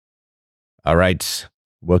All right.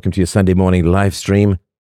 Welcome to your Sunday morning live stream.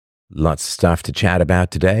 Lots of stuff to chat about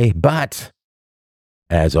today. But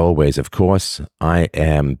as always, of course, I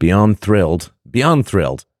am beyond thrilled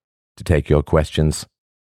to take your questions,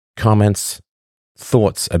 comments,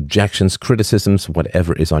 thoughts, objections, criticisms,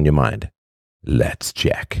 whatever is on your mind. Let's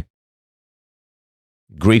check.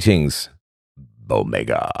 Greetings,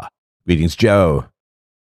 Omega. Greetings, Joe.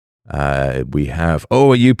 We have, a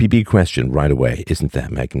UPB question right away. Isn't that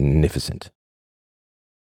magnificent?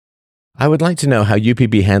 I would like to know how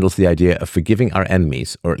UPB handles the idea of forgiving our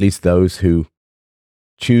enemies, or at least those who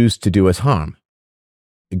choose to do us harm,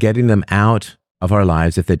 getting them out of our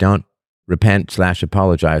lives if they don't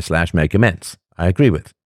repent/apologize/make amends. I agree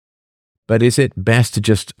with. But is it best to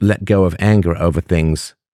just let go of anger over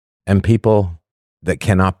things and people that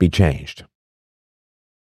cannot be changed?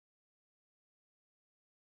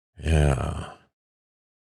 Yeah.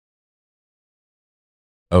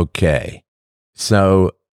 Okay.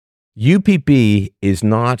 So UPB is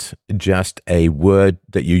not just a word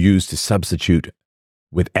that you use to substitute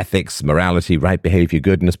with ethics, morality, right behavior,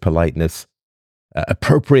 goodness, politeness,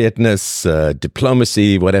 appropriateness,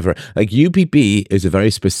 diplomacy, whatever. Like UPB is a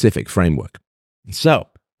very specific framework. So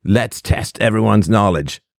let's test everyone's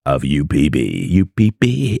knowledge of UPB.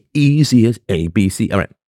 UPB, easy as ABC. All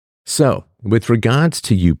right. So with regards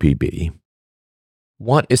to UPB,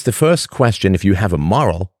 what is the first question if you have a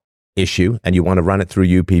moral issue and you want to run it through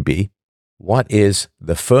UPB? What is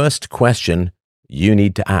the first question you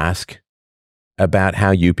need to ask about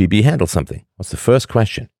how UPB handles something? What's the first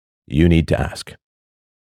question you need to ask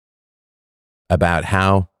about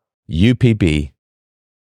how UPB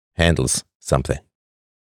handles something?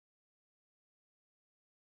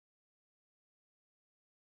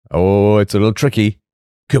 Oh, it's a little tricky.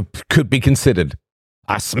 Could be considered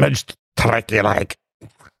a smidge tricky like.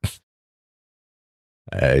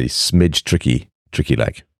 A smidge tricky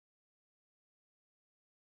like.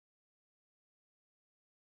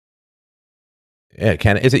 Yeah,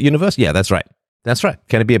 is it universal? Yeah, that's right. That's right.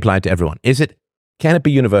 Can it be applied to everyone? Can it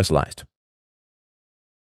be universalized?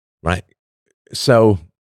 Right. So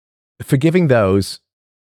forgiving those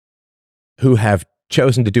who have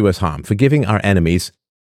chosen to do us harm, forgiving our enemies,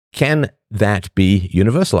 can that be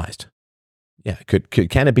universalized? Yeah,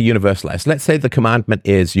 can it be universalized? Let's say the commandment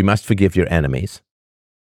is you must forgive your enemies.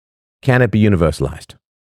 Can it be universalized?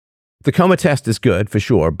 The coma test is good for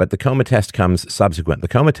sure, but the coma test comes subsequent. The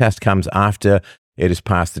coma test comes after it has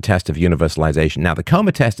passed the test of universalization. Now, the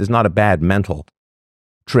coma test is not a bad mental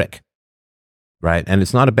trick, right? And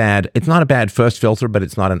it's not a bad first filter, but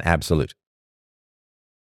it's not an absolute.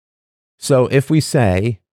 So if we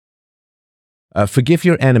say, forgive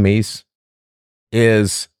your enemies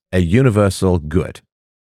is a universal good.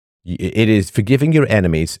 It is forgiving your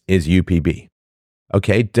enemies is UPB.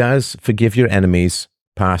 Okay, does forgive your enemies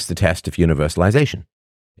pass the test of universalization?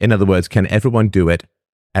 In other words, can everyone do it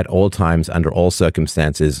at all times, under all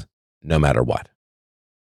circumstances, no matter what?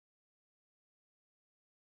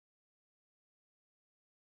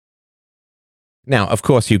 Now, of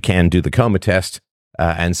course, you can do the coma test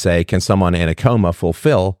and say, can someone in a coma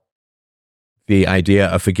fulfill the idea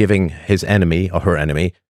of forgiving his enemy or her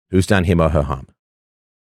enemy who's done him or her harm?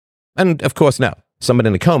 And of course, no. Someone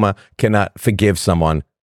in a coma cannot forgive someone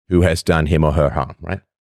who has done him or her harm, right?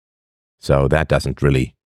 So that doesn't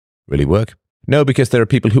really work. No, because there are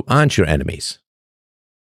people who aren't your enemies.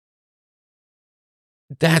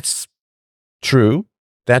 That's true.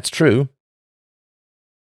 That's true.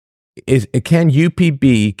 Can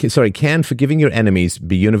forgiving your enemies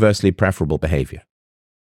be universally preferable behavior?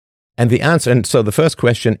 And the answer, and so the first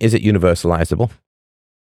question, is it universalizable?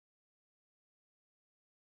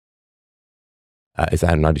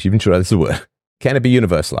 I'm not even sure that's a word. Can it be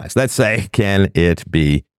universalized? Let's say, can it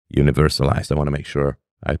be universalized? I want to make sure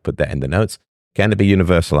I put that in the notes. Can it be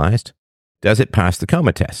universalized? Does it pass the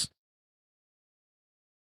coma test?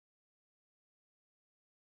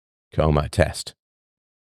 Coma test.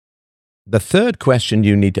 The third question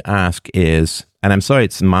you need to ask is, and I'm sorry,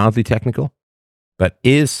 it's mildly technical, but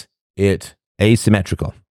is it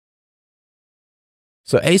asymmetrical?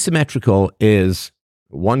 So asymmetrical is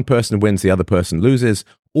one person wins, the other person loses,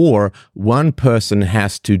 or one person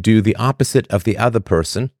has to do the opposite of the other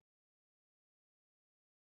person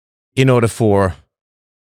in order for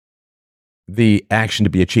the action to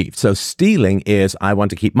be achieved. So stealing is, I want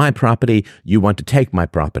to keep my property, you want to take my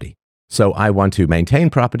property. So I want to maintain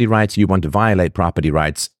property rights, you want to violate property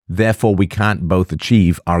rights. Therefore, we can't both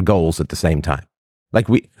achieve our goals at the same time. Like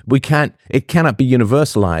we can't, it cannot be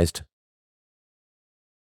universalized.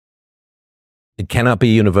 It cannot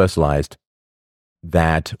be universalized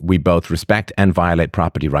that we both respect and violate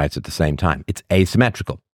property rights at the same time. It's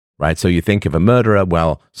asymmetrical, right? So you think of a murderer,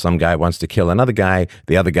 well, some guy wants to kill another guy,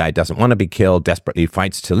 the other guy doesn't want to be killed, desperately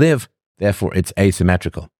fights to live, therefore it's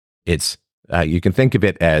asymmetrical. It's, you can think of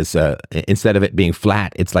it as, instead of it being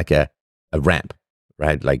flat, it's like a ramp,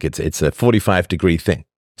 right? Like it's a 45-degree thing.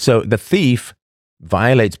 So the thief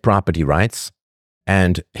violates property rights,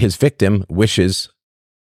 and his victim wishes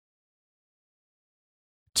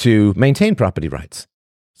to maintain property rights.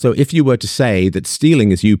 So if you were to say that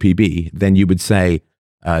stealing is UPB, then you would say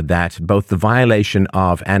that both the violation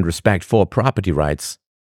of and respect for property rights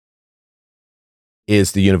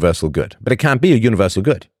is the universal good. But it can't be a universal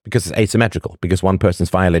good because it's asymmetrical, because one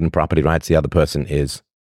person's violating property rights, the other person is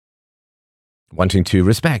wanting to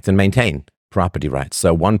respect and maintain property rights.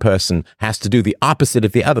 So one person has to do the opposite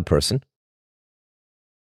of the other person,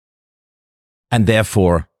 and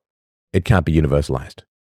therefore it can't be universalized.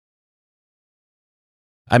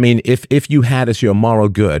 I mean, if you had as your moral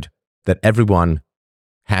good that everyone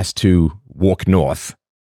has to walk north,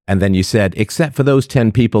 and then you said, except for those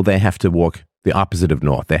 10 people, they have to walk the opposite of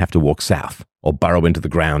north. They have to walk south, or burrow into the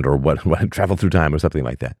ground, or travel through time, or something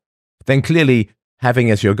like that. Then clearly,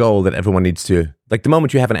 having as your goal that everyone needs to, like the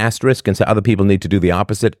moment you have an asterisk and say other people need to do the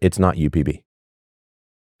opposite, it's not UPB.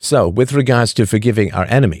 So, with regards to forgiving our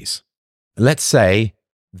enemies, let's say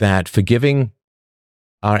that forgiving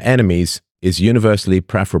our enemies is universally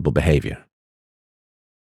preferable behavior.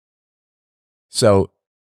 So,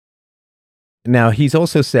 now he's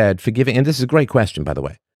also said forgiving, and this is a great question, by the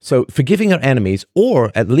way. So, forgiving our enemies,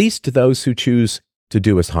 or at least to those who choose to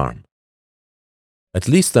do us harm. At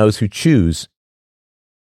least those who choose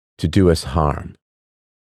to do us harm.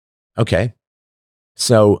 Okay,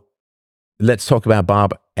 so let's talk about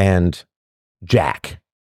Bob and Jack.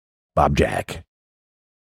 Bob Jack,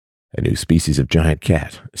 a new species of giant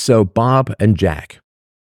cat. So Bob and Jack.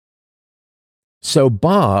 So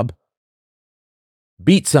Bob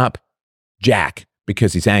beats up Jack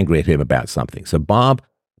because he's angry at him about something. So Bob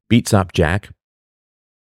beats up Jack,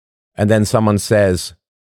 and then someone says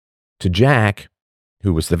to Jack,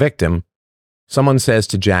 who was the victim, someone says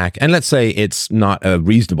to Jack, and let's say it's not a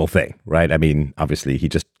reasonable thing, right? I mean, obviously he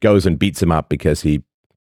just goes and beats him up because he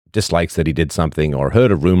dislikes that he did something or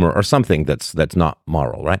heard a rumor or something that's not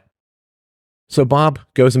moral, right? So Bob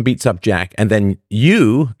goes and beats up Jack, and then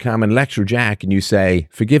you come and lecture Jack and you say,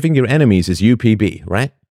 forgiving your enemies is UPB,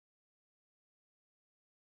 right?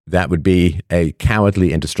 That would be a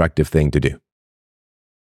cowardly and destructive thing to do.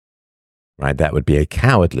 Right? That would be a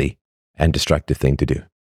cowardly and destructive thing to do.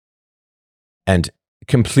 And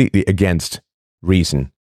completely against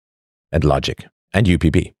reason and logic and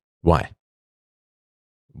UPB. Why?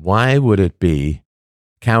 Why would it be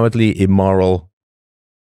cowardly, immoral,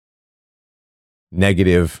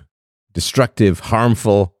 negative, destructive,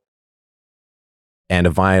 harmful, and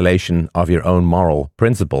a violation of your own moral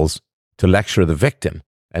principles to lecture the victim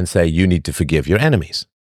and say you need to forgive your enemies?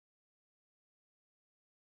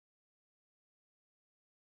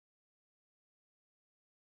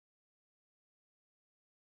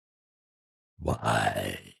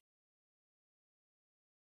 Why?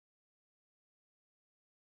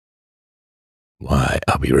 Why?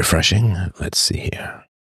 Are we refreshing? Let's see here.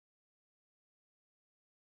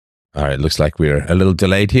 All right, looks like we're a little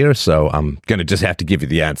delayed here, so I'm going to just have to give you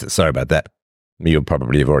the answer. Sorry about that. You'll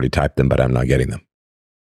probably have already typed them, but I'm not getting them.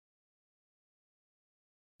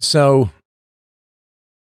 So,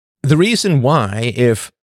 the reason why,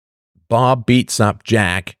 if Bob beats up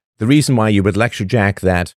Jack, the reason why you would lecture Jack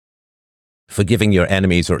that forgiving your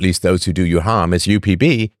enemies, or at least those who do you harm, is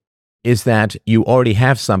UPB, is that you already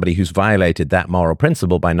have somebody who's violated that moral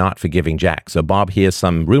principle by not forgiving Jack. So Bob hears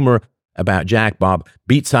some rumor about Jack, Bob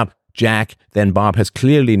beats up Jack, then Bob has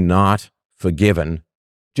clearly not forgiven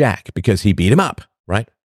Jack because he beat him up, right?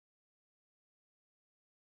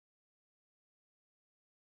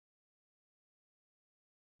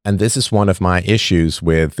 And this is one of my issues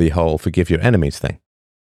with the whole forgive your enemies thing.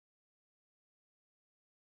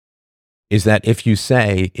 Is that if you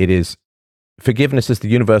say it is forgiveness is the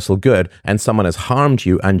universal good and someone has harmed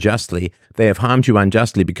you unjustly, they have harmed you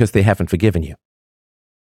unjustly because they haven't forgiven you.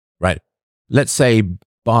 Right? Let's say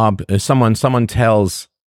Bob, someone tells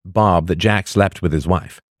Bob that Jack slept with his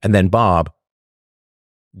wife, and then Bob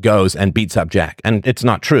goes and beats up Jack. And it's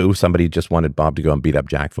not true. Somebody just wanted Bob to go and beat up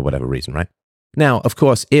Jack for whatever reason, right? Now, of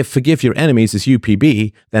course, if forgive your enemies is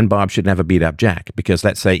UPB, then Bob should never beat up Jack. Because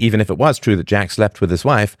let's say, even if it was true that Jack slept with his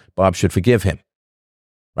wife, Bob should forgive him.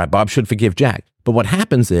 Right? Bob should forgive Jack. But what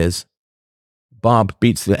happens is, Bob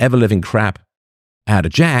beats the ever-living crap out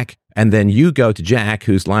of Jack, And then you go to Jack,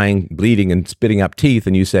 who's lying, bleeding, and spitting up teeth,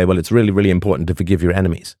 and you say, well, it's really, really important to forgive your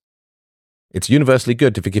enemies. It's universally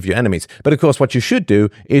good to forgive your enemies. But of course, what you should do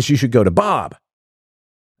is you should go to Bob,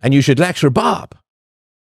 and you should lecture Bob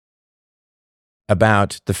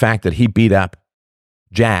about the fact that he beat up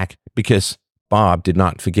Jack because Bob did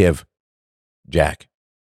not forgive Jack.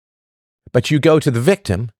 But you go to the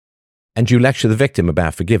victim and you lecture the victim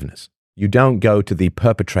about forgiveness. You don't go to the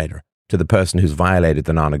perpetrator, to the person who's violated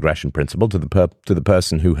the non-aggression principle, to the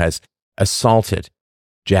person who has assaulted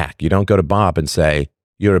Jack. You don't go to Bob and say,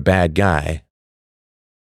 you're a bad guy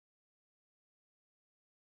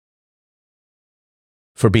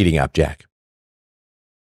for beating up Jack.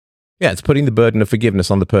 Yeah, it's putting the burden of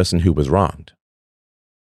forgiveness on the person who was wronged.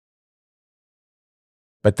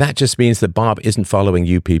 But that just means that Bob isn't following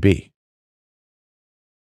UPB.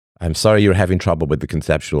 I'm sorry you're having trouble with the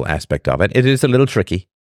conceptual aspect of it. It is a little tricky.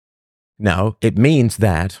 No, it means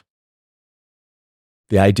that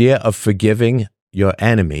the idea of forgiving your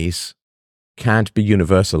enemies can't be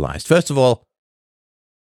universalized. First of all,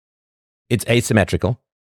 it's asymmetrical,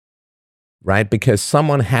 right? Because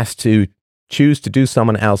someone has to choose to do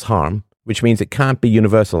someone else harm, which means it can't be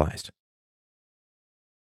universalized.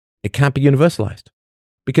 It can't be universalized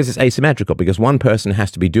because it's asymmetrical, because one person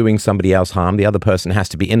has to be doing somebody else harm, the other person has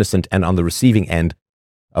to be innocent and on the receiving end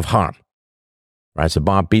of harm, right? So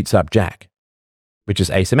Bob beats up Jack, which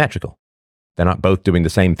is asymmetrical. They're not both doing the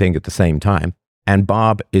same thing at the same time. And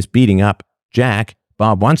Bob is beating up Jack.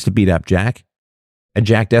 Bob wants to beat up Jack, and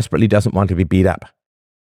Jack desperately doesn't want to be beat up.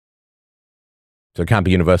 So it can't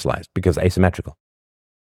be universalized because it's asymmetrical.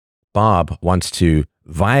 Bob wants to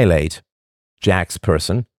violate Jack's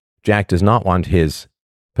person. Jack does not want his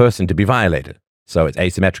person to be violated. So it's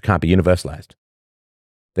asymmetric, can't be universalized.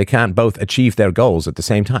 They can't both achieve their goals at the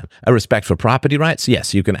same time. A respect for property rights?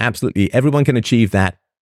 Yes, you can absolutely, everyone can achieve that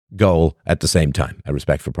goal at the same time. A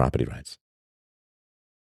respect for property rights.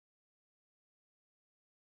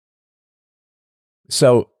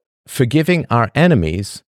 So forgiving our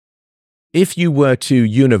enemies, if you were to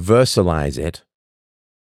universalize it,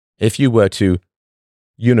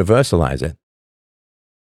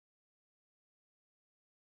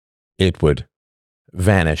 it would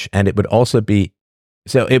vanish, and it would also be,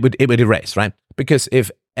 so it would erase, right? Because if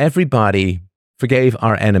everybody forgave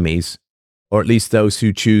our enemies, or at least those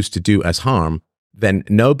who choose to do us harm, then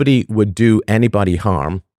nobody would do anybody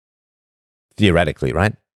harm, theoretically,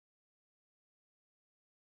 right?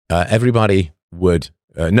 Nobody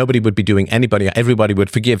would be doing anybody, everybody would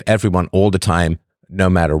forgive everyone all the time, no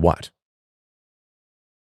matter what.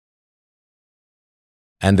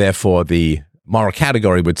 And therefore, the moral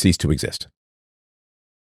category would cease to exist.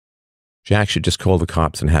 Jack should just call the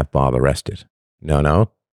cops and have Bob arrested.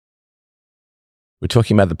 No. We're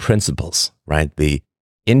talking about the principles, right? The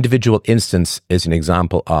individual instance is an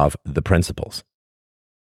example of the principles.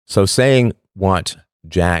 So saying what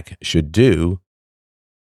Jack should do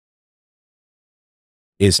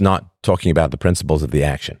is not talking about the principles of the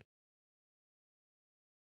action.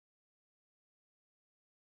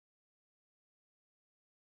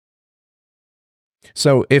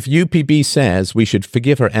 So if UPB says we should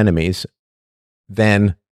forgive our enemies,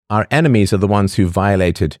 then our enemies are the ones who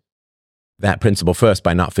violated that principle first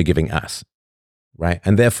by not forgiving us, right?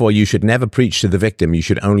 And therefore you should never preach to the victim. You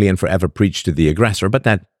should only and forever preach to the aggressor. But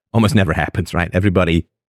that almost never happens, right? Everybody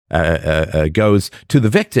goes to the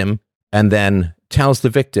victim and then tells the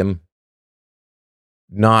victim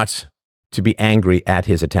not to be angry at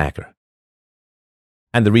his attacker.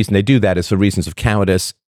 And the reason they do that is for reasons of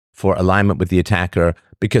cowardice, for alignment with the attacker,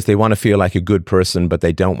 because they want to feel like a good person, but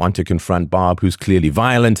they don't want to confront Bob, who's clearly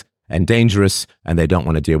violent and dangerous, and they don't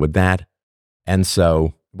want to deal with that. And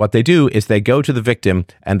so what they do is they go to the victim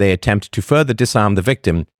and they attempt to further disarm the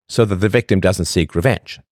victim so that the victim doesn't seek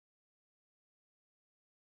revenge.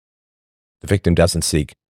 The victim doesn't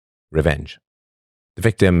seek revenge. The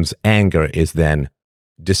victim's anger is then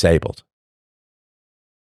disabled.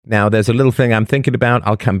 Now, there's a little thing I'm thinking about.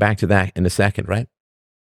 I'll come back to that in a second, right?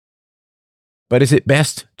 But is it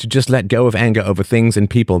best to just let go of anger over things and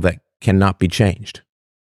people that cannot be changed?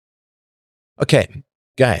 Okay,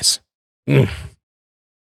 guys. Do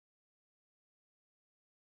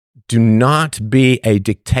not be a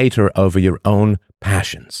dictator over your own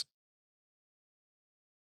passions.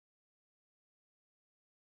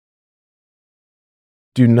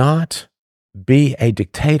 Do not be a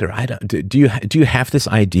dictator. Do you have this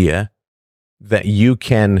idea that you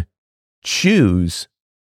can choose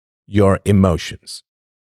your emotions?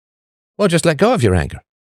 Well, just let go of your anger.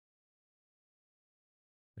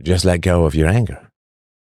 Just let go of your anger.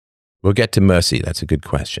 We'll get to mercy. That's a good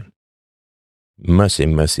question. Mercy,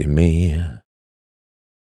 mercy me.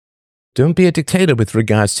 Don't be a dictator with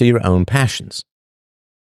regards to your own passions.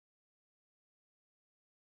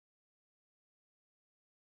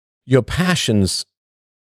 Your passions,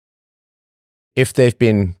 if they've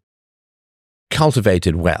been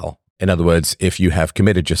cultivated well, in other words, if you have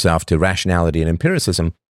committed yourself to rationality and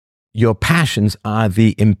empiricism, your passions are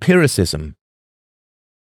the empiricism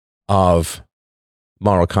of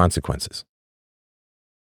moral consequences.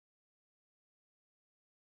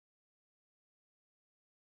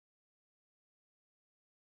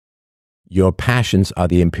 Your passions are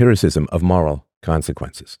the empiricism of moral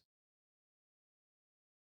consequences.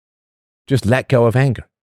 Just let go of anger.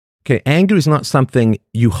 Okay, anger is not something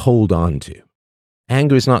you hold on to.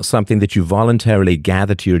 Anger is not something that you voluntarily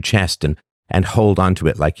gather to your chest and hold onto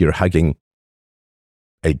it like you're hugging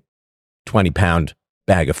a 20-pound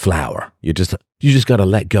bag of flour. You just got to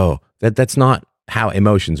let go. That's not how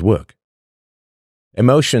emotions work.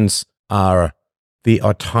 Emotions are the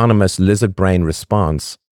autonomous lizard brain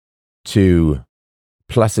response to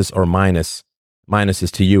pluses or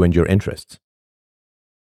minuses to you and your interests.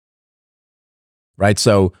 Right?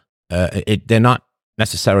 So they're not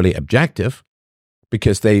necessarily objective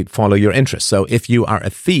because they follow your interests. So if you are a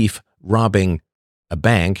thief robbing a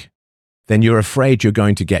bank, then you're afraid you're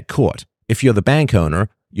going to get caught. If you're the bank owner,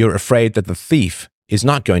 you're afraid that the thief is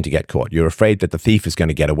not going to get caught. You're afraid that the thief is going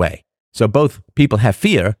to get away. So both people have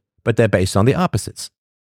fear, but they're based on the opposites.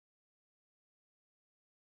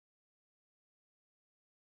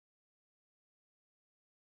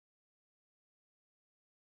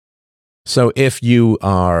 So if you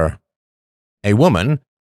are a woman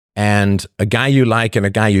and a guy you like and a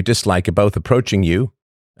guy you dislike are both approaching you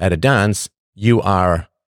at a dance, you are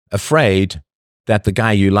afraid that the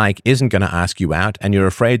guy you like isn't going to ask you out, and you're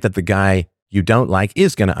afraid that the guy you don't like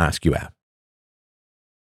is going to ask you out.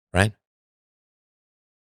 Right?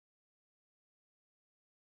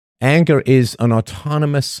 Anger is an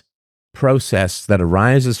autonomous process that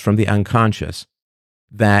arises from the unconscious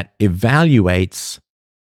that evaluates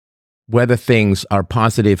whether things are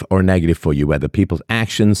positive or negative for you, whether people's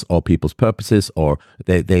actions or people's purposes or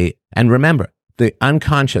and remember, the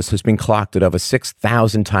unconscious has been clocked at over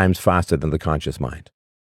 6,000 times faster than the conscious mind.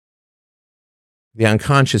 The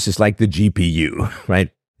unconscious is like the GPU, right?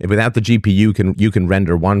 Without the GPU, you can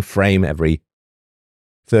render one frame every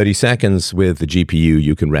 30 seconds. With the GPU,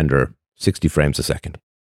 you can render 60 frames a second.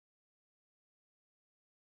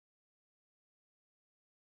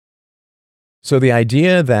 So the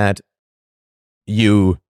idea that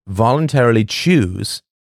you voluntarily choose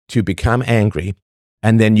to become angry,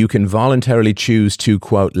 and then you can voluntarily choose to,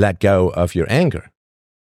 quote, let go of your anger,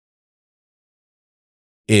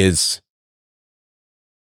 is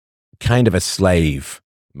kind of a slave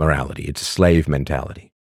morality. It's a slave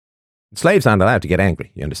mentality. Slaves aren't allowed to get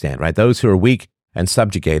angry, you understand, right? Those who are weak and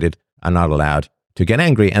subjugated are not allowed to get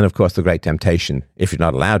angry. And of course, the great temptation, if you're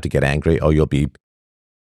not allowed to get angry, or you'll be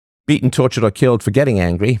beaten, tortured, or killed for getting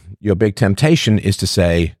angry, your big temptation is to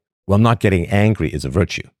say, well, not getting angry is a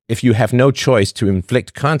virtue. If you have no choice to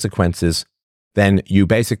inflict consequences, then you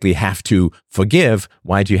basically have to forgive.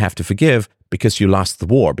 Why do you have to forgive? Because you lost the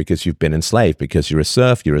war, because you've been enslaved, because you're a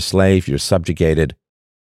serf, you're a slave, you're subjugated.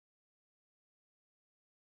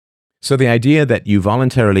 So the idea that you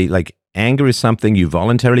voluntarily, like anger is something you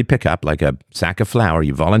voluntarily pick up, like a sack of flour,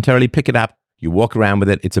 you voluntarily pick it up, you walk around with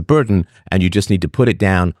it, it's a burden, and you just need to put it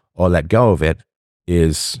down or let go of it,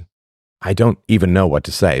 is, I don't even know what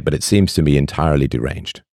to say, but it seems to me entirely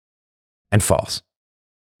deranged and false.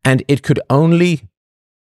 And it could only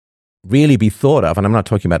really be thought of, and I'm not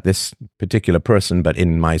talking about this particular person, but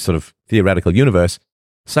in my sort of theoretical universe,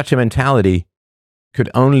 such a mentality could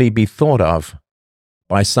only be thought of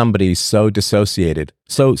by somebody so dissociated,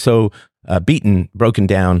 so beaten, broken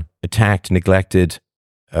down, attacked, neglected,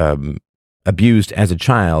 abused as a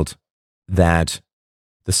child, that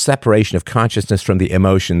the separation of consciousness from the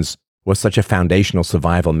emotions was such a foundational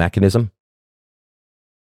survival mechanism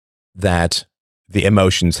that the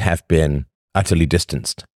emotions have been utterly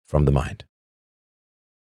distanced from the mind.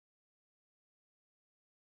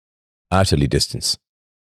 Utterly distanced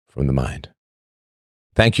from the mind.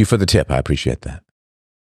 Thank you for the tip. I appreciate that.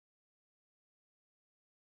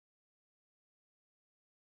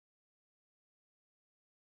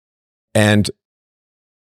 And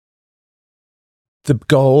the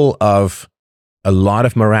goal of a lot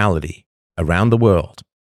of morality around the world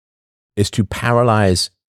is to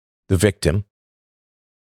paralyze the victim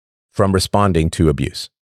from responding to abuse.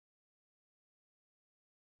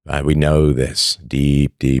 We know this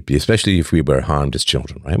deep, especially if we were harmed as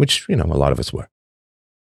children, right? Which, a lot of us were.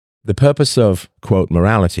 The purpose of, quote,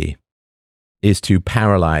 morality is to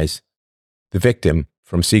paralyze the victim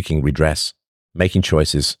from seeking redress, making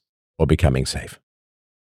choices, or becoming safe.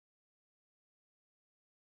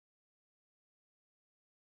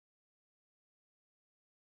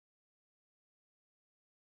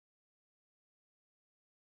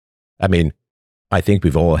 I mean, I think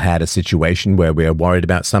we've all had a situation where we're worried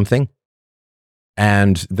about something,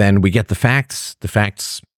 and then we get the facts. The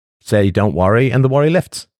facts say, don't worry, and the worry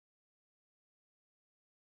lifts.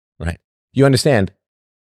 Right? You understand?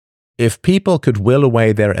 If people could will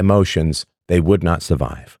away their emotions, they would not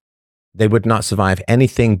survive. They would not survive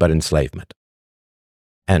anything but enslavement.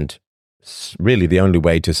 And really, the only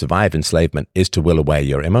way to survive enslavement is to will away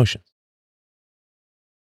your emotions.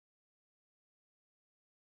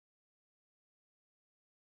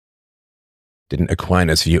 Didn't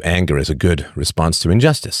Aquinas view anger as a good response to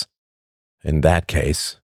injustice? In that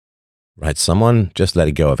case, right, someone just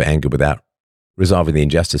letting go of anger without resolving the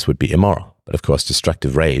injustice would be immoral. But of course,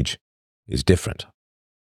 destructive rage is different.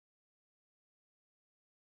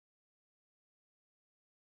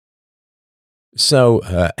 So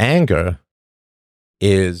anger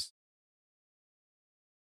is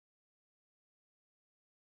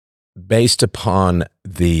based upon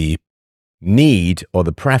the need or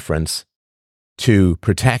the preference to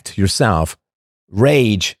protect yourself.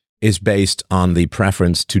 Rage is based on the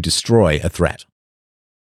preference to destroy a threat.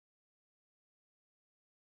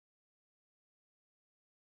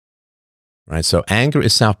 Right? So anger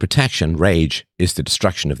is self-protection. Rage is the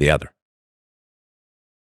destruction of the other.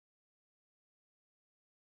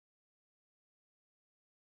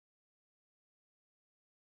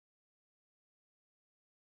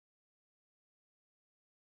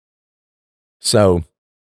 So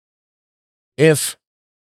if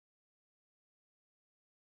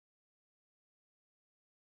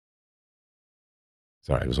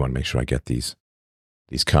sorry, I just want to make sure I get these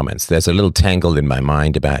comments. There's a little tangle in my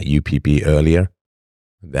mind about UPB earlier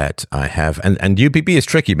that I have. And UPB is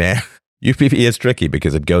tricky, man. UPB is tricky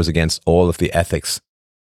because it goes against all of the ethics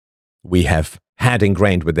we have had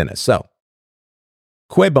ingrained within us. So,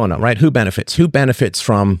 cui bono, right? Who benefits? Who benefits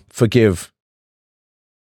from forgive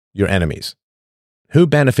your enemies? Who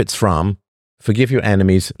benefits from forgive your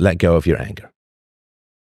enemies, let go of your anger?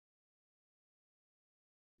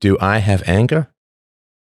 Do I have anger?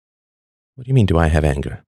 What do you mean, do I have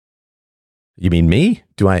anger? You mean me?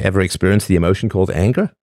 Do I ever experience the emotion called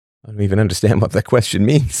anger? I don't even understand what that question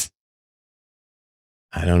means.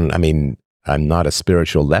 I'm not a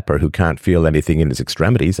spiritual leper who can't feel anything in his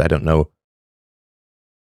extremities. I don't know.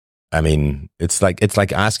 I mean, it's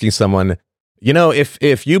like asking someone,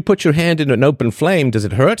 if you put your hand in an open flame, does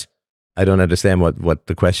it hurt? I don't understand what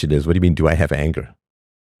the question is. What do you mean, do I have anger?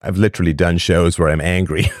 I've literally done shows where I'm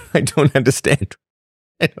angry. I don't understand.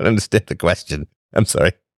 I don't understand the question. I'm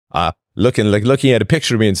sorry. Looking at a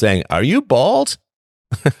picture of me and saying, "Are you bald?"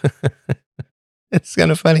 It's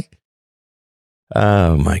kind of funny.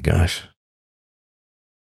 Oh my gosh.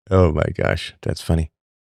 That's funny.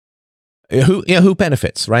 Who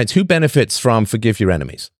benefits, right? Who benefits from forgive your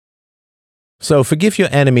enemies? So forgive your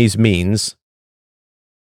enemies means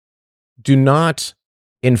do not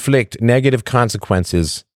inflict negative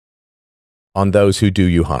consequences on those who do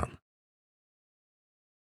you harm.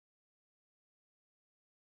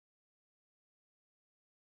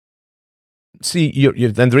 See,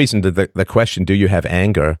 then the reason that the question, do you have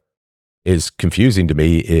anger, is confusing to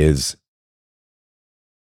me is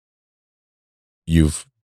you've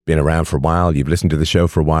been around for a while, you've listened to the show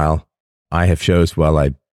for a while. I have shows while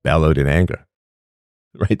I bellowed in anger,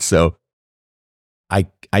 right? So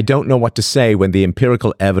I don't know what to say when the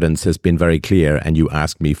empirical evidence has been very clear and you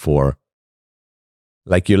ask me for,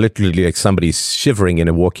 like you're literally like somebody shivering in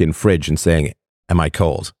a walk-in fridge and saying, am I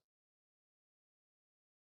cold?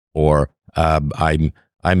 Or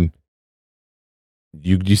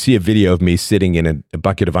you see a video of me sitting in a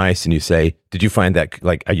bucket of ice and you say, did you find that,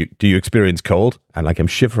 like, do you experience cold? And like, I'm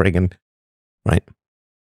shivering and, right?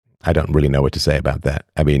 I don't really know what to say about that.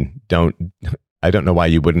 I mean, I don't know why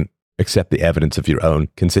you wouldn't accept the evidence of your own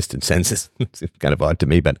consistent senses. It's kind of odd to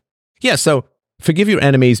me, but yeah, so forgive your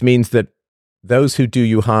enemies means that those who do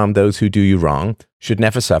you harm, those who do you wrong, should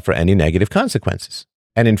never suffer any negative consequences.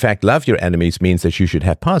 And in fact, love your enemies means that you should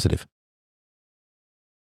have positive.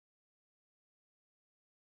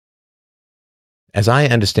 As I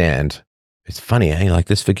understand, it's funny, like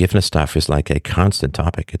this forgiveness stuff is like a constant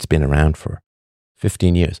topic. It's been around for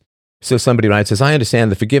 15 years. So somebody writes, as I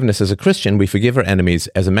understand the forgiveness as a Christian, we forgive our enemies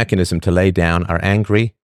as a mechanism to lay down our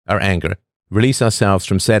anger, release ourselves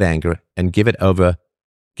from said anger, and give over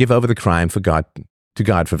the crime to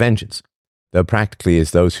God for vengeance. Though practically as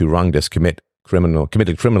those who wronged us committed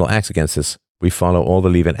criminal acts against us, we follow all the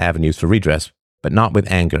legal avenues for redress, but not with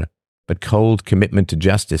anger, but cold commitment to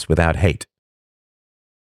justice without hate.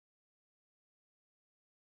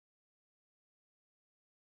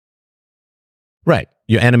 Right.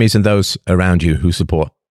 Your enemies and those around you who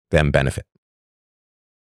support them benefit.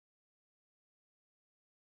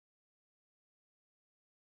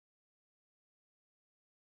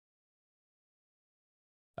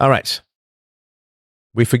 All right.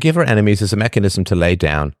 We forgive our enemies as a mechanism to lay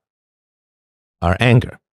down our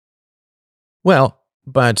anger. Well,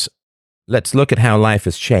 but let's look at how life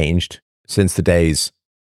has changed since the days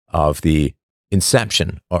of the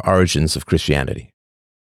inception or origins of Christianity.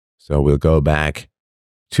 So we'll go back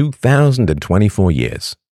 2024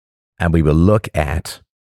 years, and we will look at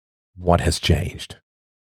what has changed.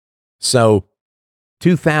 So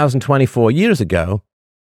 2024 years ago,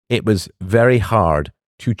 it was very hard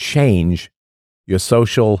to change your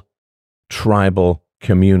social, tribal,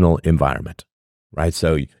 communal environment, right?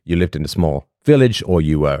 So you lived in a small village, or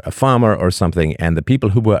you were a farmer or something, and the people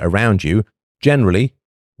who were around you generally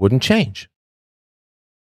wouldn't change.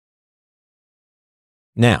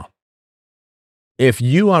 Now, if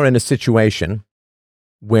you are in a situation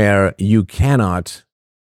where you cannot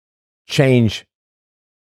change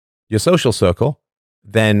your social circle,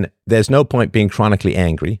 then there's no point being chronically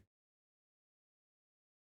angry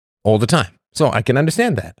all the time. So I can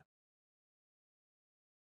understand that.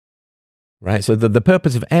 Right? So the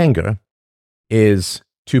purpose of anger is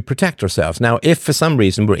to protect ourselves. Now, if for some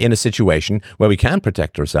reason we're in a situation where we can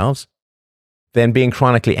protect ourselves, then being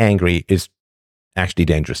chronically angry is actually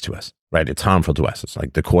dangerous to us, right? It's harmful to us. It's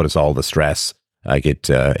like the cortisol, the stress, like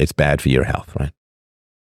it's bad for your health, right?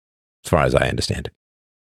 As far as I understand it.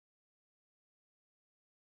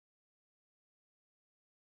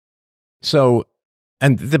 So,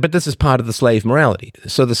 but this is part of the slave morality.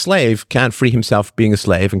 So the slave can't free himself being a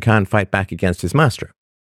slave and can't fight back against his master.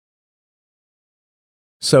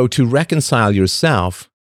 So to reconcile yourself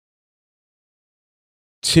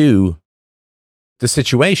to the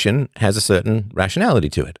situation has a certain rationality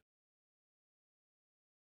to it.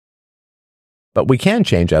 But we can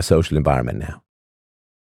change our social environment now.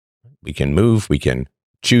 We can move, we can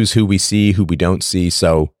choose who we see, who we don't see.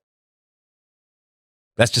 So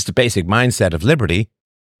that's just a basic mindset of liberty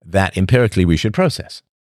that empirically we should process.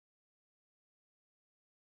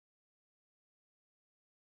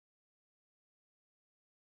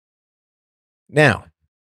 Now,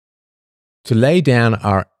 to lay down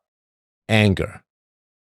our anger.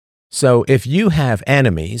 So if you have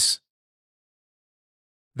enemies,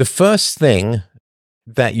 the first thing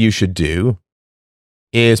that you should do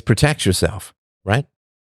is protect yourself, right?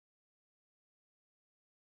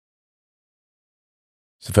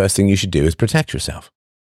 So the first thing you should do is protect yourself.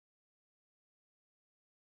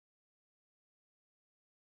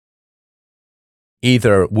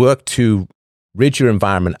 Either work to rid your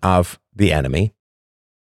environment of the enemy,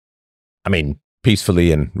 I mean,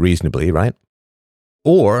 peacefully and reasonably, right?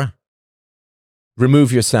 Or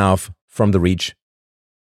remove yourself from the reach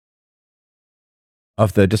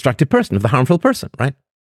of the destructive person, of the harmful person, right?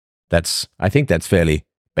 I think that's fairly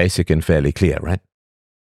basic and fairly clear, right?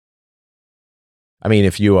 I mean,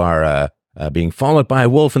 if you are being followed by a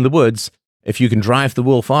wolf in the woods, if you can drive the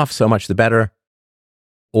wolf off, so much the better.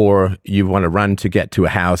 Or you want to run to get to a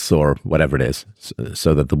house or whatever it is,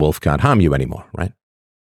 so that the wolf can't harm you anymore, right?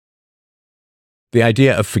 The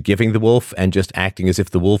idea of forgiving the wolf and just acting as if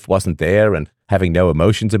the wolf wasn't there and having no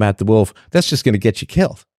emotions about the wolf, that's just going to get you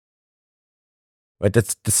killed. Right?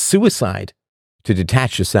 That's the suicide to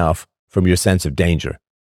detach yourself from your sense of danger.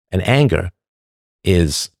 And anger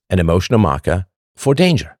is an emotional marker for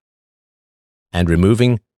danger. And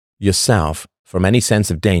removing yourself from any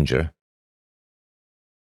sense of danger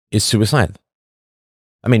is suicidal.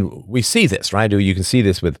 I mean, we see this, right? You can see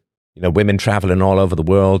this with, women traveling all over the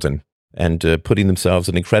world and putting themselves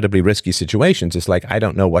in incredibly risky situations. It's like, I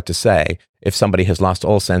don't know what to say if somebody has lost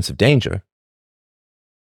all sense of danger.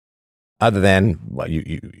 Other than, well,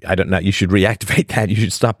 I don't know, you should reactivate that. You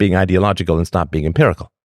should stop being ideological and stop being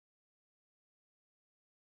empirical.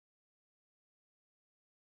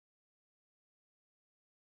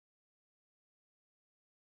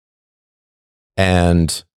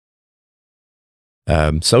 And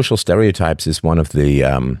social stereotypes is one of the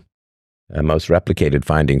most replicated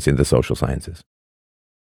findings in the social sciences.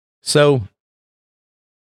 So,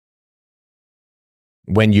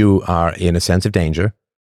 when you are in a sense of danger,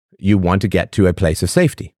 you want to get to a place of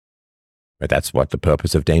safety. Right? That's what the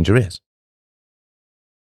purpose of danger is.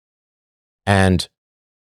 And,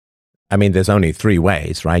 I mean, there's only three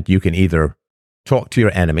ways, right? You can either talk to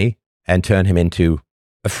your enemy and turn him into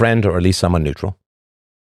a friend or at least someone neutral.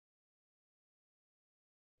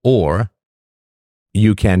 or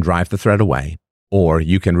you can drive the threat away, or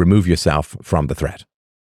you can remove yourself from the threat.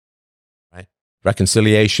 Right?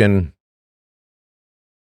 Reconciliation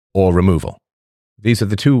or removal. These are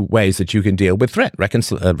the two ways that you can deal with threat,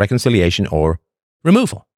 reconciliation or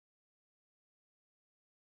removal.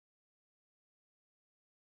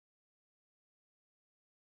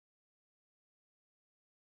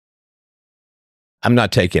 I'm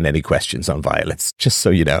not taking any questions on violence, just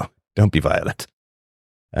so you know. Don't be violent.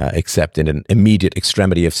 Except in an immediate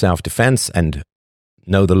extremity of self-defense, and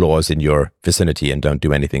know the laws in your vicinity and don't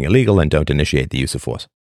do anything illegal and don't initiate the use of force.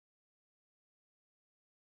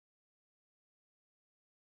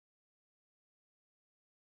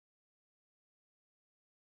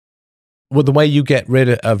 Well, the way you get rid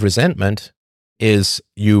of resentment is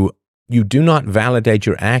you do not validate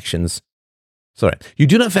your actions. Sorry, you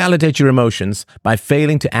do not validate your emotions by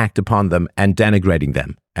failing to act upon them and denigrating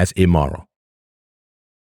them as immoral.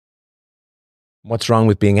 What's wrong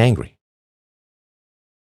with being angry?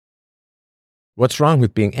 What's wrong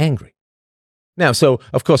with being angry? Now, so,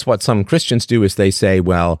 of course, what some Christians do is they say,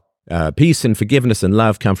 well, peace and forgiveness and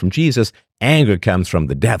love come from Jesus. Anger comes from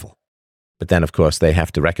the devil. But then, of course, they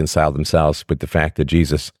have to reconcile themselves with the fact that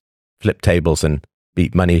Jesus flipped tables and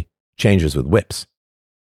beat money changers with whips.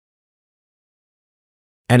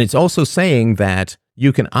 And it's also saying that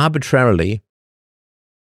you can arbitrarily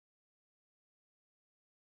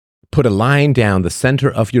put a line down the center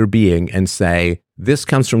of your being and say, this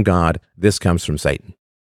comes from God, this comes from Satan.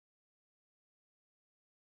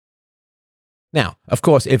 Now, of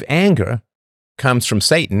course, if anger comes from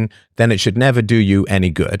Satan, then it should never do you any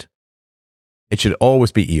good. It should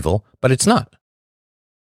always be evil, but it's not.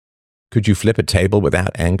 Could you flip a table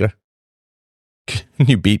without anger? Can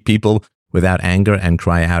you beat people without anger and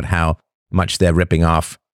cry out how much they're ripping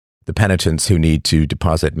off the penitents who need to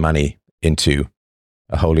deposit money into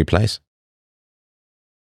a holy place?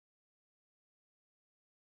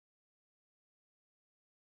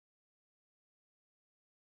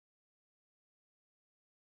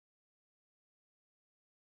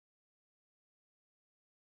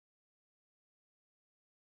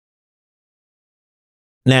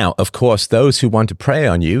 Now, of course, those who want to prey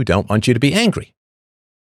on you don't want you to be angry.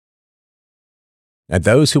 And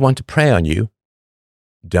those who want to prey on you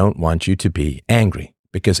don't want you to be angry,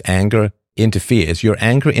 because your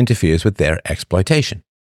anger interferes with their exploitation.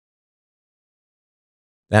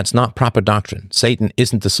 That's not proper doctrine. Satan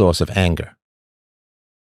isn't the source of anger.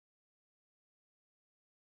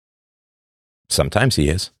 Sometimes he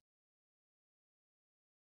is.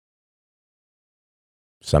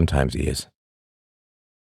 Sometimes he is.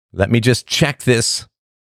 Let me just check this.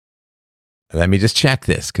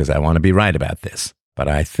 Because I want to be right about this. But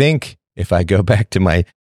I think if I go back to my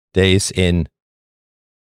days in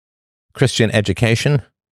Christian education,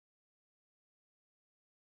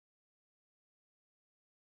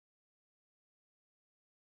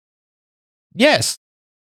 yes.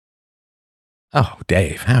 Oh,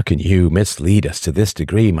 Dave, how can you mislead us to this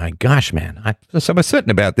degree? My gosh, man. I was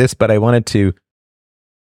certain about this, but I wanted to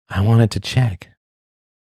check.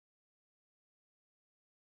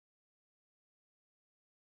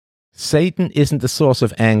 Satan isn't the source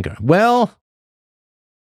of anger. Well,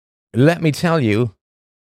 let me tell you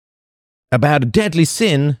about a deadly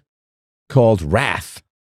sin called wrath.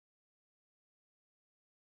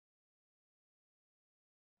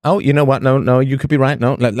 Oh, you know what? No, you could be right.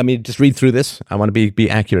 No, let me just read through this. I want to be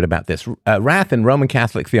accurate about this. Wrath in Roman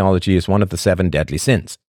Catholic theology is one of the 7 deadly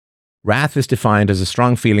sins. Wrath is defined as a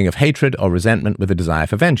strong feeling of hatred or resentment with a desire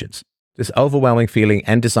for vengeance. This overwhelming feeling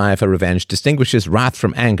and desire for revenge distinguishes wrath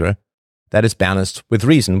from anger that is balanced with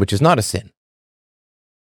reason, which is not a sin.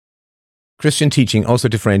 Christian teaching also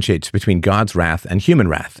differentiates between God's wrath and human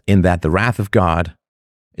wrath, in that the wrath of God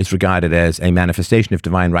is regarded as a manifestation of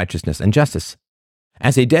divine righteousness and justice.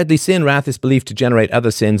 As a deadly sin, wrath is believed to generate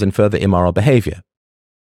other sins and further immoral behavior.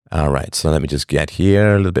 All right, so let me just get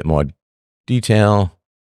here a little bit more detail.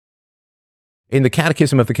 In the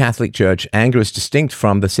Catechism of the Catholic Church, anger is distinct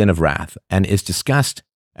from the sin of wrath and is discussed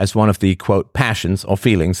as one of the, quote, passions or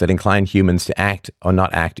feelings that incline humans to act or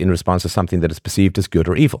not act in response to something that is perceived as good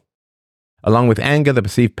or evil. Along with anger, the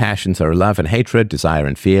perceived passions are love and hatred, desire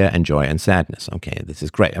and fear, and joy and sadness. Okay, this is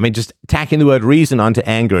great. I mean, just tacking the word reason onto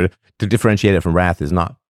anger to differentiate it from wrath is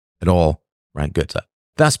not at all right. Good. So,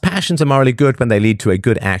 thus, passions are morally good when they lead to a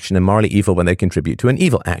good action and morally evil when they contribute to an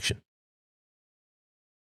evil action.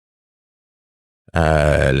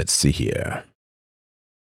 Let's see here.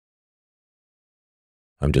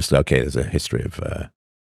 There's a history of,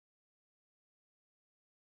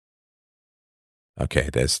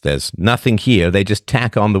 there's nothing here. They just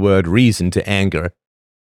tack on the word reason to anger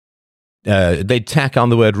they tack on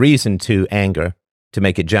the word reason to anger to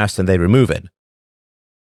make it just, and they remove it.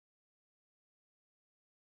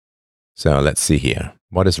 So let's see here.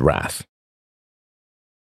 What is wrath?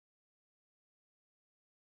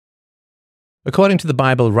 According to the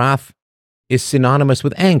Bible, wrath is synonymous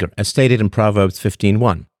with anger, as stated in Proverbs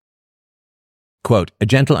 15:1. Quote, "A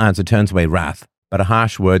gentle answer turns away wrath, but a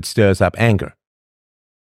harsh word stirs up anger."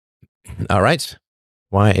 All right.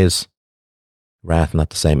 Why is wrath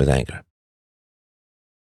not the same as anger?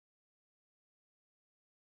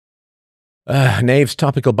 Nave's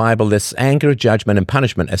Topical Bible lists anger, judgment, and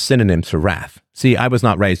punishment as synonyms for wrath. See, I was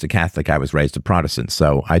not raised a Catholic. I was raised a Protestant,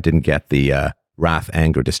 so I didn't get the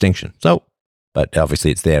wrath-anger distinction. But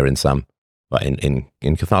obviously it's there in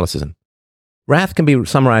Catholicism. Wrath can be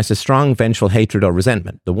summarized as strong, vengeful hatred or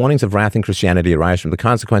resentment. The warnings of wrath in Christianity arise from the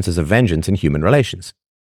consequences of vengeance in human relations.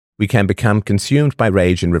 We can become consumed by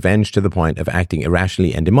rage and revenge to the point of acting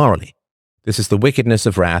irrationally and immorally. This is the wickedness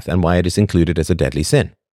of wrath and why it is included as a deadly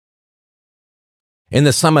sin. In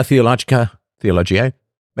the Summa Theologiae,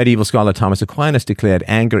 medieval scholar Thomas Aquinas declared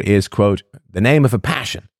anger is, quote, "the name of a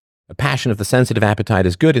passion. A passion of the sensitive appetite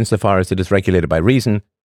is good insofar as it is regulated by reason,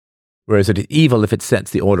 whereas it is evil if it sets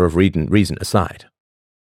the order of reason aside."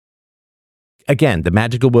 Again, the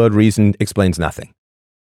magical word reason explains nothing.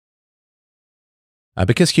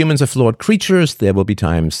 Because humans are flawed creatures, there will be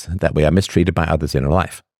times that we are mistreated by others in our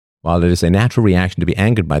life. While it is a natural reaction to be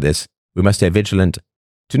angered by this, we must stay vigilant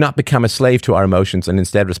to not become a slave to our emotions and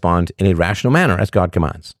instead respond in a rational manner as God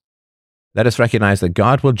commands. Let us recognize that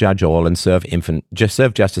God will judge all and serve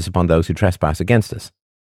justice upon those who trespass against us.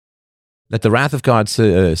 Let the wrath of God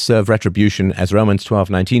serve retribution, as Romans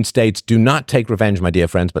 12:19 states, "Do not take revenge, my dear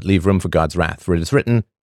friends, but leave room for God's wrath. For it is written,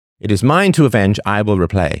 'It is mine to avenge, I will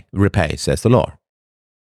repay, says the Lord.'"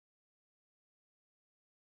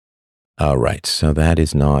 All right, so that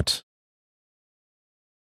is not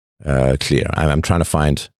clear. I'm trying to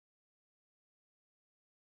find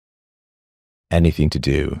anything to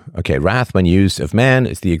do. Okay, wrath, when used of man,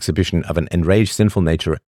 is the exhibition of an enraged, sinful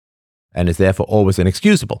nature and is therefore always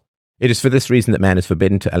inexcusable. It is for this reason that man is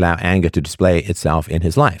forbidden to allow anger to display itself in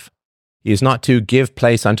his life. He is not to give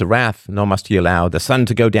place unto wrath, nor must he allow the sun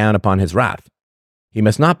to go down upon his wrath. He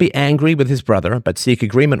must not be angry with his brother, but seek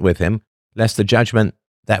agreement with him, lest the judgment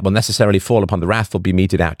that will necessarily fall upon the wrathful be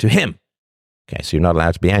meted out to him. Okay, so you're not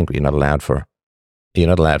allowed to be angry. You're not allowed for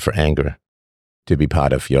anger to be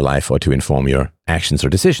part of your life or to inform your actions or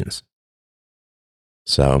decisions.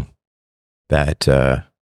 So that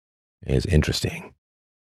is interesting.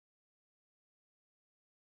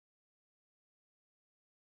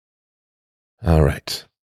 All right.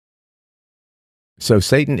 So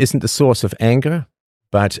Satan isn't the source of anger,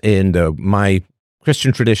 but in my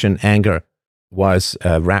Christian tradition, anger was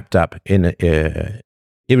wrapped up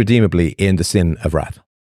irredeemably in the sin of wrath.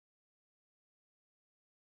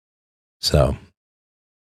 So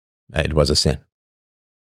it was a sin.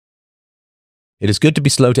 It is good to be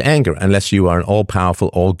slow to anger unless you are an all-powerful,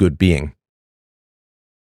 all-good being.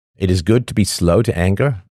 It is good to be slow to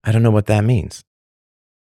anger? I don't know what that means.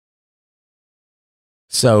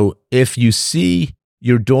 So if you see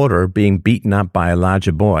your daughter being beaten up by a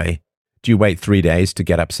larger boy, do you wait 3 days to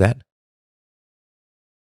get upset?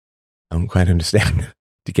 I don't quite understand.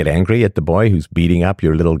 To get angry at the boy who's beating up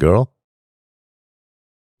your little girl?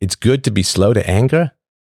 It's good to be slow to anger?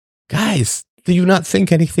 Guys, do you not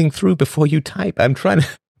think anything through before you type? We're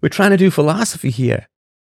trying to do philosophy here,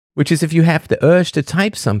 which is if you have the urge to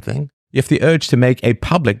type something, you have the urge to make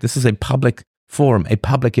this is a public forum, a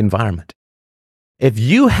public environment. If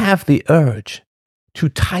you have the urge to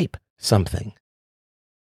type something,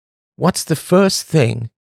 what's the first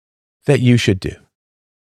thing that you should do?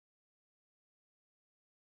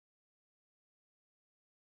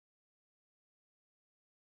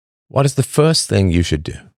 What is the first thing you should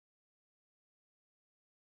do?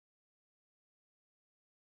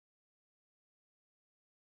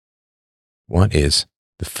 What is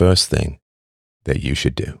the first thing that you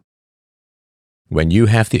should do? When you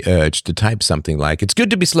have the urge to type something like, "It's good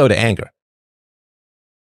to be slow to anger."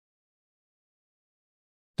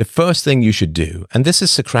 The first thing you should do, and this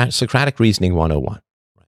is Socratic Reasoning 101.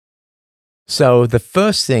 So the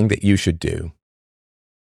first thing that you should do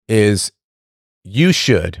is you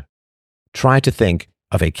should try to think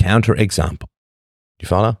of a counterexample. Do you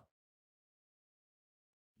follow?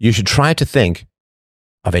 You should try to think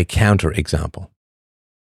of a counterexample.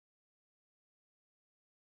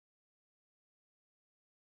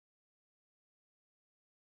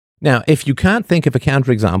 Now, if you can't think of a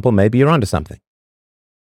counterexample, maybe you're onto something.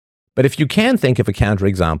 But if you can think of a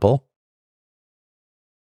counterexample,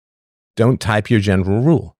 don't type your general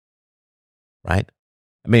rule. right?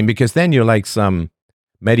 I mean, because then you're like some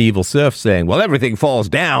medieval serf saying, well, everything falls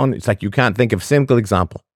down. It's like you can't think of a single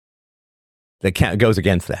example that goes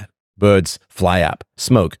against that. Birds fly up,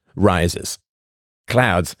 smoke rises,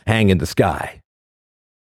 clouds hang in the sky.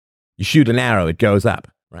 You shoot an arrow, it goes up,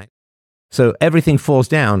 right? So everything falls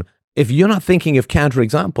down. If you're not thinking of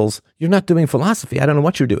counterexamples, you're not doing philosophy. I don't know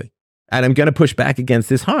what you're doing. And I'm going to push back against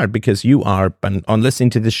this hard because you are, on listening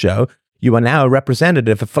to this show, you are now a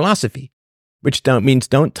representative of philosophy, which means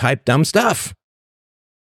don't type dumb stuff.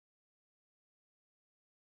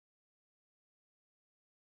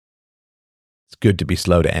 It's good to be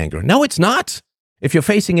slow to anger. No, it's not. If you're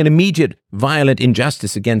facing an immediate violent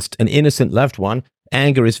injustice against an innocent loved one,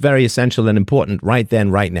 anger is very essential and important right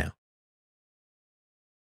then, right now.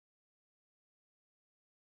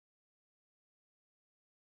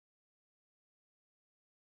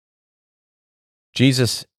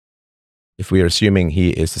 Jesus, if we are assuming he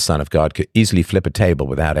is the Son of God, could easily flip a table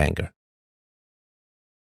without anger.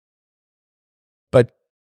 But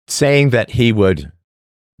saying that he would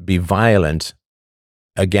be violent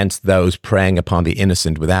against those preying upon the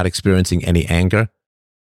innocent without experiencing any anger,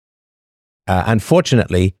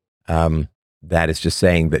 unfortunately, that is just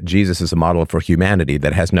saying that Jesus is a model for humanity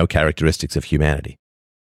that has no characteristics of humanity.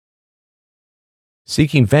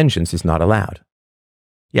 Seeking vengeance is not allowed.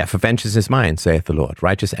 Yeah, for vengeance is mine, saith the Lord.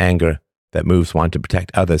 Righteous anger that moves one to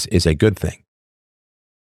protect others is a good thing.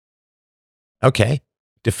 Okay,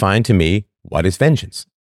 define to me what is vengeance.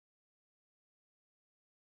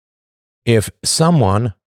 If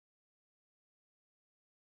someone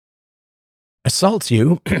assaults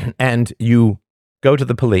you and you go to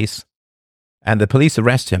the police and the police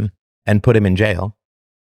arrest him and put him in jail,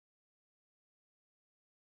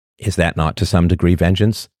 is that not to some degree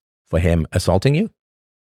vengeance for him assaulting you?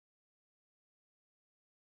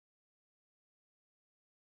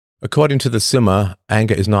 According to the Summa,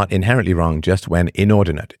 anger is not inherently wrong just when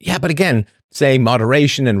inordinate. Yeah, but again, saying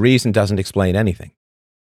moderation and reason doesn't explain anything.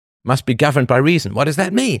 Must be governed by reason. What does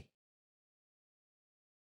that mean?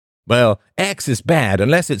 Well, X is bad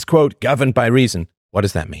unless it's, quote, governed by reason. What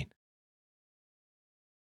does that mean?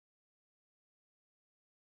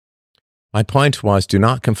 My point was, do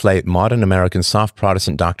not conflate modern American soft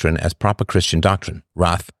Protestant doctrine as proper Christian doctrine.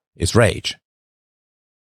 Wrath is rage.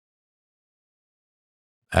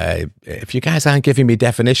 If you guys aren't giving me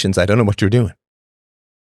definitions, I don't know what you're doing.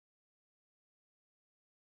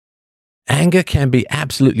 Anger can be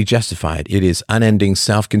absolutely justified. It is unending,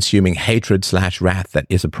 self-consuming hatred/wrath that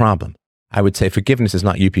is a problem. I would say forgiveness is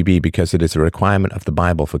not UPB because it is a requirement of the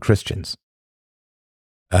Bible for Christians.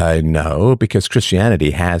 No, because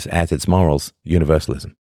Christianity has as its morals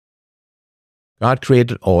universalism. God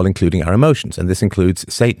created all, including our emotions, and this includes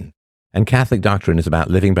Satan. And Catholic doctrine is about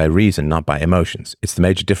living by reason, not by emotions. It's the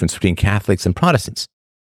major difference between Catholics and Protestants.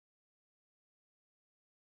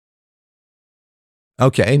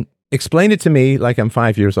 Okay, explain it to me like I'm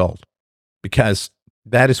 5 years old, because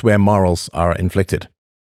that is where morals are inflicted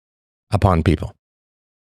upon people.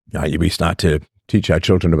 Now, we start to teach our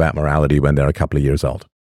children about morality when they're a couple of years old.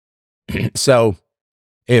 So,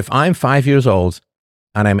 if I'm 5 years old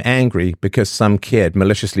and I'm angry because some kid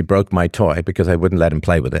maliciously broke my toy because I wouldn't let him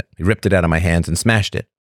play with it, he ripped it out of my hands and smashed it.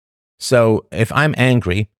 So, if I'm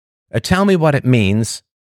angry, tell me what it means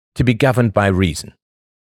to be governed by reason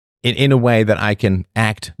in a way that I can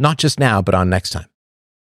act not just now, but on next time.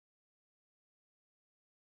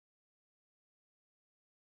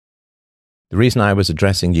 The reason I was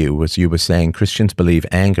addressing you was you were saying Christians believe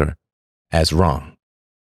anger as wrong.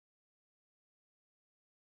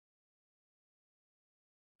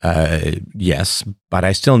 Yes, but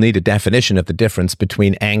I still need a definition of the difference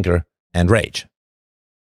between anger and rage.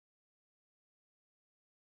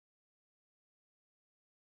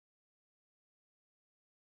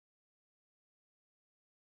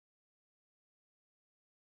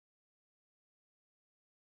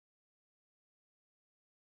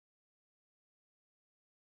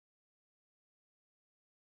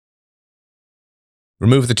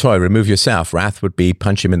 Remove the toy, remove yourself. Wrath would be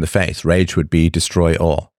punch him in the face. Rage would be destroy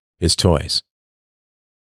all his toys.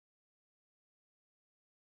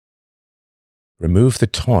 Remove the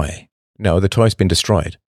toy. No, the toy's been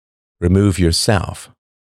destroyed. Remove yourself.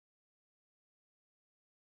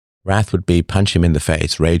 Wrath would be punch him in the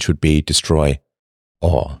face. Rage would be destroy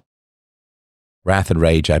all. Wrath and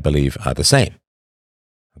rage, I believe, are the same.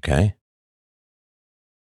 Okay?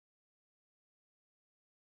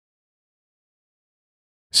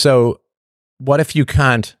 So, what if you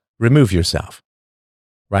can't remove yourself?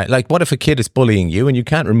 Right? Like, what if a kid is bullying you and you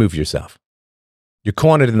can't remove yourself? You're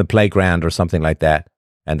cornered in the playground or something like that,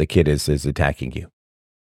 and the kid is attacking you.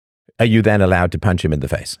 are you then allowed to punch him in the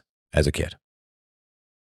face as a kid?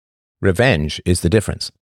 Revenge is the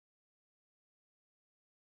difference.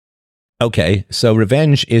 Okay, so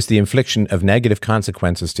revenge is the infliction of negative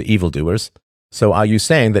consequences to evildoers. So are you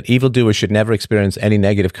saying that evildoers should never experience any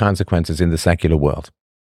negative consequences in the secular world?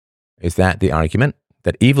 Is that the argument?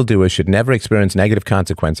 That evildoers should never experience negative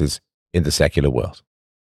consequences in the secular world?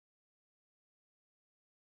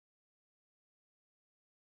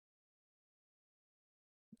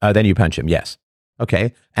 Then you punch him, yes.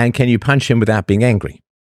 Okay, and can you punch him without being angry?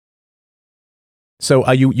 So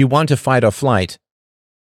are you want to fight or flight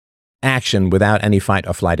action without any fight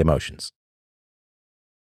or flight emotions?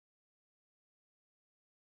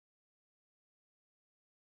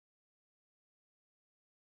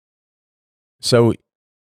 So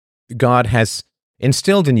God has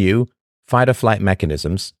instilled in you fight or flight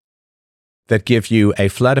mechanisms that give you a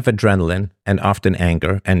flood of adrenaline and often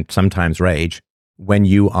anger and sometimes rage when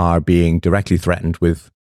you are being directly threatened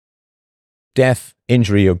with death,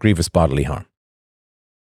 injury, or grievous bodily harm.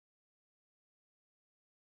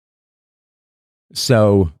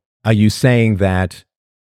 So are you saying that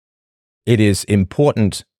it is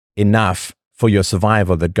important enough for your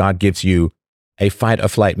survival that God gives you a fight or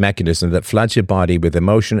flight mechanism that floods your body with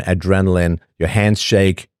emotion, adrenaline, your hands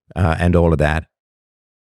shake, and all of that?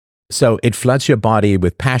 So it floods your body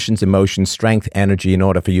with passions, emotions, strength, energy in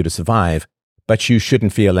order for you to survive, but you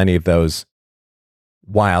shouldn't feel any of those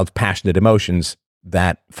wild, passionate emotions,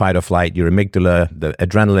 that fight or flight, your amygdala, the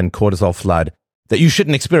adrenaline, cortisol flood, that you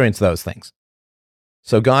shouldn't experience those things.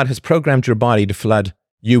 So God has programmed your body to flood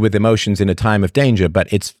you with emotions in a time of danger,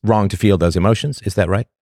 but it's wrong to feel those emotions. Is that right?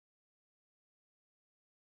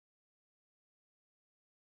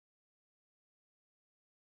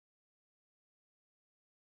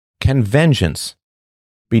 Can vengeance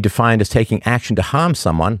be defined as taking action to harm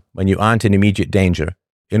someone when you aren't in immediate danger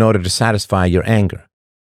in order to satisfy your anger?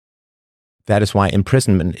 That is why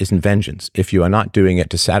imprisonment isn't vengeance, if you are not doing it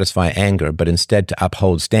to satisfy anger, but instead to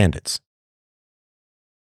uphold standards.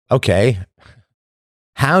 Okay,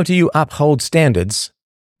 how do you uphold standards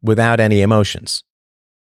without any emotions?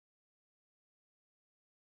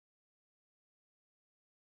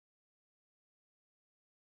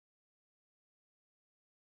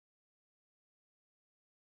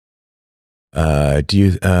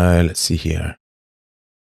 Let's see here.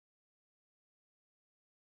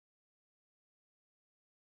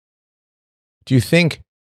 Do you think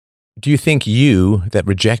that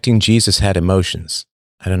rejecting Jesus had emotions?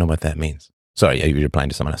 I don't know what that means. Sorry, you're replying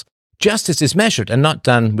to someone else. Justice is measured and not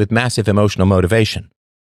done with massive emotional motivation.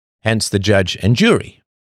 Hence the judge and jury.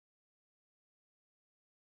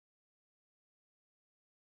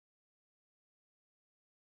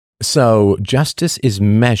 So justice is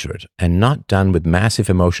measured and not done with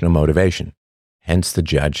massive emotional motivation. Hence the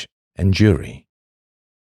judge and jury.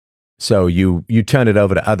 So you turn it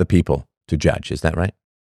over to other people to judge. Is that right?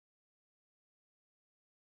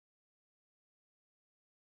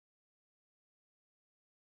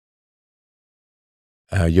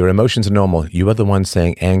 Your emotions are normal. You are the one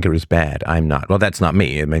saying anger is bad. I'm not. Well, that's not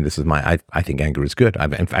me. I mean, this is I think anger is good.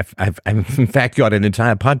 I've in fact got an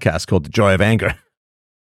entire podcast called The Joy of Anger.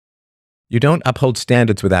 You don't uphold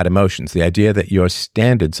standards without emotions. The idea that your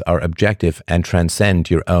standards are objective and transcend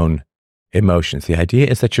your own emotions. The idea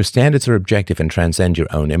is that your standards are objective and transcend your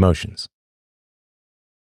own emotions.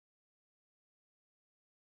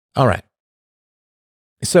 All right.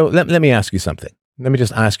 So let me ask you something. Let me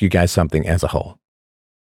just ask you guys something as a whole.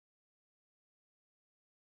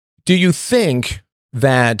 Do you think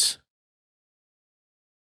that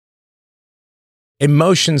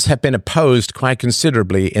emotions have been opposed quite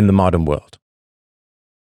considerably in the modern world?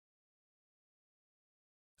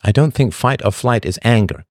 I don't think fight or flight is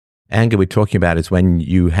anger. Anger we're talking about is when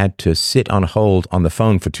you had to sit on hold on the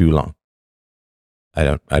phone for too long. I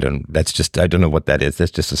don't know what that is.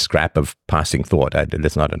 That's just a scrap of passing thought.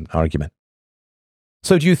 That's not an argument.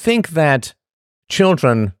 So do you think that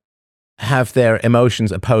children have their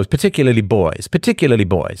emotions opposed, particularly boys?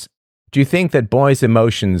 Do you think that boys'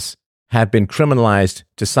 emotions have been criminalized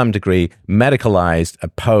to some degree, medicalized,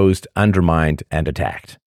 opposed, undermined, and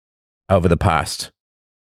attacked over the past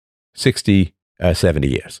 60, 70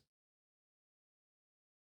 years?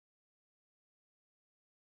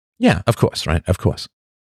 Yeah, of course, right? Of course.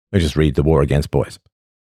 We just read The War Against Boys.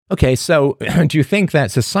 Okay, so do you think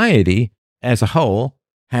that society as a whole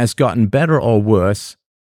has gotten better or worse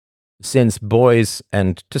since boys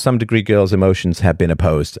and to some degree girls' emotions have been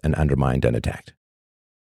opposed and undermined and attacked?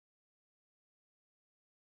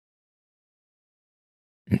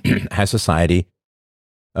 Has society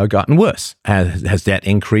gotten worse? Has debt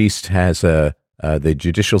increased? Has The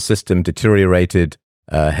judicial system deteriorated.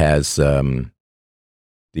 Has the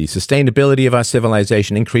sustainability of our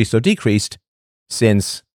civilization increased or decreased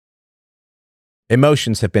since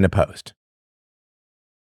emotions have been opposed?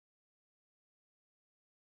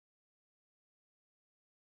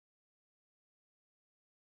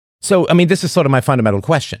 So, I mean, this is sort of my fundamental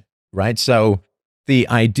question, right? So the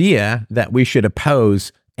idea that we should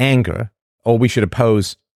oppose anger, or we should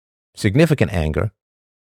oppose significant anger,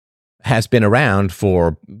 has been around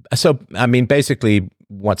for, so, I mean, basically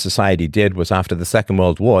what society did was after the Second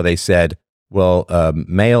World War, they said, well,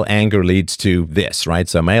 male anger leads to this, right?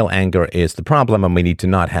 So male anger is the problem and we need to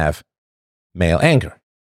not have male anger.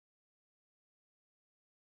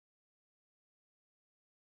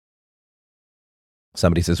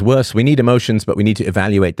 Somebody says, worse, we need emotions, but we need to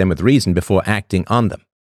evaluate them with reason before acting on them.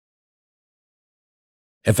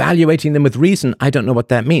 Evaluating them with reason, I don't know what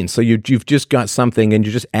that means. So you've just got something and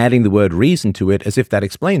you're just adding the word reason to it as if that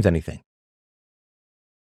explains anything.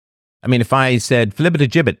 I mean, if I said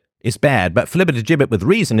flibbity-gibbet is bad, but flibbity-gibbet with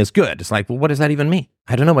reason is good, it's like, well, what does that even mean?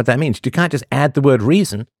 I don't know what that means. You can't just add the word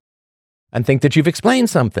reason and think that you've explained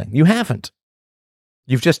something. You haven't.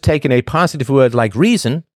 You've just taken a positive word like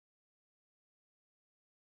reason,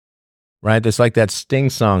 right? It's like that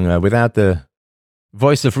Sting song, without the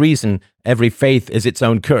voice of reason, every faith is its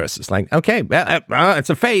own curse. It's like, okay, it's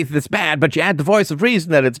a faith that's bad, but you add the voice of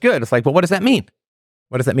reason that it's good. It's like, well, what does that mean?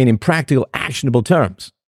 What does that mean in practical, actionable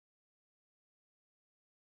terms?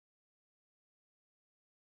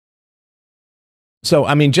 So,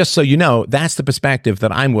 I mean, just so you know, that's the perspective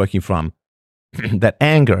that I'm working from, that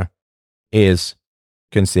anger is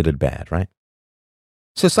considered bad, right?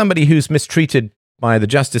 So somebody who's mistreated by the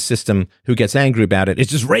justice system, who gets angry about it, is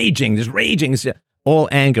just raging. All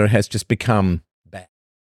anger has just become bad.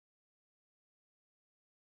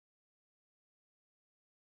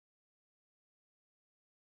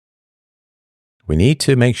 We need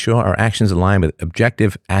to make sure our actions align with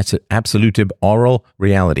objective, absolute, moral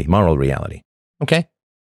reality. Okay?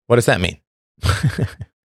 What does that mean?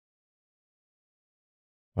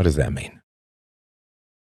 What does that mean?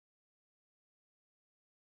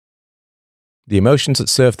 The emotions that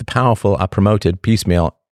serve the powerful are promoted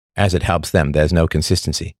piecemeal as it helps them. There's no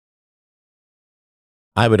consistency.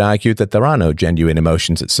 I would argue that there are no genuine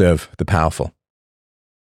emotions that serve the powerful.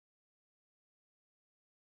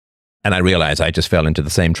 And I realize I just fell into the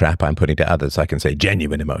same trap I'm putting to others. I can say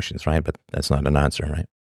genuine emotions, right? But that's not an answer, right?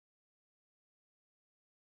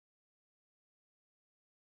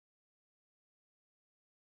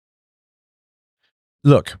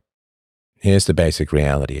 Look, here's the basic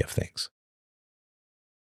reality of things.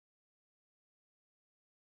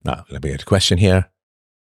 Now, let me get a question here.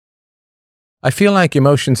 I feel like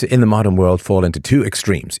emotions in the modern world fall into two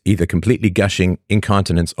extremes, either completely gushing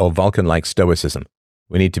incontinence or Vulcan-like stoicism.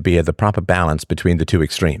 We need to be at the proper balance between the two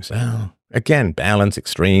extremes. Well, again, balance,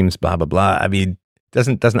 extremes, blah, blah, blah. I mean,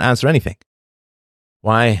 doesn't answer anything.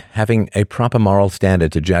 Why having a proper moral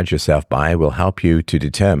standard to judge yourself by will help you to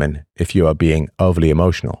determine if you are being overly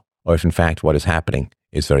emotional or if in fact what is happening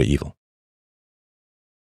is very evil.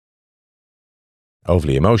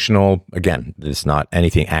 Overly emotional, again, it's not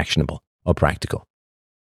anything actionable or practical.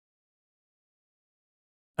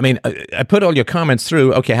 I mean, I put all your comments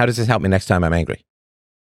through. Okay, how does this help me next time I'm angry?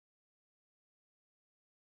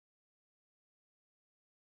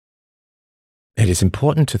 It is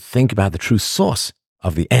important to think about the true source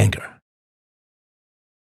of the anger.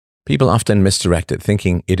 People often misdirect it,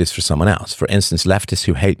 thinking it is for someone else. For instance, leftists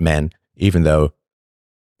who hate men, even though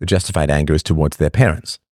the justified anger is towards their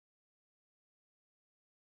parents.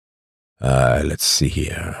 Let's see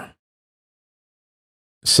here.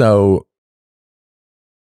 So,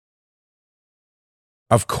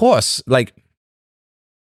 of course, like,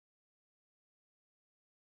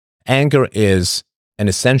 anger is an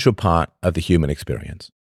essential part of the human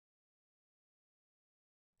experience.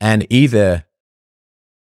 And either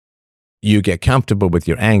you get comfortable with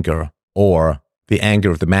your anger, or the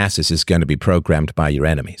anger of the masses is going to be programmed by your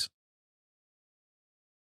enemies.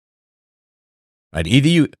 Right? Either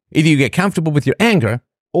you get comfortable with your anger,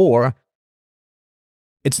 or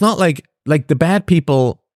it's not like the bad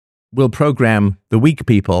people will program the weak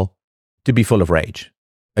people to be full of rage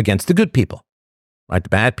against the good people. Right? The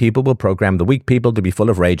bad people will program the weak people to be full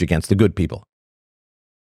of rage against the good people.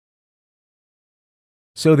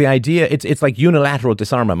 So the idea, it's like unilateral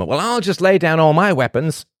disarmament. Well, I'll just lay down all my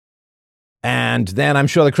weapons, and then I'm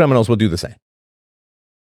sure the criminals will do the same.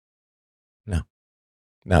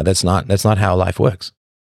 No, that's not how life works.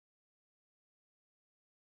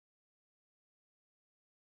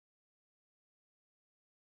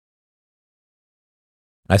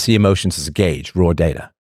 I see emotions as a gauge, raw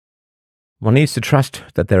data. One needs to trust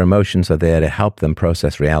that their emotions are there to help them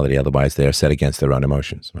process reality, otherwise they are set against their own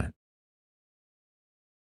emotions. Right?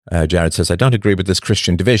 Jared says, I don't agree with this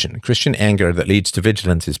Christian division. Christian anger that leads to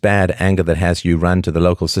vigilance is bad. Anger that has you run to the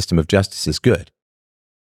local system of justice is good.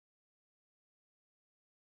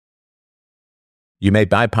 You may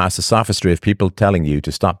bypass the sophistry of people telling you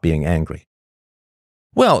to stop being angry.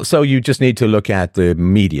 Well, so you just need to look at the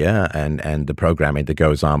media and the programming that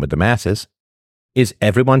goes on with the masses. Is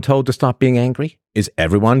everyone told to stop being angry? Is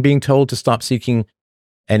everyone being told to stop seeking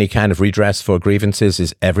any kind of redress for grievances?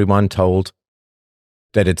 Is everyone told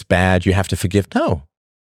that it's bad, you have to forgive? No.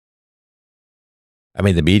 I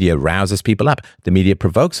mean, the media rouses people up. The media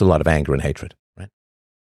provokes a lot of anger and hatred, right?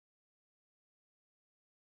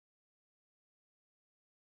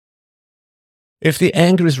 If the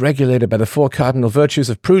anger is regulated by the four cardinal virtues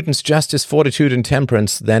of prudence, justice, fortitude, and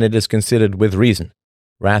temperance, then it is considered with reason.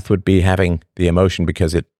 Wrath would be having the emotion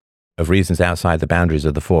because of reasons outside the boundaries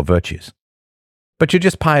of the four virtues. But you're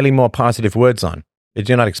just piling more positive words on.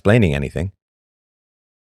 You're not explaining anything.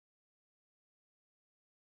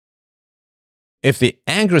 If the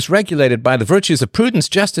anger is regulated by the virtues of prudence,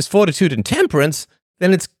 justice, fortitude, and temperance,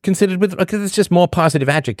 then it's considered because it's just more positive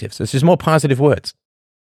adjectives. It's just more positive words.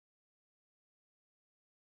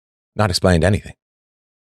 Not explained anything.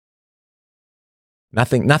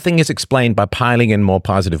 Nothing is explained by piling in more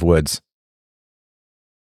positive words.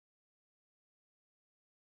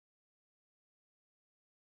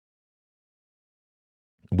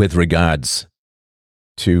 With regards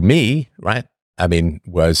to me, right? I mean,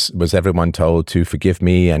 was everyone told to forgive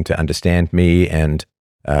me and to understand me and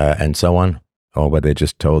so on? Or were they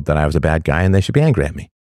just told that I was a bad guy and they should be angry at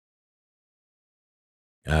me?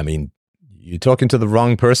 I mean, you're talking to the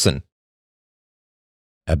wrong person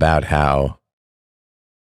about how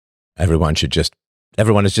everyone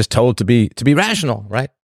is just told to be rational, right?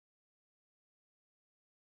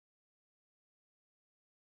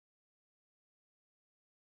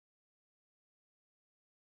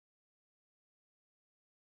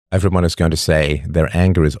 Everyone is going to say their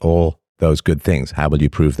anger is all those good things. How will you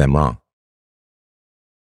prove them wrong?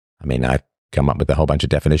 I mean, I've come up with a whole bunch of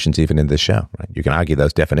definitions even in this show, right? You can argue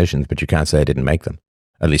those definitions, but you can't say I didn't make them.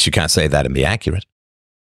 At least you can't say that and be accurate.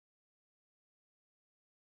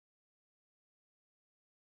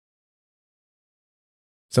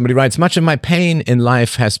 Somebody writes, much of my pain in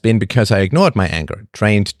life has been because I ignored my anger,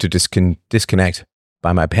 trained to disconnect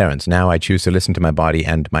by my parents. Now I choose to listen to my body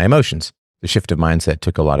and my emotions. The shift of mindset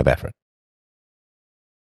took a lot of effort.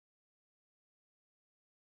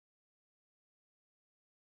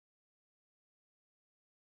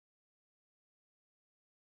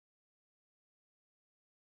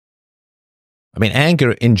 I mean,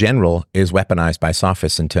 anger in general is weaponized by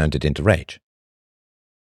sophists and turned it into rage.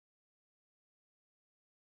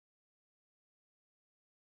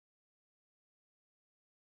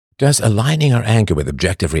 Does aligning our anger with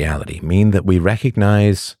objective reality mean that we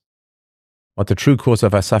recognize what the true cause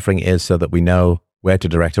of our suffering is so that we know where to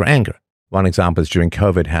direct our anger? One example is during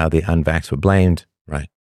COVID, how the unvaxxed were blamed, right?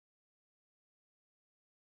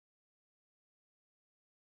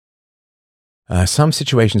 Some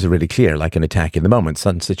situations are really clear, like an attack in the moment.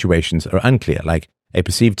 Some situations are unclear, like a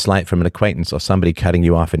perceived slight from an acquaintance or somebody cutting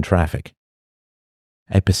you off in traffic.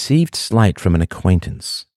 A perceived slight from an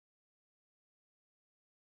acquaintance.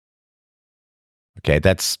 Okay,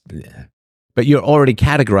 but you're already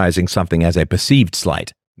categorizing something as a perceived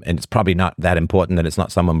slight, and it's probably not that important that it's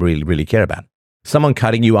not someone we really care about. Someone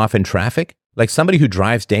cutting you off in traffic, like somebody who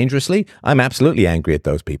drives dangerously, I'm absolutely angry at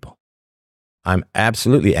those people. I'm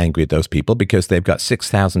absolutely angry at those people because they've got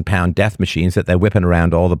 6,000-pound death machines that they're whipping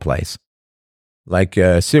around all the place, like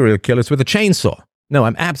serial killers with a chainsaw. No,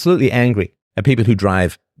 I'm absolutely angry at people who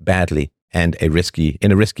drive badly and in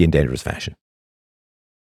a risky and dangerous fashion.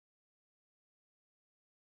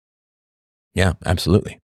 Yeah,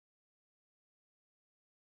 absolutely.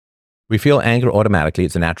 We feel anger automatically.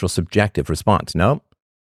 It's a natural subjective response. No,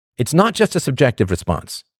 it's not just a subjective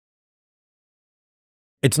response.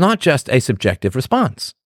 It's not just a subjective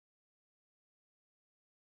response.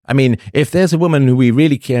 I mean, if there's a woman who we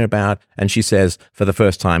really care about and she says for the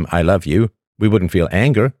first time, I love you, we wouldn't feel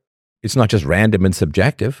anger. It's not just random and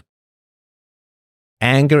subjective.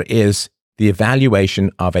 Anger is the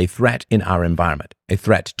evaluation of a threat in our environment, a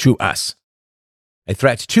threat to us. A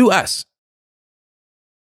threat to us.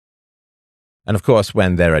 And of course,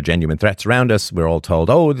 when there are genuine threats around us, we're all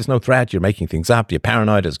told, oh, there's no threat, you're making things up, you're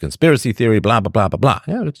paranoid, it's conspiracy theory, blah, blah, blah, blah, blah.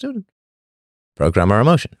 Yeah, let's do it. Program our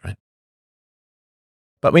emotion, right?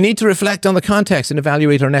 But we need to reflect on the context and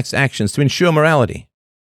evaluate our next actions to ensure morality.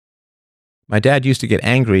 My dad used to get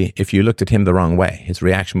angry if you looked at him the wrong way. His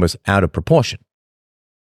reaction was out of proportion.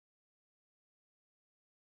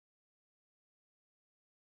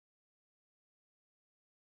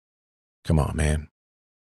 Come on, man.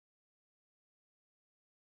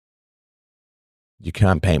 You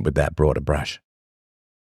can't paint with that broader brush.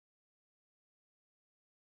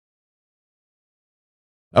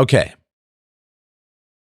 Okay.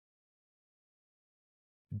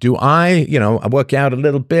 Do I work out a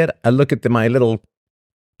little bit. I look at my little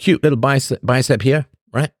cute little bicep here,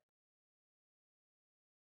 right?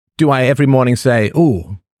 Do I every morning say,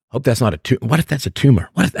 "Ooh, hope that's not a tumor"? What if that's a tumor?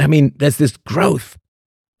 There's this growth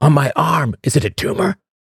on my arm. Is it a tumor?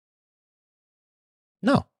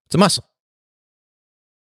 No, it's a muscle.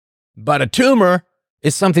 But a tumor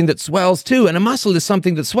is something that swells too, and a muscle is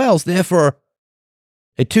something that swells. Therefore,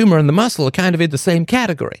 a tumor and the muscle are kind of in the same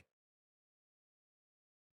category.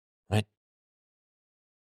 Right?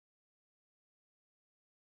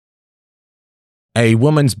 A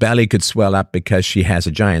woman's belly could swell up because she has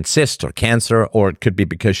a giant cyst or cancer, or it could be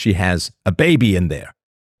because she has a baby in there.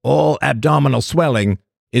 All abdominal swelling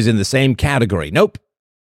is in the same category. Nope.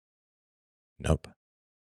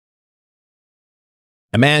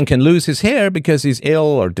 A man can lose his hair because he's ill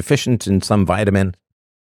or deficient in some vitamin,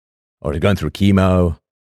 or he's going through chemo.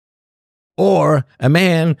 Or a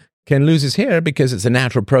man can lose his hair because it's a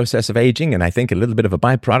natural process of aging, and I think a little bit of a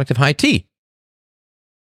byproduct of high tea.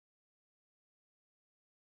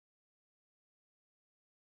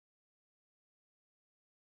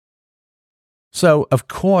 So, of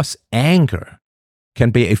course, anger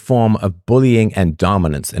can be a form of bullying and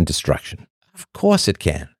dominance and destruction. Of course it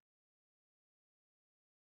can.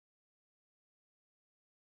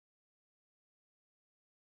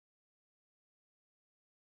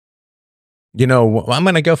 I'm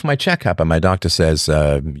going to go for my checkup, and my doctor says,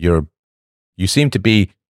 you seem to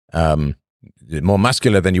be more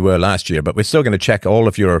muscular than you were last year, but we're still going to check all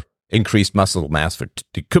of your increased muscle mass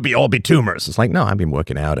it could all be tumors. It's like, no, I've been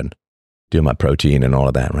working out and doing my protein and all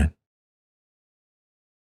of that, right?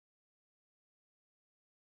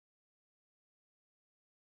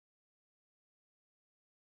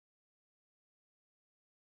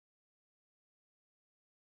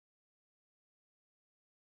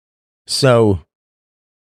 So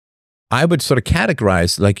I would sort of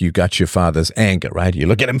categorize like you got your father's anger, right? You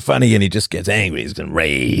look at him funny and he just gets angry. He's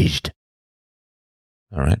enraged.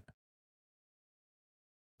 All right.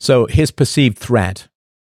 So his perceived threat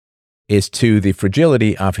is to the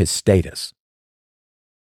fragility of his status.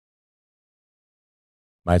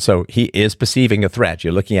 Right? So he is perceiving a threat.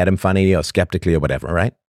 You're looking at him funny or skeptically or whatever,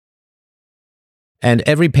 right? And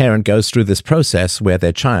every parent goes through this process where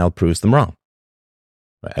their child proves them wrong.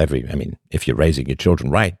 If you're raising your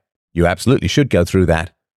children right, you absolutely should go through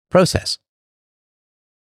that process.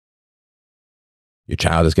 Your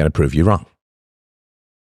child is going to prove you wrong.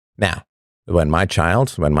 Now, when my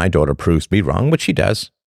daughter proves me wrong, which she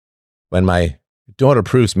does, when my daughter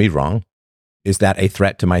proves me wrong, is that a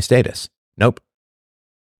threat to my status? Nope.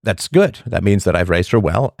 That's good. That means that I've raised her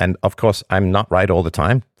well. And of course, I'm not right all the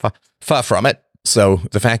time. Far from it. So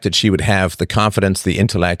the fact that she would have the confidence, the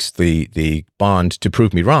intellect, the bond to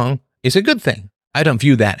prove me wrong is a good thing. I don't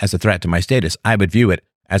view that as a threat to my status. I would view it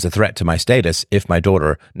as a threat to my status if my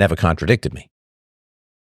daughter never contradicted me.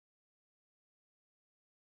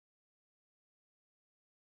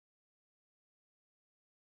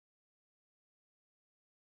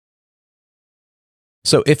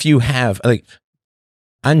 So if you have,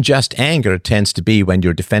 unjust anger tends to be when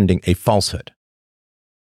you're defending a falsehood.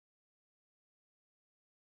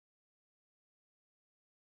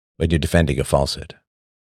 When you're defending a falsehood.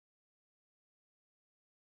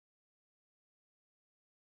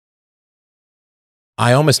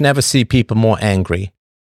 I almost never see people more angry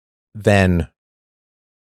than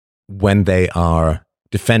when they are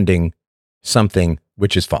defending something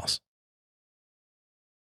which is false.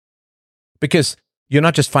 Because you're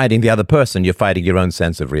not just fighting the other person, you're fighting your own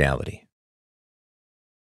sense of reality.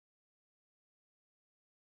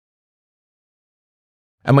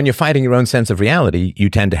 And when you're fighting your own sense of reality, you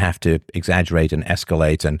tend to have to exaggerate and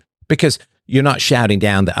escalate, and because you're not shouting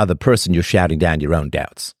down the other person, you're shouting down your own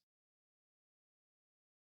doubts.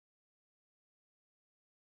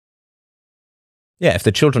 Yeah, if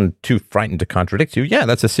the children are too frightened to contradict you, yeah,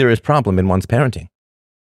 that's a serious problem in one's parenting.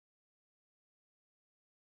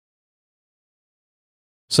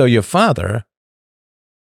 So your father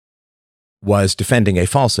was defending a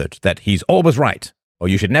falsehood that he's always right, or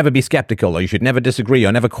you should never be skeptical, or you should never disagree,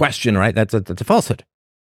 or never question, right? That's a falsehood.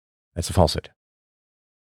 That's a falsehood.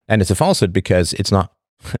 And it's a falsehood because it's not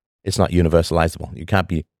universalizable. You can't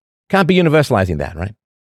be universalizing that, right?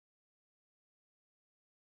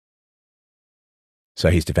 So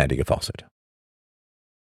he's defending a falsehood.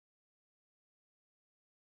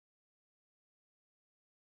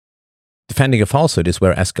 Defending a falsehood is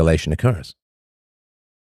where escalation occurs.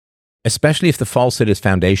 Especially if the falsehood is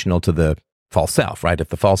foundational to the false self, right? If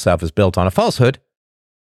the false self is built on a falsehood,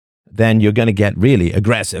 then you're going to get really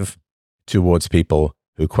aggressive towards people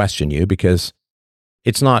who question you, because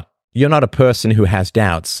you're not a person who has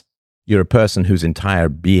doubts. You're a person whose entire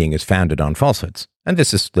being is founded on falsehoods. And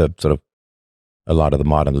this is the sort of a lot of the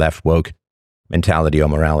modern left woke mentality or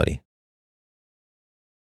morality.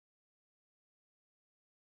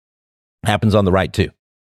 Happens on the right too.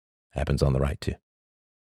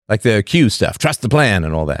 Like the Q stuff, trust the plan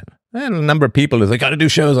and all that. And a number of people is like, got to do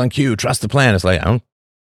shows on Q, trust the plan. It's like, I don't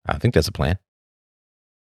think there's a plan.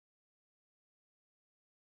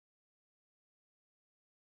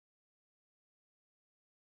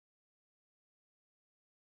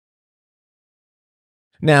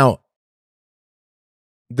 Now,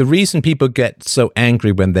 the reason people get so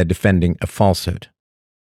angry when they're defending a falsehood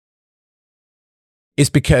is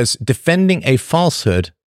because defending a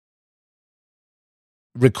falsehood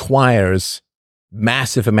requires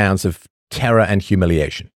massive amounts of terror and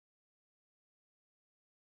humiliation.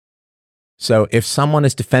 So if someone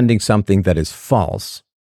is defending something that is false,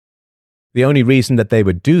 the only reason that they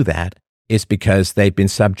would do that is because they've been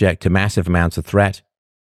subject to massive amounts of threat,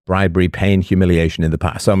 bribery, pain, humiliation in the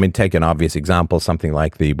past. So take an obvious example, something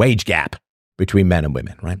like the wage gap between men and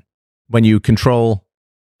women, right? When you control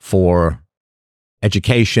for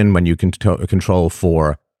education, when you control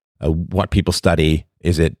for what people study,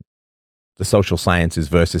 is it the social sciences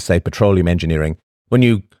versus, say, petroleum engineering? When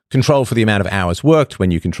you control for the amount of hours worked, when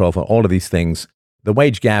you control for all of these things, the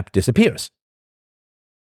wage gap disappears.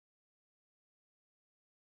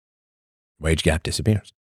 Wage gap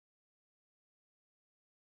disappears.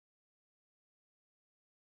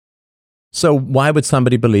 So why would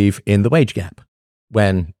somebody believe in the wage gap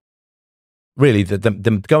when really the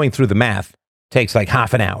going through the math takes like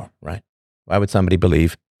half an hour, right? Why would somebody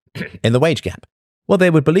believe in the wage gap? Well, they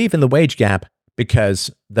would believe in the wage gap because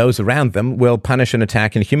those around them will punish and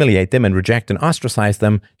attack and humiliate them and reject and ostracize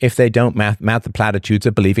them if they don't mouth the platitudes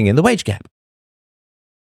of believing in the wage gap.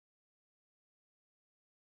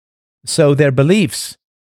 So their beliefs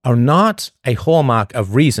are not a hallmark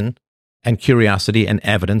of reason and curiosity and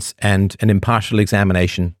evidence and an impartial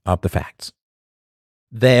examination of the facts.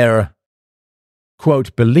 Their,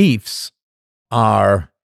 quote, beliefs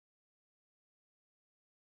are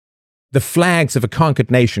the flags of a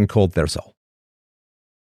conquered nation called their soul.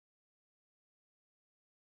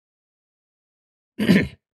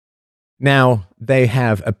 Now, they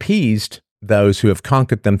have appeased those who have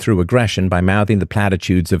conquered them through aggression by mouthing the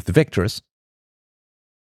platitudes of the victors,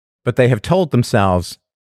 but they have told themselves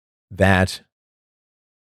that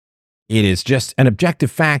it is just an objective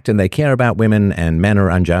fact and they care about women and men are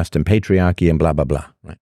unjust and patriarchy and blah, blah, blah.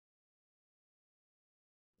 Right?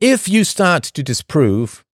 If you start to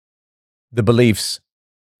disprove the beliefs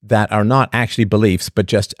that are not actually beliefs but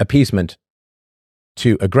just appeasement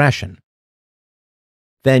to aggression,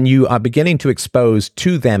 then you are beginning to expose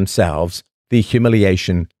to themselves the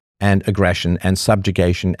humiliation and aggression and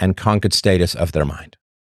subjugation and conquered status of their mind.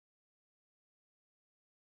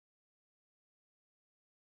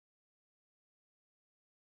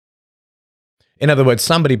 In other words,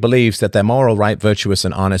 somebody believes that they're moral, right, virtuous,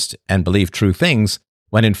 and honest and believe true things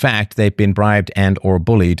when in fact they've been bribed and or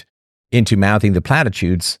bullied into mouthing the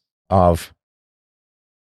platitudes of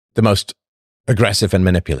the most aggressive and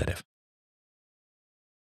manipulative.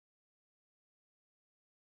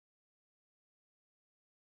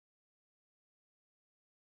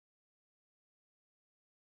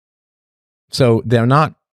 So they're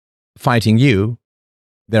not fighting you,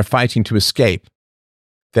 they're fighting to escape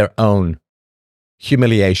their own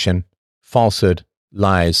humiliation, falsehood,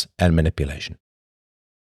 lies, and manipulation.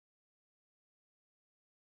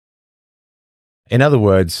 In other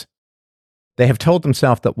words, they have told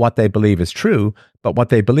themselves that what they believe is true, but what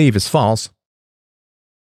they believe is false.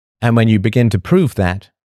 And when you begin to prove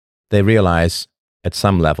that, they realize at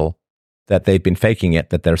some level that they've been faking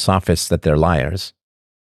it, that they're sophists, that they're liars.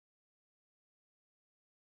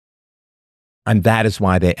 And that is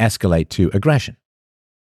why they escalate to aggression.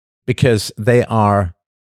 Because they are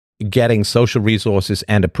getting social resources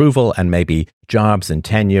and approval and maybe jobs and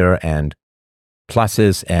tenure and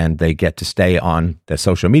pluses, and they get to stay on their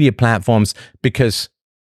social media platforms because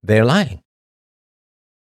they're lying.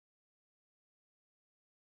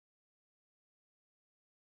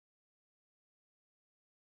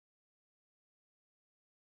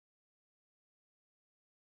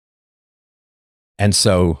 And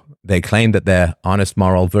so they claim that they're honest,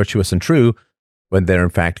 moral, virtuous, and true, when they're in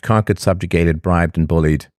fact conquered, subjugated, bribed, and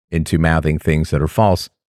bullied into mouthing things that are false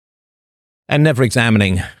and never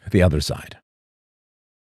examining the other side.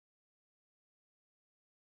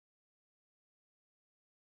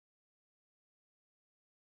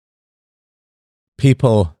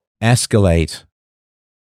 People escalate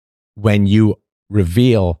when you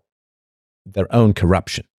reveal their own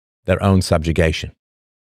corruption, their own subjugation,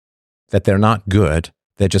 that they're not good,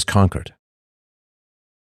 they're just conquered.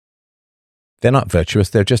 They're not virtuous,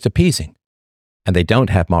 they're just appeasing. And they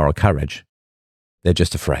don't have moral courage. They're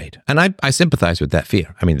just afraid. And I sympathize with that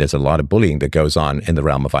fear. I mean, there's a lot of bullying that goes on in the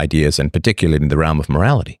realm of ideas, and particularly in the realm of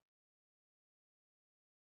morality.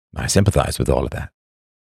 I sympathize with all of that.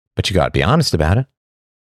 But you got to be honest about it.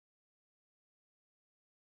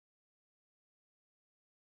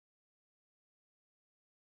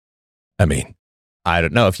 I mean, I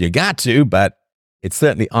don't know if you got to, but it's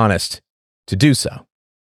certainly honest to do so.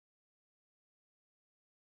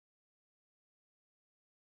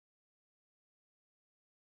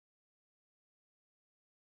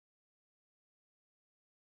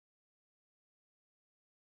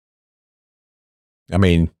 I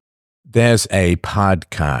mean, there's a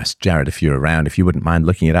podcast, Jared, if you're around, if you wouldn't mind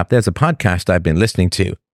looking it up, there's a podcast I've been listening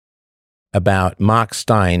to about Mark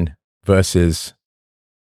Steyn versus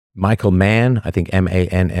Michael Mann, I think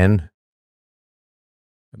Mann.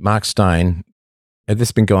 Mark Steyn, this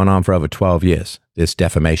has been going on for over 12 years, this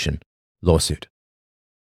defamation lawsuit.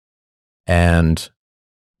 And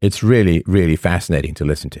it's really, really fascinating to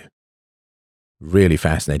listen to. Really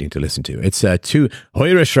fascinating to listen to. It's two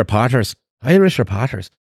Irish reporters.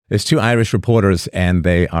 There's two Irish reporters, and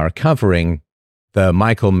they are covering the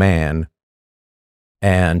Michael Mann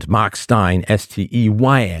and Mark Steyn,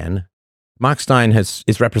 Steyn. Mark Steyn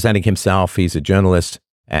is representing himself. He's a journalist,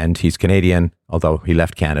 and he's Canadian, although he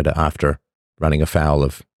left Canada after running afoul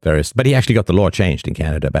of various... But he actually got the law changed in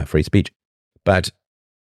Canada about free speech. But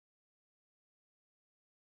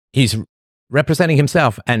he's representing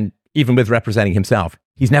himself, and even with representing himself,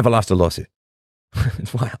 he's never lost a lawsuit.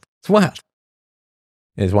 It's wild. It's wild.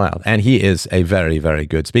 It's wild. And he is a very, very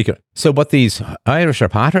good speaker. So what these Irish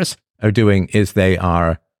reporters are doing is they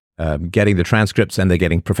are getting the transcripts, and they're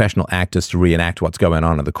getting professional actors to reenact what's going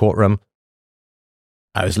on in the courtroom.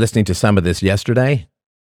 I was listening to some of this yesterday.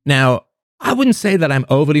 Now, I wouldn't say that I'm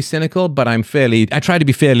overly cynical, but I try to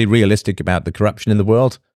be fairly realistic about the corruption in the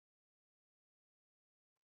world.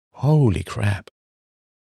 Holy crap.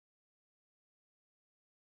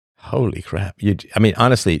 Holy crap. I mean,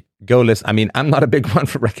 honestly, go listen. I mean, I'm not a big one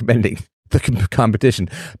for recommending the competition,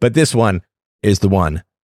 but this one is the one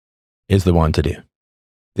to do.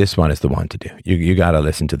 This one is the one to do. You got to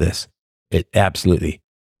listen to this. It absolutely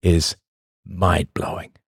is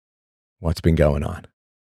mind-blowing what's been going on.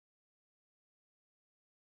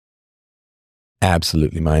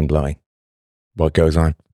 Absolutely mind-blowing what goes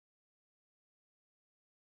on.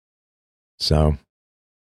 So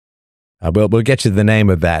we'll get you the name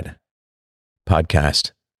of that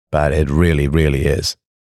podcast, but it really, really is.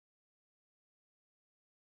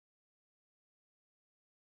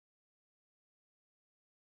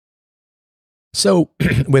 So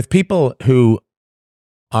with people who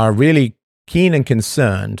are really keen and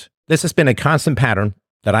concerned, this has been a constant pattern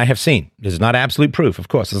that I have seen. This is not absolute proof, of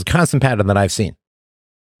course. It's a constant pattern that I've seen.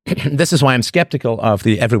 This is why I'm skeptical of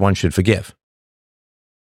the everyone should forgive.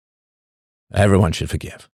 Everyone should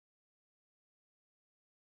forgive.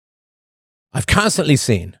 I've constantly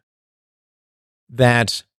seen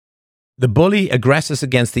that the bully aggresses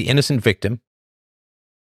against the innocent victim,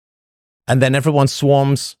 and then everyone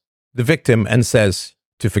swarms the victim and says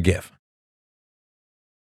to forgive.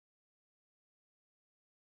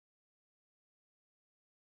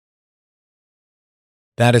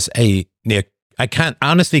 That is I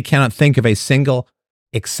honestly cannot think of a single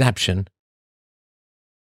exception.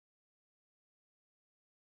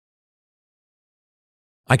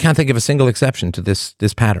 I can't think of a single exception to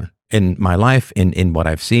this pattern in my life, in what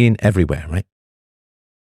I've seen everywhere, right?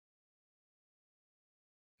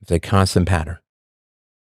 It's a constant pattern.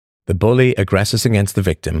 The bully aggresses against the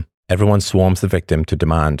victim. Everyone swarms the victim to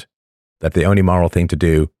demand that the only moral thing to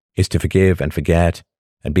do is to forgive and forget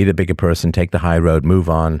and be the bigger person, take the high road, move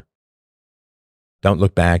on. Don't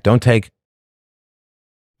look back. Don't get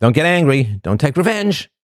angry. Don't take revenge.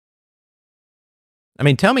 I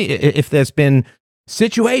mean, tell me if there's been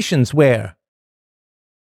situations where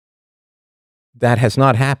that has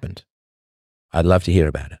not happened. I'd love to hear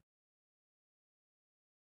about it.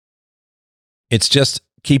 It's just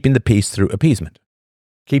keeping the peace through appeasement.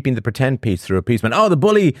 Keeping the pretend peace through appeasement. Oh, the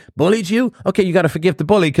bully bullied you? Okay, you got to forgive the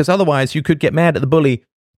bully, because otherwise you could get mad at the bully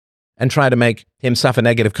and try to make him suffer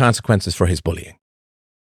negative consequences for his bullying.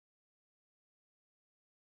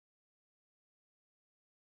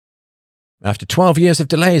 After 12 years of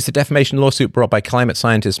delays, the defamation lawsuit brought by climate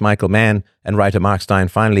scientist Michael Mann and writer Mark Stein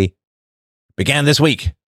finally began this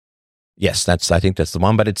week. Yes, I think that's the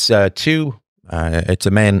one, but it's two. It's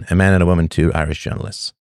a man and a woman, two Irish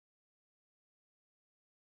journalists.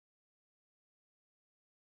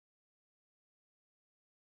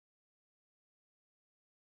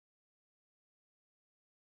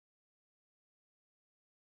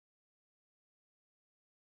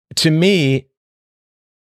 To me,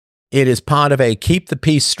 it is part of a keep the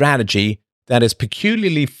peace strategy that is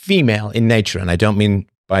peculiarly female in nature. And I don't mean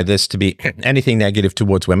by this to be anything negative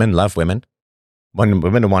towards women. Love women.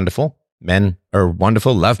 Women are wonderful. Men are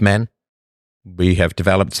wonderful. Love men. We have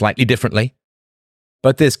developed slightly differently.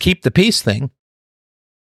 But this keep the peace thing,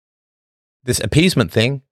 this appeasement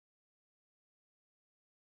thing,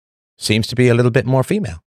 seems to be a little bit more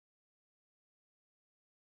female.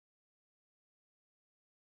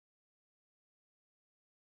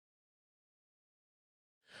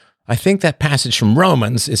 I think that passage from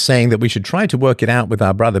Romans is saying that we should try to work it out with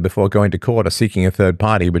our brother before going to court or seeking a third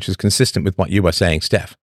party, which is consistent with what you are saying,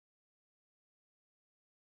 Steph.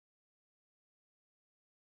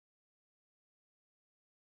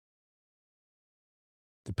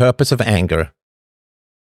 The purpose of anger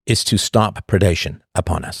is to stop predation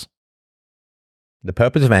upon us. The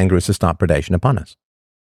purpose of anger is to stop predation upon us.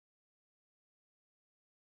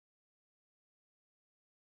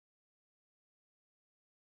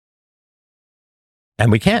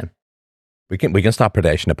 And we can. We can stop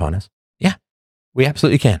predation upon us. Yeah, we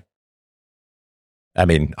absolutely can. I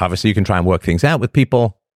mean, obviously you can try and work things out with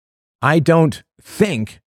people. I don't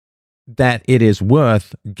think that it is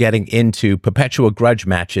worth getting into perpetual grudge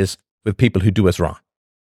matches with people who do us wrong.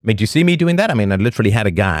 I mean, do you see me doing that? I mean, I literally had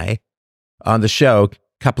a guy on the show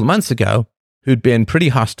a couple of months ago who'd been pretty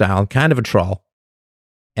hostile, kind of a troll.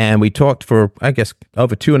 And we talked for, I guess,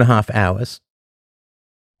 over 2.5 hours.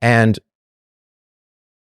 And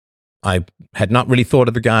I had not really thought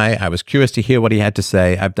of the guy. I was curious to hear what he had to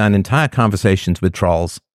say. I've done entire conversations with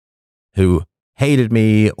trolls who hated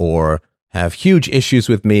me or have huge issues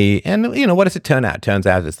with me. And, you know, what does it turn out? It turns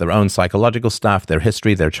out it's their own psychological stuff, their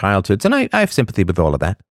history, their childhoods. And I have sympathy with all of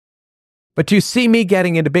that. But do you see me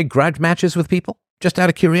getting into big grudge matches with people? Just out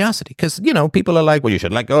of curiosity. Because, you know, people are like, well, you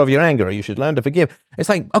should let go of your anger or you should learn to forgive. It's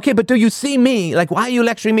like, okay, but do you see me? Like, why are you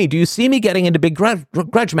lecturing me? Do you see me getting into big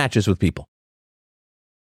grudge matches with people?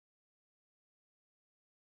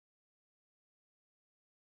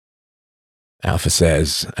 Afra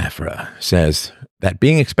says that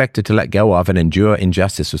being expected to let go of and endure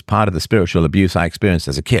injustice was part of the spiritual abuse I experienced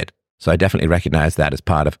as a kid. So I definitely recognize that as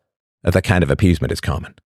part of the kind of appeasement is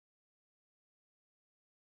common.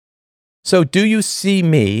 So do you see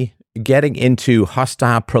me getting into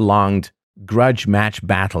hostile, prolonged grudge match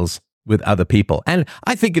battles with other people? And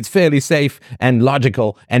I think it's fairly safe and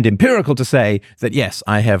logical and empirical to say that, yes,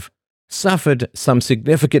 I have suffered some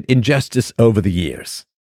significant injustice over the years.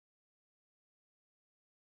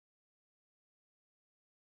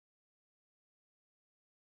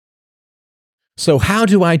 So how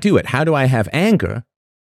do I do it? How do I have anger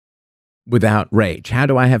without rage? How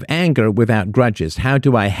do I have anger without grudges? How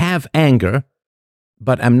do I have anger,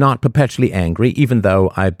 but I'm not perpetually angry, even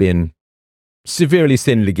though I've been severely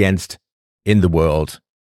sinned against in the world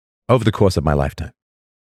over the course of my lifetime?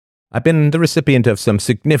 I've been the recipient of some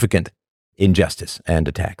significant injustice and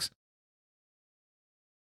attacks.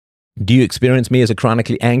 Do you experience me as a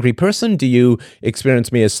chronically angry person? Do you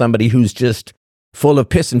experience me as somebody who's just full of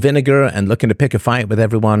piss and vinegar and looking to pick a fight with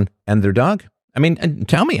everyone and their dog? I mean,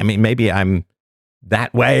 tell me. I mean, maybe I'm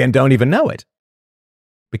that way and don't even know it.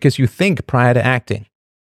 Because you think prior to acting.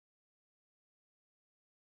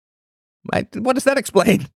 What does that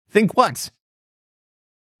explain? Think what?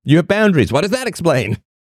 You have boundaries. What does that explain?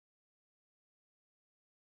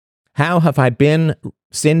 How have I been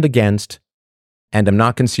sinned against and am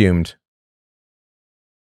not consumed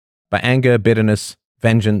by anger, bitterness,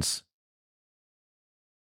 vengeance,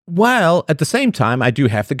 while at the same time I do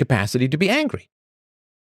have the capacity to be angry?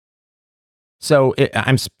 So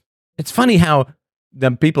it's funny how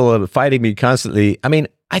the people are fighting me constantly. I mean,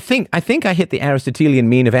 I think I hit the Aristotelian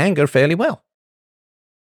mean of anger fairly well.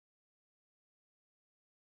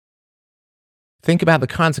 Think about the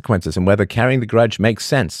consequences and whether carrying the grudge makes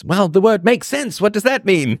sense. Well, the word makes sense. What does that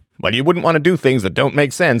mean? Well, you wouldn't want to do things that don't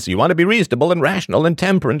make sense. You want to be reasonable and rational and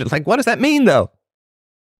temperate. It's like, what does that mean, though?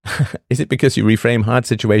 Is it because you reframe hard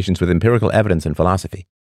situations with empirical evidence and philosophy?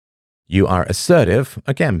 You are assertive.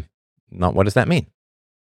 Again, not what does that mean?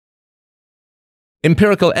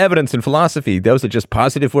 Empirical evidence and philosophy, those are just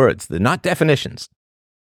positive words. They're not definitions.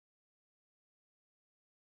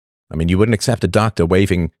 I mean, you wouldn't accept a doctor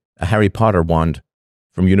waving a Harry Potter wand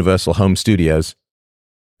from Universal Home Studios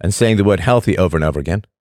and saying the word healthy over and over again.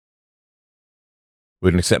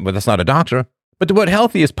 Wouldn't accept, well, that's not a doctor. But the word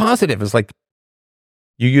healthy is positive. It's like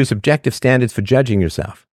you use objective standards for judging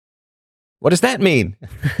yourself. What does that mean?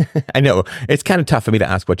 I know, it's kind of tough for me to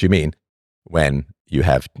ask what you mean when you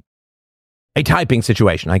have a typing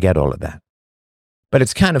situation. I get all of that. But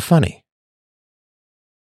it's kind of funny.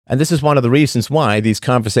 And this is one of the reasons why these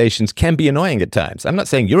conversations can be annoying at times. I'm not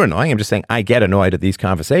saying you're annoying. I'm just saying I get annoyed at these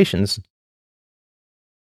conversations.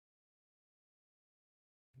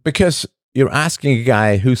 Because you're asking a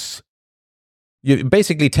guy you're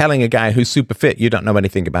basically telling a guy who's super fit, you don't know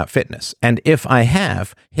anything about fitness. And if I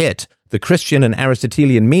have hit the Christian and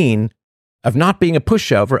Aristotelian mean of not being a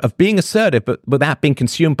pushover, of being assertive, but without being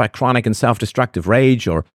consumed by chronic and self-destructive rage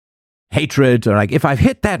or hatred, or like, if I've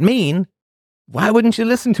hit that mean, why wouldn't you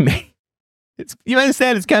listen to me? You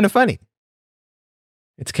understand? It's kind of funny.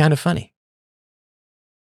 It's kind of funny.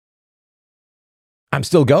 I'm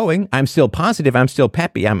still going. I'm still positive. I'm still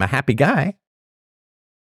peppy. I'm a happy guy.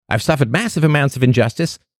 I've suffered massive amounts of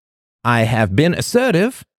injustice. I have been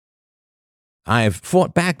assertive. I've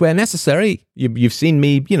fought back where necessary. You've seen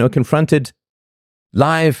me, confronted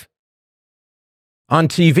live on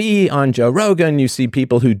TV, on Joe Rogan. You see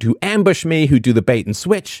people who do ambush me, who do the bait and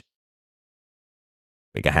switch.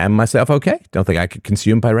 Think I handle myself okay? Don't think I could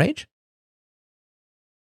consume by rage?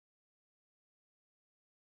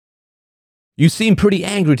 You seem pretty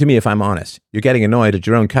angry to me, if I'm honest. You're getting annoyed at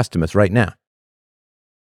your own customers right now.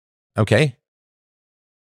 Okay.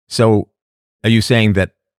 So are you saying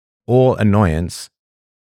that all annoyance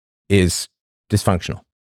is dysfunctional?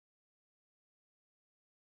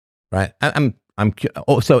 Right?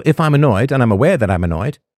 So if I'm annoyed and I'm aware that I'm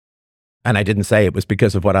annoyed, and I didn't say it was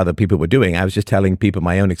because of what other people were doing, I was just telling people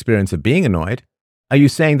my own experience of being annoyed, are you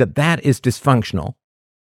saying that that is dysfunctional?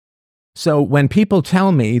 So when people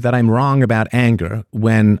tell me that I'm wrong about anger,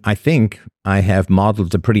 when I think I have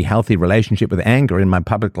modeled a pretty healthy relationship with anger in my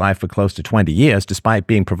public life for close to 20 years, despite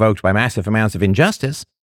being provoked by massive amounts of injustice,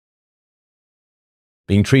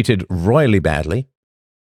 being treated royally badly,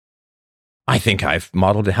 I think I've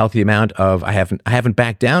modeled a healthy amount of, I haven't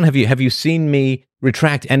backed down. Have you seen me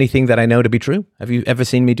retract anything that I know to be true? Have you ever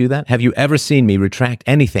seen me do that? Have you ever seen me retract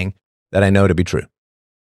anything that I know to be true?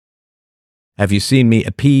 Have you seen me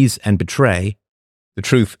appease and betray the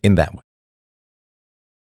truth in that way?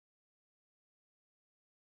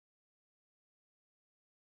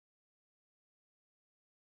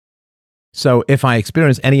 So if I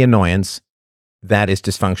experience any annoyance, that is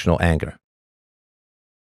dysfunctional anger.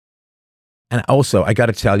 And also, I got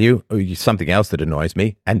to tell you something else that annoys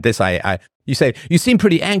me. And this, you say, you seem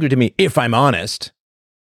pretty angry to me if I'm honest.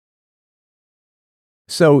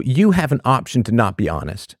 So you have an option to not be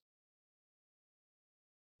honest.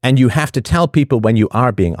 And you have to tell people when you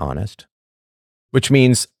are being honest, which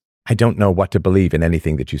means I don't know what to believe in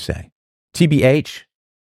anything that you say. TBH,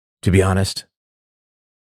 to be honest,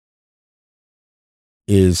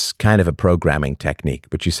 is kind of a programming technique,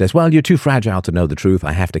 which says, well, you're too fragile to know the truth.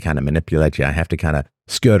 I have to kind of manipulate you. I have to kind of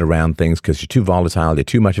skirt around things because you're too volatile. You're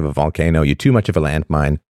too much of a volcano. You're too much of a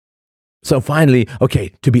landmine. So finally,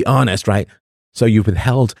 okay, to be honest, right? So you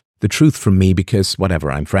withheld the truth from me because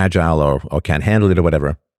whatever, I'm fragile or can't handle it or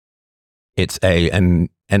whatever. It's an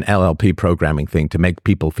LLP programming thing to make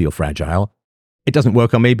people feel fragile. It doesn't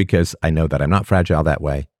work on me because I know that I'm not fragile that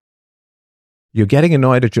way. You're getting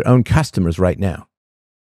annoyed at your own customers right now.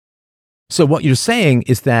 So what you're saying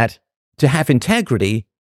is that to have integrity,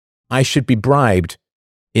 I should be bribed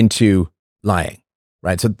into lying,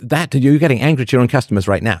 right? So that you're getting angry at your own customers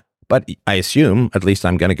right now. But I assume, at least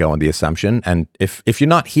I'm going to go on the assumption, and if you're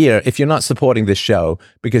not here, if you're not supporting this show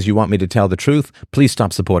because you want me to tell the truth, please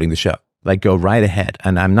stop supporting the show. Like, go right ahead.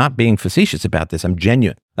 And I'm not being facetious about this. I'm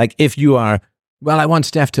genuine. Like, if you are, well, I want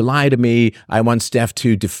Steph to lie to me. I want Steph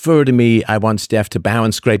to defer to me. I want Steph to bow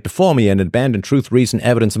and scrape before me and abandon truth, reason,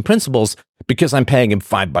 evidence, and principles because I'm paying him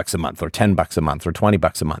 $5 a month or $10 a month or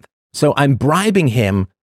 $20 a month. So I'm bribing him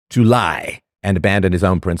to lie and abandon his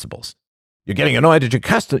own principles. You're getting annoyed at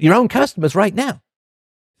your own customers right now.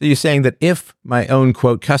 So you're saying that if my own,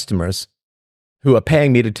 quote, customers who are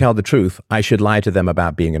paying me to tell the truth, I should lie to them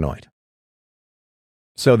about being annoyed.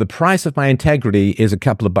 So the price of my integrity is a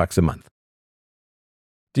couple of bucks a month.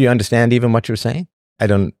 Do you understand even what you're saying?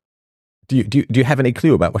 Do you have any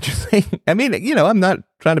clue about what you're saying? I mean, I'm not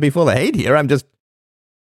trying to be full of hate here.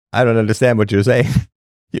 I don't understand what you're saying.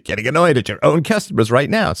 You're getting annoyed at your own customers right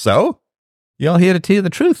now. So you're here to tell you the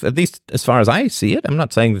truth, at least as far as I see it. I'm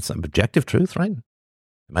not saying it's some objective truth, right?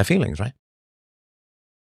 My feelings, right?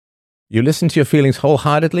 You listen to your feelings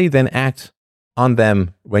wholeheartedly, then act on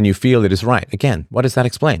them when you feel it is right. Again, what does that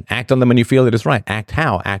explain? Act on them when you feel it is right. Act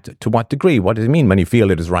how? Act to what degree? What does it mean when you feel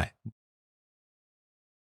it is right?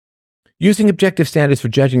 Using objective standards for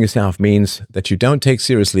judging yourself means that you don't take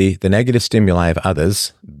seriously the negative stimuli of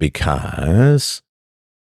others because...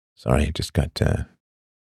 Sorry, I just got...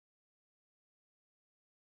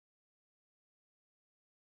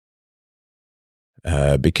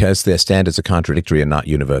 because their standards are contradictory and not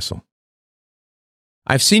universal.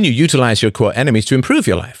 I've seen you utilize your core enemies to improve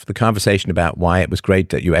your life. The conversation about why it was great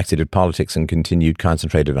that you exited politics and continued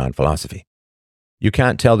concentrated on philosophy. You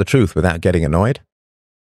can't tell the truth without getting annoyed?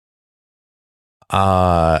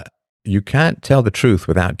 You can't tell the truth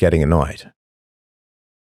without getting annoyed.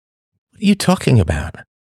 What are you talking about?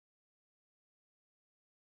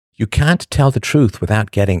 You can't tell the truth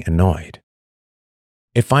without getting annoyed.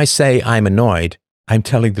 If I say I'm annoyed, I'm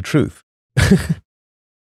telling the truth.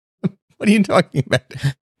 What are you talking about?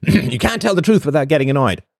 You can't tell the truth without getting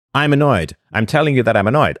annoyed. I'm annoyed. I'm telling you that I'm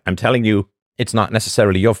annoyed. I'm telling you it's not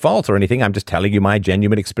necessarily your fault or anything. I'm just telling you my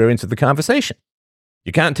genuine experience of the conversation.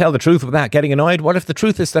 You can't tell the truth without getting annoyed. What if the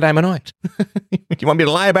truth is that I'm annoyed? You want me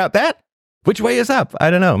to lie about that? Which way is up?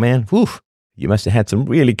 I don't know, man. Whew. You must have had some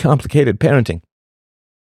really complicated parenting.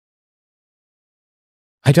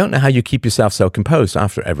 I don't know how you keep yourself so composed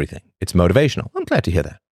after everything. It's motivational. I'm glad to hear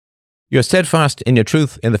that. You're steadfast in your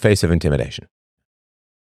truth in the face of intimidation.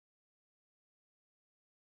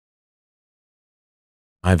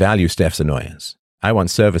 I value Steph's annoyance. I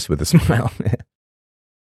want service with a smile.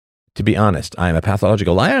 To be honest, I am a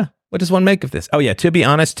pathological liar? What does one make of this? Oh yeah, to be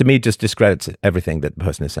honest, to me, just discredits everything that the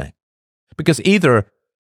person is saying. Because either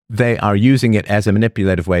they are using it as a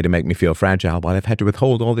manipulative way to make me feel fragile while I've had to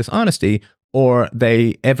withhold all this honesty, or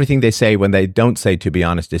everything they say when they don't say to be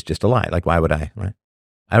honest is just a lie. Like, why would I, right?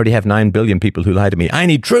 I already have 9 billion people who lie to me. I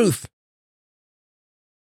need truth.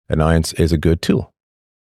 Annoyance is a good tool.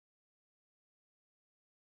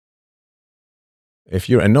 If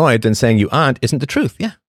you're annoyed, then saying you aren't isn't the truth.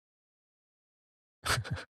 Yeah.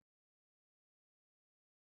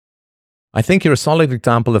 I think you're a solid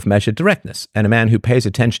example of measured directness and a man who pays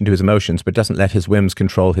attention to his emotions but doesn't let his whims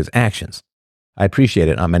control his actions. I appreciate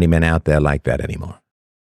it. Not many men out there like that anymore.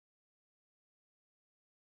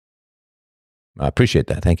 I appreciate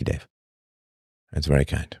that. Thank you, Dave. That's very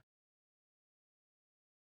kind.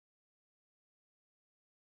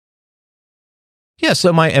 Yeah,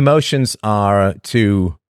 so my emotions are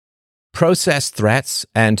to process threats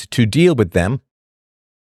and to deal with them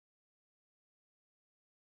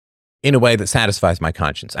in a way that satisfies my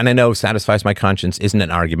conscience. And I know satisfies my conscience isn't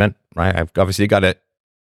an argument, right? I've obviously got to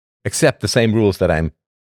accept the same rules that I'm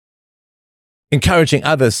encouraging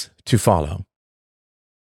others to follow.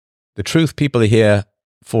 The truth people are here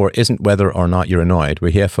for isn't whether or not you're annoyed.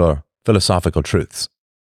 We're here for philosophical truths.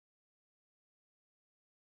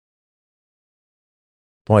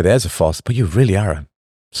 Boy, there's a false, but you really are.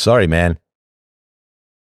 Sorry, man.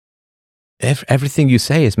 Everything you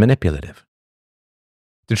say is manipulative.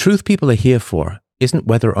 The truth people are here for isn't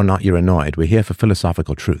whether or not you're annoyed. We're here for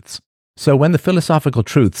philosophical truths. So when the philosophical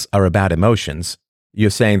truths are about emotions, you're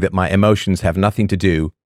saying that my emotions have nothing to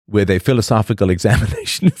do with a philosophical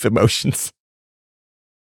examination of emotions.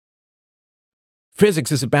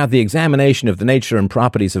 Physics is about the examination of the nature and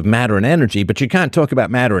properties of matter and energy, but you can't talk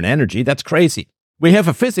about matter and energy. That's crazy. We're here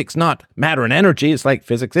for physics, not matter and energy. It's like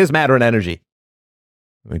physics is matter and energy.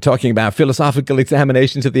 We're talking about philosophical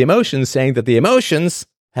examinations of the emotions, saying that the emotions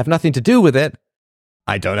have nothing to do with it.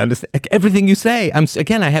 I don't understand everything you say.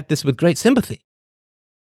 I have this with great sympathy.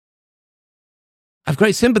 I have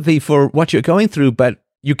great sympathy for what you're going through, but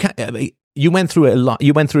you can't. You went through a lot.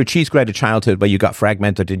 You went through a cheese-grated childhood where you got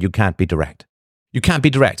fragmented, and you can't be direct. You can't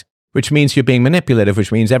be direct, which means you're being manipulative,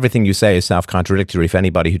 which means everything you say is self-contradictory for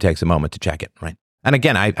anybody who takes a moment to check it, right? And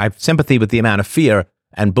again, I have sympathy with the amount of fear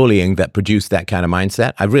and bullying that produced that kind of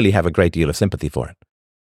mindset. I really have a great deal of sympathy for it.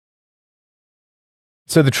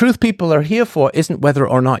 So the truth people are here for isn't whether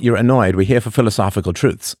or not you're annoyed. We're here for philosophical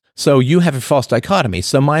truths. So you have a false dichotomy.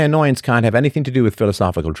 So my annoyance can't have anything to do with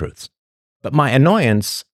philosophical truths. But my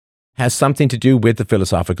annoyance has something to do with the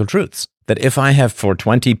philosophical truths. That if I have for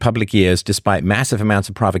 20 public years, despite massive amounts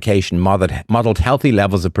of provocation, modeled healthy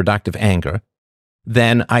levels of productive anger,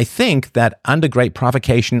 then I think that under great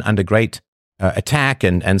provocation, under great attack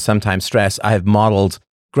and sometimes stress, I have modeled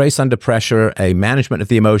grace under pressure, a management of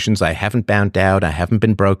the emotions. I haven't bound out, I haven't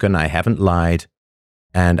been broken, I haven't lied,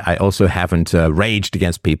 and I also haven't raged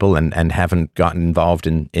against people and haven't gotten involved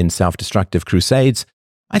in self-destructive crusades.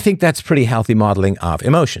 I think that's pretty healthy modeling of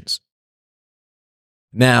emotions.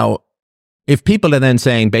 Now, if people are then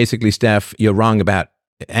saying, basically, Steph, you're wrong about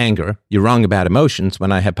anger. You're wrong about emotions.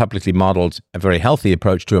 When I have publicly modeled a very healthy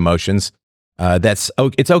approach to emotions, it's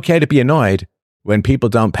okay to be annoyed when people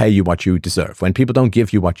don't pay you what you deserve, when people don't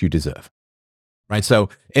give you what you deserve. Right? So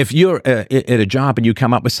if you're at a job and you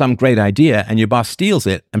come up with some great idea and your boss steals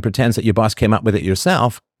it and pretends that your boss came up with it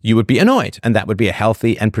yourself, you would be annoyed. And that would be a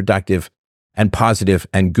healthy and productive and positive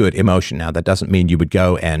and good emotion. Now, that doesn't mean you would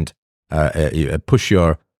go and push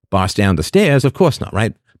your boss down the stairs. Of course not,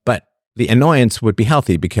 right? But the annoyance would be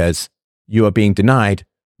healthy because you are being denied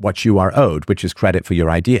what you are owed, which is credit for your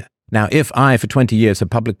idea. Now, if I, for 20 years, have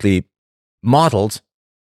publicly modeled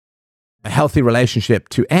a healthy relationship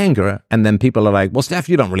to anger, and then people are like, well, Steph,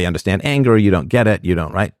 you don't really understand anger, you don't get it, you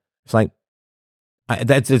don't, right? It's like,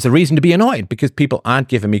 it's a reason to be annoyed because people aren't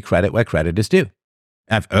giving me credit where credit is due.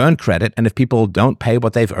 I've earned credit, and if people don't pay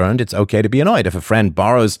what they've earned, it's okay to be annoyed. If a friend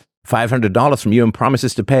borrows $500 from you and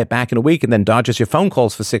promises to pay it back in a week and then dodges your phone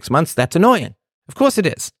calls for 6 months, that's annoying. Of course it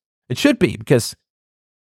is. It should be because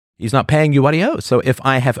he's not paying you what he owes. So if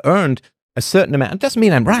I have earned a certain amount, it doesn't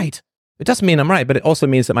mean I'm right. It doesn't mean I'm right, but it also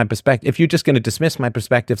means that my perspective, if you're just going to dismiss my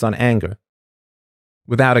perspectives on anger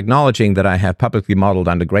without acknowledging that I have publicly modeled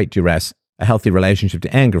under great duress a healthy relationship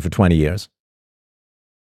to anger for 20 years,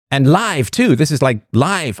 and live too, this is like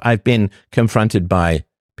live, I've been confronted by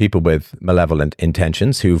people with malevolent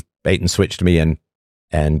intentions who've bait and switched me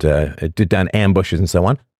and done ambushes and so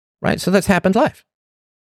on, right? So that's happened live,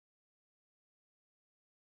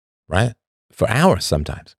 right? For hours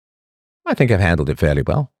sometimes. I think I've handled it fairly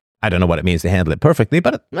well. I don't know what it means to handle it perfectly,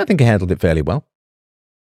 but I think I handled it fairly well.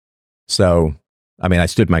 So, I mean, I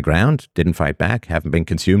stood my ground, didn't fight back, haven't been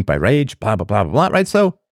consumed by rage, blah, blah, blah, blah, blah, right?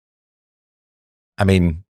 So, I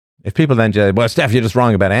mean, if people then say, well, Steph, you're just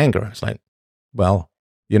wrong about anger. It's like, well,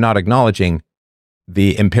 you're not acknowledging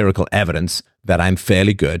the empirical evidence that I'm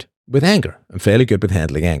fairly good with anger. I'm fairly good with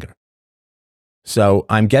handling anger. So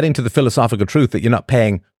I'm getting to the philosophical truth that you're not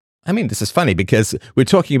paying. I mean, this is funny because we're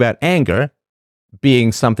talking about anger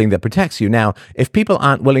being something that protects you. Now, if people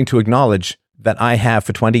aren't willing to acknowledge that I have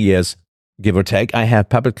for 20 years, give or take, I have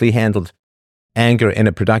publicly handled anger in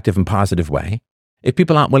a productive and positive way. If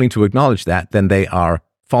people aren't willing to acknowledge that, then they are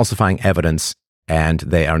falsifying evidence and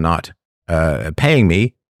they are not paying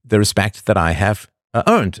me the respect that I have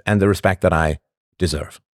earned and the respect that I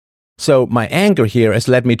deserve. So my anger here has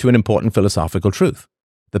led me to an important philosophical truth.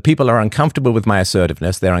 The people are uncomfortable with my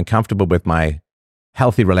assertiveness. They're uncomfortable with my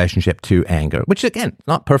healthy relationship to anger, which again,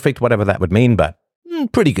 not perfect, whatever that would mean, but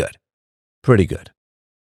pretty good. Pretty good.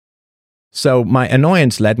 So my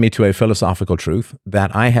annoyance led me to a philosophical truth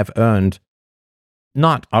that I have earned,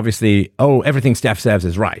 not obviously, everything Steph says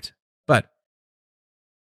is right, but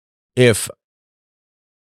if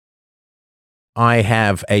I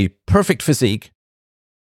have a perfect physique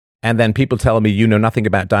and then people tell me you know nothing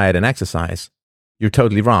about diet and exercise, you're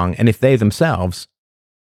totally wrong. And if they themselves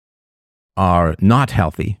are not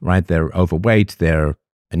healthy, right? They're overweight, they're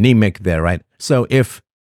anemic, they're right. So if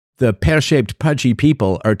the pear-shaped, pudgy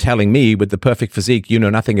people are telling me with the perfect physique, you know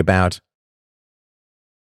nothing about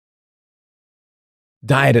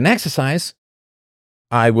diet and exercise,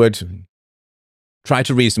 I would try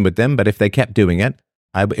to reason with them. But if they kept doing it,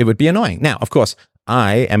 it would be annoying. Now, of course,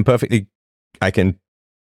 I can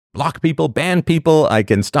block people, ban people, I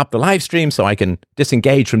can stop the live stream, so I can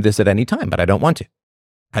disengage from this at any time, but I don't want to.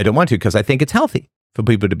 I don't want to because I think it's healthy for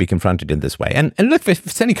people to be confronted in this way. And look, if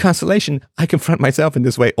it's any consolation, I confront myself in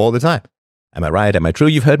this way all the time. Am I right? Am I true?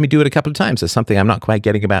 You've heard me do it a couple of times. There's something I'm not quite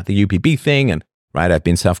getting about the UPB thing. And right, I've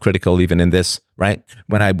been self-critical even in this, right?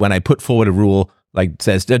 When I put forward a rule like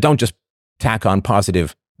says, don't just tack on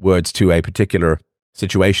positive words to a particular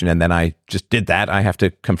situation. And then I just did that. I have to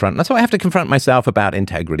confront. That's why I have to confront myself about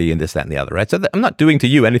integrity and this, that, and the other, right? So I'm not doing to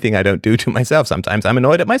you anything I don't do to myself. Sometimes I'm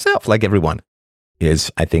annoyed at myself, like everyone is,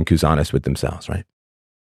 I think, who's honest with themselves, right?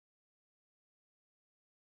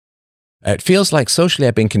 It feels like socially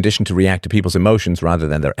I've been conditioned to react to people's emotions rather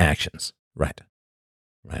than their actions. Right.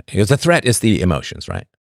 Right. Because the threat is the emotions, right?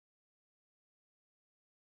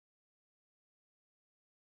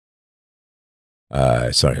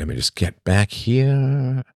 Sorry, let me just get back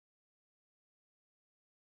here.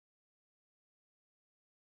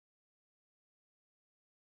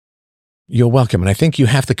 You're welcome. And I think you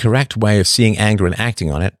have the correct way of seeing anger and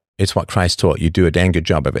acting on it. It's what Christ taught. You do a dang good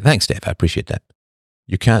job of it. Thanks, Dave. I appreciate that.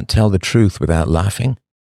 You can't tell the truth without laughing.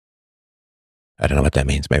 I don't know what that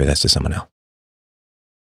means. Maybe that's to someone else.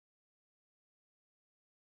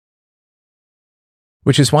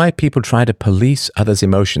 Which is why people try to police others'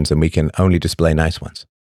 emotions and we can only display nice ones.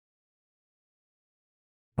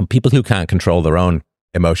 And people who can't control their own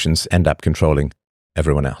emotions end up controlling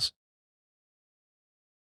everyone else.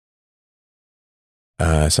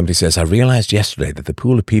 Somebody says, I realized yesterday that the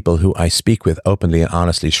pool of people who I speak with openly and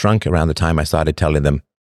honestly shrunk around the time I started telling them.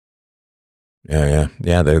 Yeah,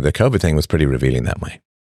 the COVID thing was pretty revealing that way.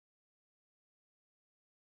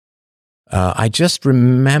 I just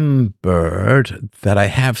remembered that I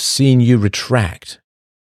have seen you retract.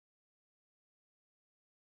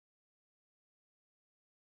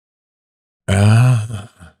 I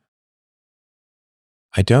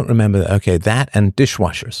don't remember. Okay, that and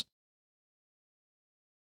dishwashers.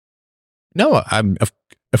 No,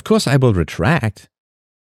 of course I will retract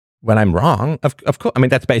when I'm wrong. Of course, I mean,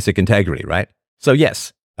 that's basic integrity, right? So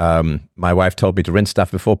yes, my wife told me to rinse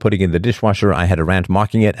stuff before putting it in the dishwasher. I had a rant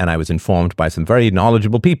mocking it, and I was informed by some very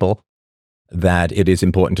knowledgeable people that it is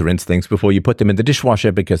important to rinse things before you put them in the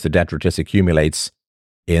dishwasher because the detritus accumulates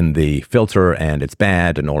in the filter and it's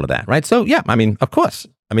bad and all of that, right? So yeah, I mean, of course.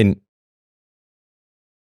 I mean,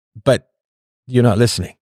 but you're not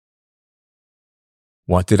listening.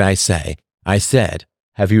 What did I say? I said,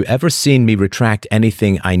 have you ever seen me retract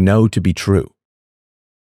anything I know to be true?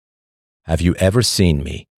 Have you ever seen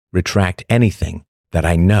me retract anything that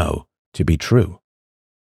I know to be true?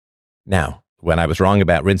 Now, when I was wrong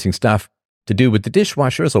about rinsing stuff to do with the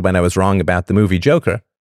dishwashers, or when I was wrong about the movie Joker,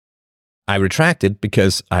 I retracted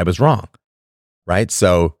because I was wrong, right?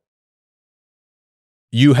 So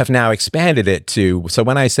you have now expanded it to, so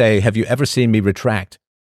when I say, have you ever seen me retract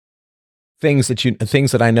things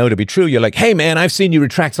that I know to be true, you're like, hey man, I've seen you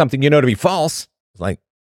retract something you know to be false. It's like,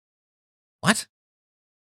 what?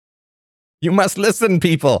 You must listen,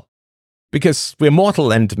 people, because we're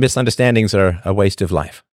mortal and misunderstandings are a waste of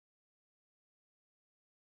life.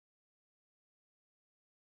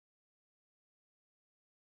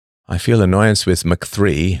 I feel annoyance with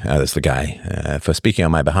Mc3, that's the guy, for speaking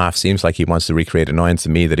on my behalf. Seems like he wants to recreate annoyance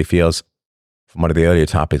in me that he feels from one of the earlier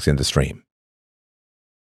topics in the stream.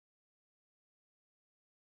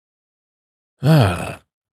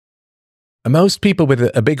 Most people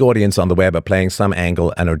with a big audience on the web are playing some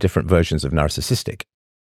angle and are different versions of narcissistic.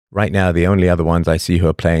 Right now, the only other ones I see who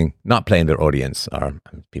are not playing their audience are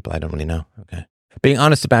people I don't really know. Okay. Being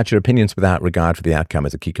honest about your opinions without regard for the outcome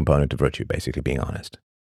is a key component of virtue, basically being honest.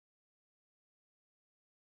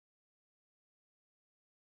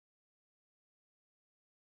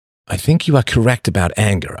 I think you are correct about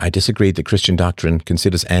anger. I disagree that Christian doctrine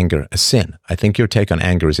considers anger a sin. I think your take on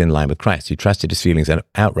anger is in line with Christ. He trusted his feelings and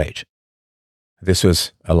outrage. This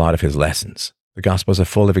was a lot of his lessons. The Gospels are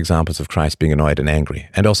full of examples of Christ being annoyed and angry,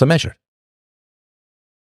 and also measured.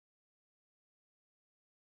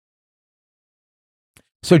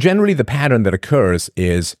 So generally the pattern that occurs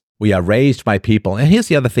is we are raised by people, and here's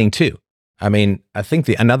the other thing too. I mean, I think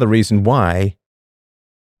another reason why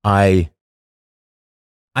I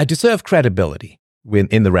deserve credibility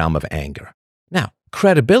in the realm of anger. Now,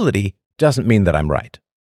 credibility doesn't mean that I'm right.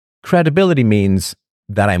 Credibility means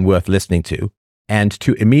that I'm worth listening to, and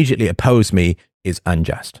to immediately oppose me is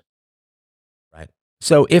unjust. Right?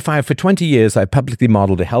 So if for 20 years, I've publicly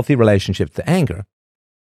modeled a healthy relationship to anger,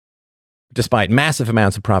 despite massive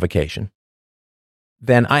amounts of provocation,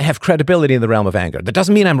 then I have credibility in the realm of anger. That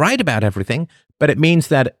doesn't mean I'm right about everything, but it means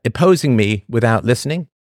that opposing me without listening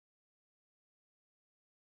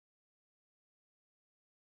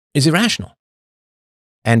is irrational.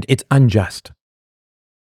 And it's unjust.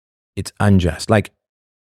 It's unjust. Like,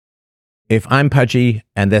 if I'm pudgy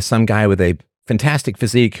and there's some guy with a fantastic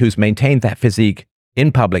physique who's maintained that physique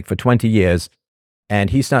in public for 20 years, and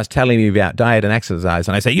he starts telling me about diet and exercise,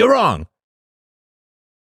 and I say, you're wrong.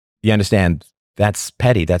 You understand? That's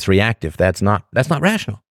petty. That's reactive. That's not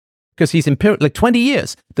rational. Because he's like 20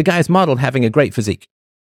 years, the guy's modeled having a great physique.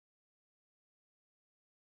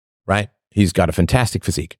 Right? He's got a fantastic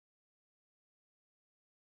physique.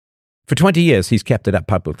 For 20 years, he's kept it up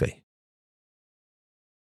publicly.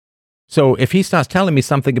 So if he starts telling me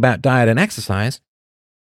something about diet and exercise,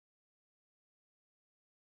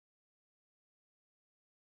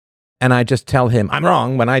 and I just tell him, I'm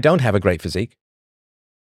wrong when I don't have a great physique,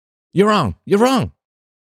 you're wrong. You're wrong.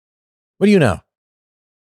 What do you know?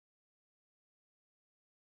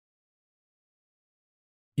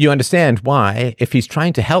 You understand why, if he's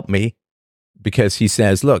trying to help me, because he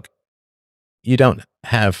says, look, you don't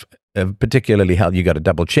have a particularly healthy, you got a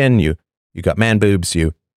double chin, you got man boobs,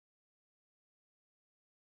 you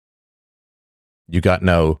got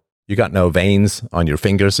no veins on your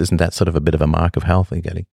fingers. Isn't that sort of a bit of a mark of health? Are you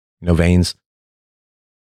getting no veins?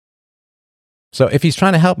 So if he's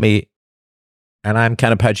trying to help me, and I'm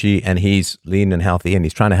kind of pudgy, and he's lean and healthy, and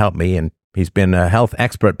he's trying to help me, and he's been a health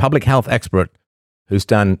expert, public health expert, who's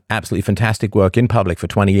done absolutely fantastic work in public for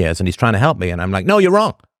 20 years, and he's trying to help me, and I'm like, no, you're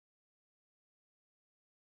wrong.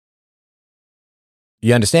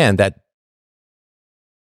 you understand that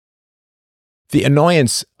the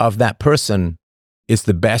annoyance of that person is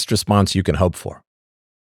the best response you can hope for.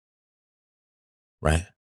 Right?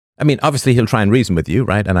 I mean, obviously he'll try and reason with you,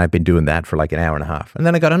 right? And I've been doing that for like an hour and a half. And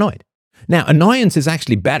then I got annoyed. Now, annoyance is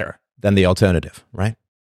actually better than the alternative, right?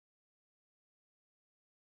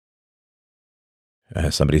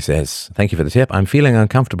 Somebody says, thank you for the tip. I'm feeling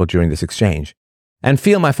uncomfortable during this exchange and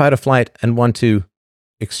feel my fight or flight and want the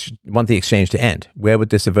exchange to end. Where would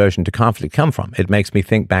this aversion to conflict come from? It makes me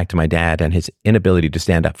think back to my dad and his inability to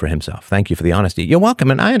stand up for himself. Thank you for the honesty. You're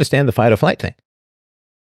welcome. And I understand the fight or flight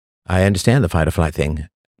thing.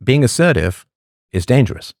 Being assertive is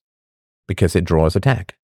dangerous because it draws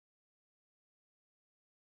attack.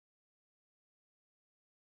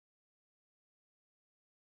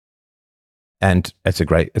 And it's a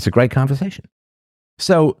great conversation.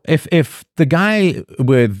 So if the guy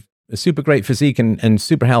with a super great physique and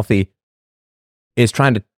super healthy is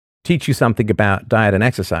trying to teach you something about diet and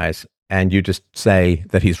exercise, and you just say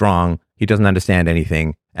that he's wrong, he doesn't understand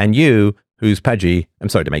anything, and you, who's pudgy, I'm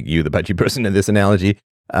sorry to make you the pudgy person in this analogy,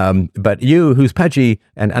 but you, who's pudgy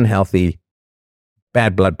and unhealthy,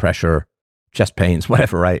 bad blood pressure, chest pains,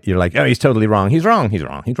 whatever, right? You're like, oh, he's totally wrong. He's wrong.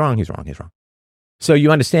 So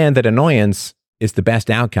you understand that annoyance is the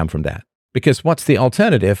best outcome from that. Because what's the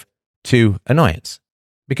alternative to annoyance?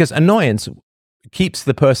 Because annoyance keeps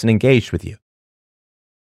the person engaged with you.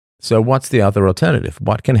 So what's the other alternative?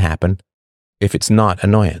 What can happen if it's not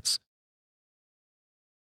annoyance?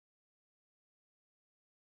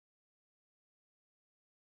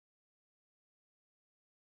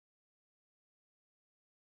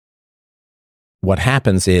 What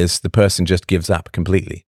happens is the person just gives up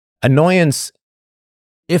completely. Annoyance,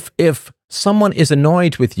 if someone is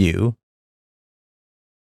annoyed with you,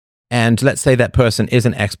 and let's say that person is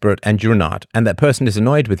an expert and you're not, and that person is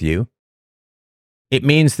annoyed with you, it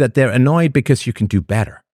means that they're annoyed because you can do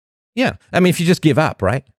better. Yeah. I mean, if you just give up,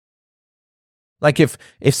 right? Like if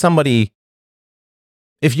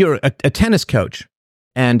you're a tennis coach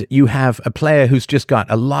and you have a player who's just got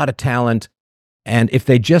a lot of talent, and if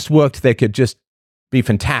they just worked, they could just be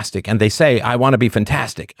fantastic. And they say, I want to be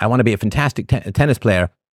fantastic. I want to be a fantastic tennis player.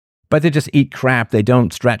 But they just eat crap. They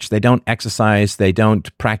don't stretch. They don't exercise. They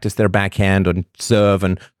don't practice their backhand and serve.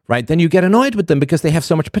 And right, then you get annoyed with them because they have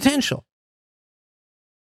so much potential.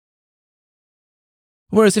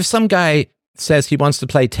 Whereas if some guy says he wants to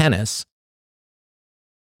play tennis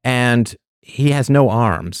and he has no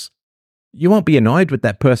arms, you won't be annoyed with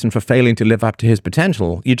that person for failing to live up to his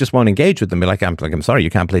potential. You just won't engage with them. Be like, I'm sorry, you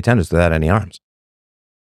can't play tennis without any arms.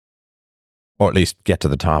 Or at least get to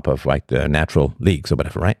the top of like the natural leagues or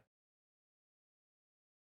whatever, right?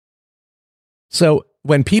 So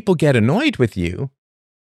when people get annoyed with you,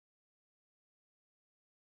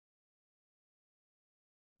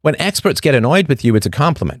 when experts get annoyed with you, it's a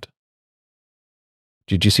compliment.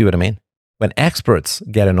 Did you see what I mean? When experts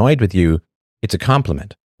get annoyed with you, it's a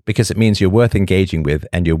compliment because it means you're worth engaging with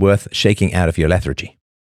and you're worth shaking out of your lethargy.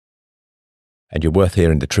 And you're worth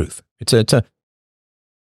hearing the truth.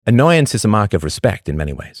 Annoyance is a mark of respect in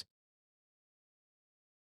many ways.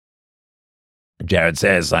 Jared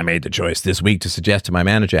says, I made the choice this week to suggest to my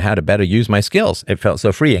manager how to better use my skills. It felt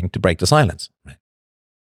so freeing to break the silence. Right.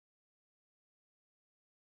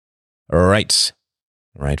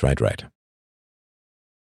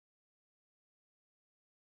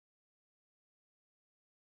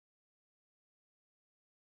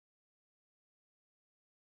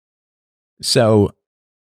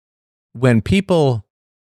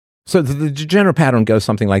 So the general pattern goes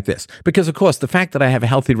something like this. Because, of course, the fact that I have a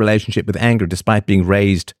healthy relationship with anger despite being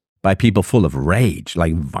raised by people full of rage,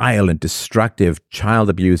 like violent, destructive,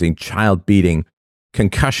 child-abusing, child-beating,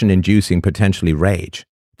 concussion-inducing, potentially rage.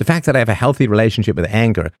 The fact that I have a healthy relationship with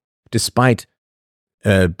anger despite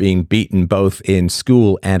being beaten both in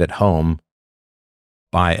school and at home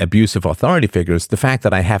by abusive authority figures, the fact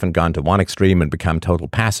that I haven't gone to one extreme and become total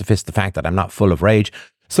pacifist, the fact that I'm not full of rage.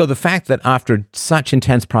 So the fact that after such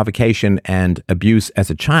intense provocation and abuse as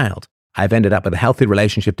a child, I've ended up with a healthy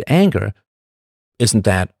relationship to anger, isn't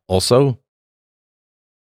that also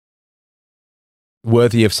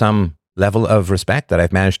worthy of some level of respect that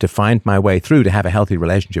I've managed to find my way through to have a healthy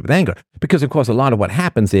relationship with anger? Because, of course, a lot of what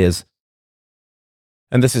happens is,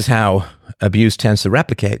 and this is how abuse tends to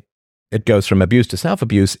replicate, it goes from abuse to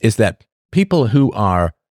self-abuse, is that people who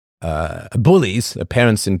are bullies,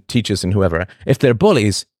 parents and teachers and whoever, if they're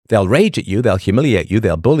bullies, they'll rage at you, they'll humiliate you,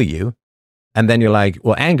 they'll bully you. And then you're like,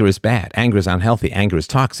 well, anger is bad. Anger is unhealthy. Anger is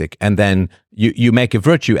toxic. And then you make a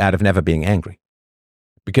virtue out of never being angry.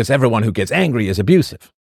 Because everyone who gets angry is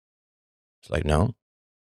abusive. It's like, no.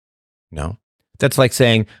 That's like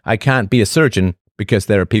saying, I can't be a surgeon because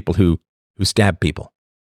there are people who stab people.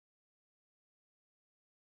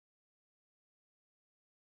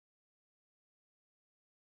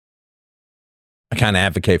 I can't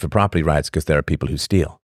advocate for property rights because there are people who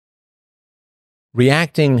steal.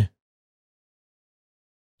 Reacting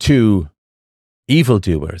to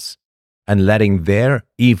evildoers and letting their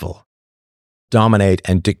evil dominate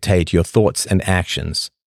and dictate your thoughts and actions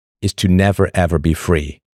is to never, ever be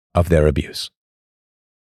free of their abuse.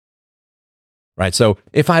 Right? So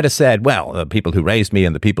if I'd have said, well, the people who raised me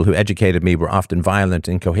and the people who educated me were often violent,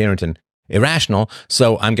 incoherent, and irrational,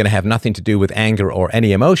 so I'm going to have nothing to do with anger or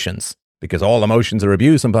any emotions because all emotions are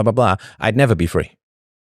abuse and blah, blah, blah, I'd never be free.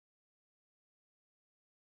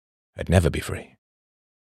 I'd never be free.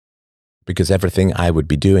 Because everything I would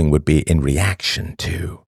be doing would be in reaction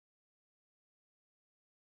to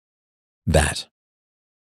that.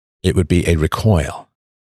 It would be a recoil.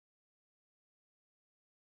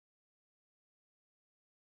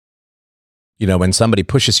 You know, when somebody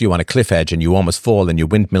pushes you on a cliff edge and you almost fall and you're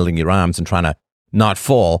windmilling your arms and trying to not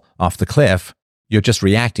fall off the cliff, you're just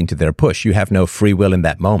reacting to their push. You have no free will in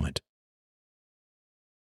that moment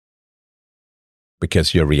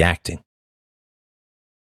because you're reacting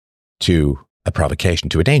to a provocation,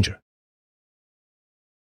 to a danger.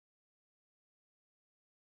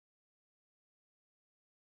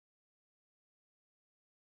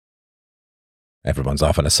 Everyone's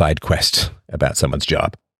off on a side quest about someone's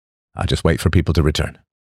job. I'll just wait for people to return.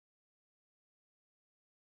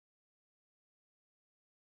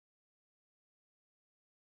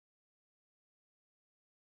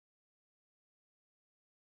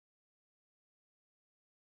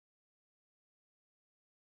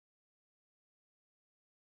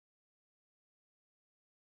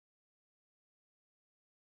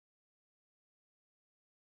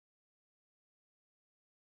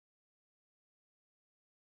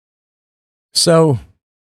 So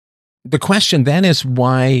the question then is,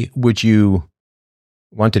 why would you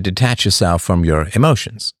want to detach yourself from your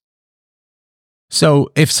emotions?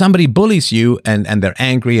 So if somebody bullies you and they're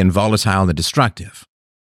angry and volatile and destructive,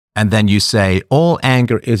 and then you say all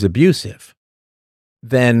anger is abusive,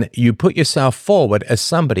 then you put yourself forward as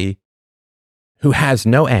somebody who has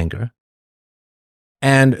no anger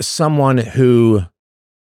and someone who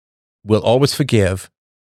will always forgive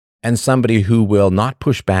and somebody who will not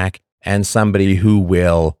push back and somebody who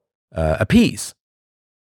will appease,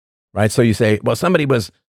 right? So you say, well, somebody was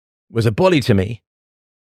a bully to me,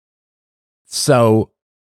 so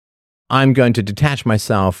I'm going to detach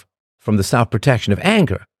myself from the self-protection of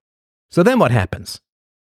anger. So then what happens?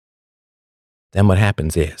 Then what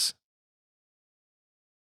happens is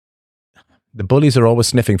the bullies are always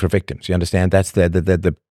sniffing for victims. You understand? That's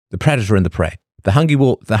the predator and the prey. The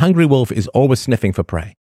hungry wolf is always sniffing for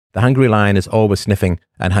prey. The hungry lion is always sniffing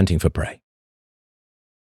and hunting for prey.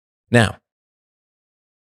 Now,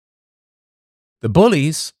 the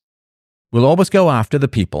bullies will always go after the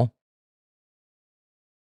people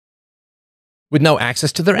with no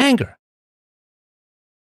access to their anger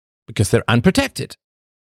because they're unprotected.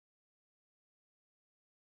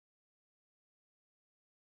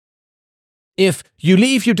 If you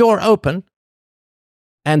leave your door open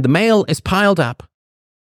and the mail is piled up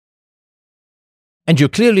and you're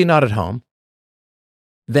clearly not at home,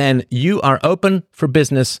 then you are open for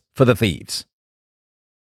business for the thieves.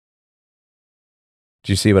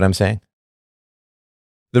 Do you see what I'm saying?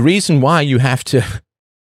 The reason why you have to,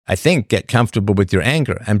 I think, get comfortable with your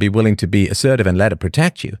anger and be willing to be assertive and let it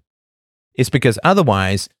protect you is because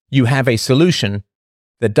otherwise you have a solution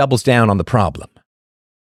that doubles down on the problem.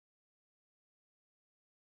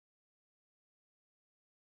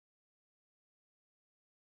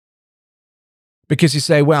 Because you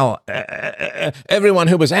say, well, everyone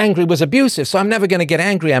who was angry was abusive, so I'm never going to get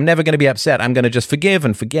angry. I'm never going to be upset. I'm going to just forgive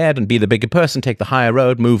and forget and be the bigger person, take the higher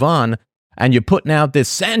road, move on. And you're putting out this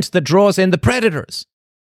scent that draws in the predators.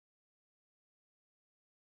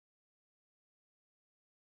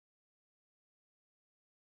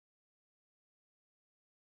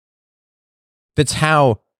 That's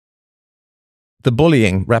how the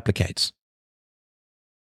bullying replicates.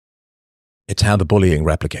 It's how the bullying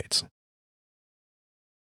replicates.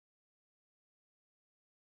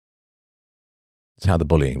 It's how the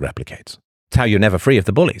bullying replicates. It's how you're never free of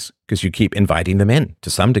the bullies, because you keep inviting them in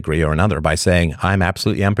to some degree or another by saying, I'm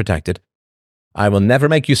absolutely unprotected. I will never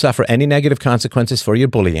make you suffer any negative consequences for your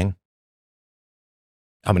bullying.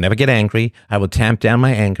 I will never get angry. I will tamp down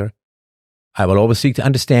my anger. I will always seek to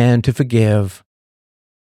understand, to forgive,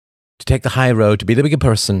 to take the high road, to be the bigger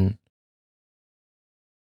person.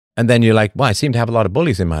 And then you're like, well, I seem to have a lot of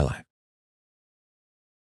bullies in my life.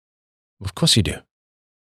 Of course you do.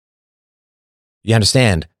 You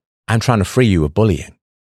understand, I'm trying to free you of bullying.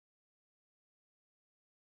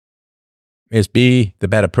 Is be the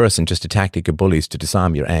better person just a tactic of bullies to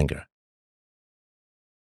disarm your anger?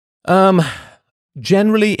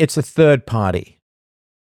 Generally, it's a third party.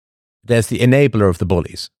 There's the enabler of the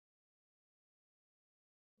bullies.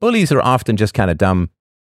 Bullies are often just kind of dumb,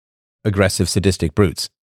 aggressive, sadistic brutes.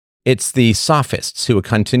 It's the sophists who are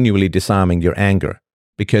continually disarming your anger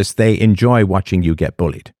because they enjoy watching you get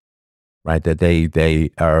bullied, right? That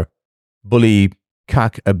they are bully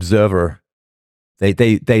cuck observer.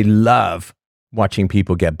 They love watching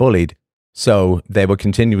people get bullied. So they will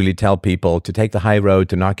continually tell people to take the high road,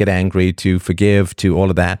 to not get angry, to forgive, to all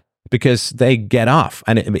of that, because they get off.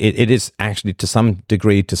 And it is actually to some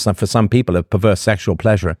degree, for some people, a perverse sexual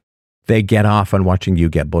pleasure. They get off on watching you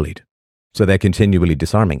get bullied. So they're continually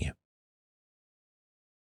disarming you.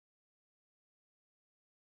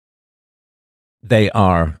 They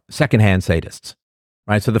are secondhand sadists,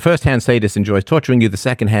 right? So the first-hand sadist enjoys torturing you. The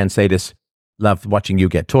second-hand sadist loves watching you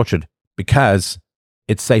get tortured because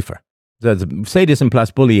it's safer. The sadism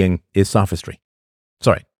plus bullying is sophistry.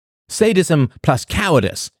 Sorry. Sadism plus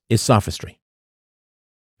cowardice is sophistry.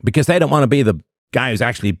 Because they don't want to be the guy who's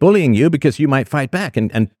actually bullying you because you might fight back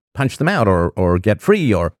and punch them out or get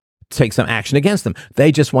free or take some action against them.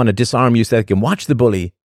 They just want to disarm you so they can watch the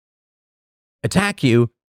bully attack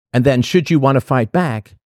you, and then should you want to fight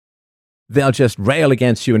back, they'll just rail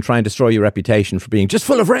against you and try and destroy your reputation for being just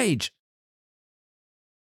full of rage.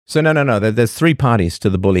 So no. There's three parties to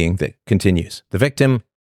the bullying that continues. The victim,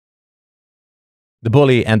 the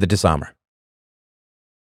bully, and the disarmer.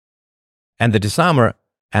 And the disarmer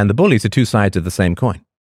and the bullies are two sides of the same coin.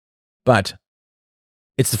 But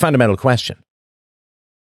it's the fundamental question.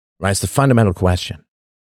 Right? It's the fundamental question.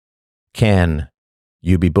 Can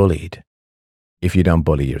you be bullied if you don't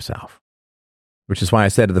bully yourself? Which is why I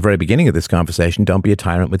said at the very beginning of this conversation, don't be a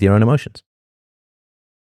tyrant with your own emotions.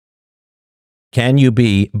 Can you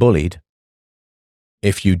be bullied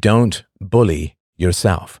if you don't bully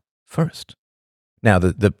yourself first? Now,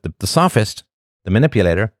 the sophist, the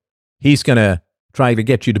manipulator, he's going to try to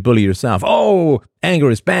get you to bully yourself. Oh, anger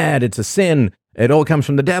is bad. It's a sin. It all comes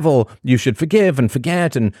from the devil. You should forgive and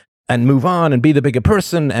forget and move on and be the bigger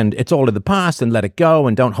person. And it's all in the past and let it go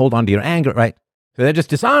and don't hold on to your anger, right? So they're just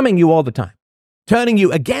disarming you all the time, turning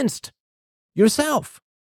you against yourself.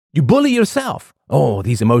 You bully yourself. Oh,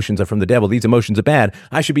 these emotions are from the devil. These emotions are bad.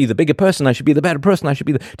 I should be the bigger person. I should be the better person. I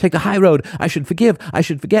should take the high road. I should forgive. I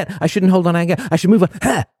should forget. I shouldn't hold on anger. I should move on.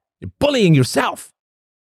 Ha! You're bullying yourself.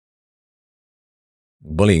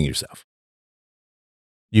 Bullying yourself.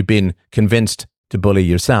 You've been convinced to bully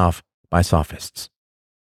yourself by sophists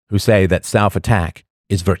who say that self-attack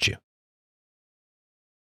is virtue.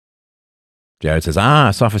 Jared says,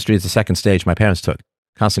 sophistry is the second stage my parents took,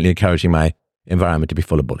 constantly encouraging my environment to be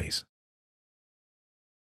full of bullies.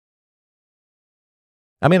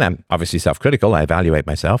 I mean, I'm obviously self-critical. I evaluate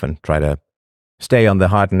myself and try to stay on the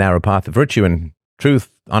hard and narrow path of virtue and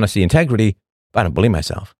truth, honesty, integrity, but I don't bully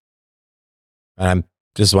myself.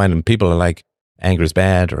 Just when people are like, anger is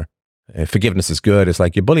bad or forgiveness is good, it's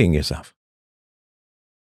like you're bullying yourself.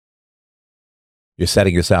 You're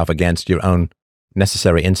setting yourself against your own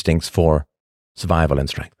necessary instincts for survival and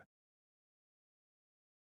strength.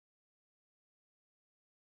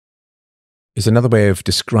 Is another way of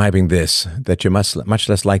describing this that you're much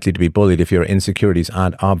less likely to be bullied if your insecurities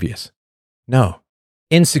aren't obvious. No.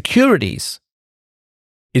 Insecurities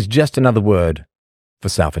is just another word for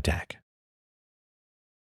self-attack.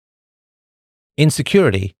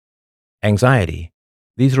 Insecurity, anxiety,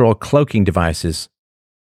 these are all cloaking devices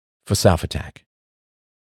for self-attack.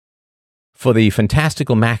 For the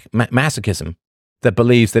fantastical masochism that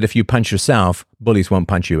believes that if you punch yourself, bullies won't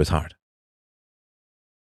punch you as hard.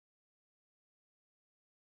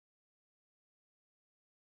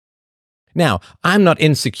 Now, I'm not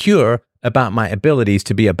insecure about my abilities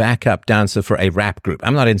to be a backup dancer for a rap group.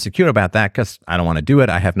 I'm not insecure about that because I don't want to do it.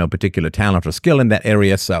 I have no particular talent or skill in that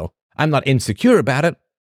area, so I'm not insecure about it.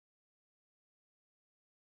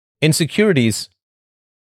 Insecurities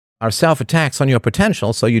are self-attacks on your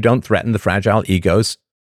potential so you don't threaten the fragile egos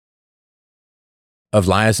of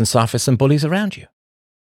liars and sophists and bullies around you.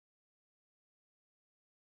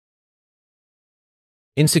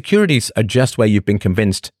 Insecurities are just where you've been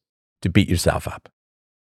convinced to beat yourself up.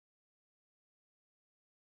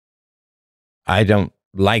 I don't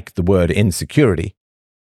like the word insecurity.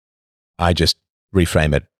 I just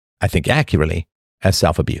reframe it, I think accurately, as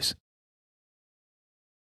self-abuse.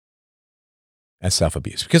 As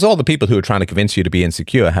self-abuse. Because all the people who are trying to convince you to be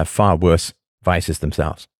insecure have far worse vices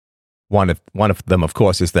themselves. One of them, of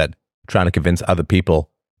course, is that trying to convince other people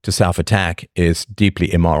to self-attack is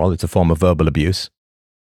deeply immoral. It's a form of verbal abuse.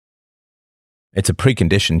 It's a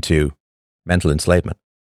precondition to mental enslavement.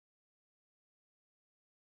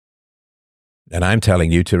 And I'm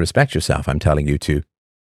telling you to respect yourself. I'm telling you to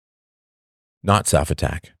not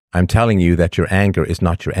self-attack. I'm telling you that your anger is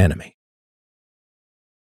not your enemy.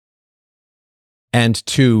 And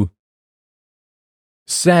to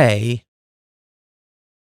say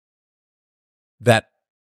that,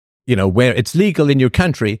 where it's legal in your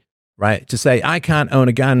country, right, to say, I can't own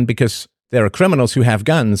a gun because there are criminals who have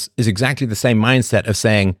guns is exactly the same mindset of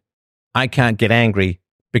saying, I can't get angry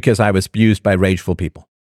because I was abused by rageful people.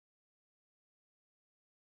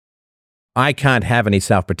 I can't have any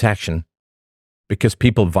self-protection because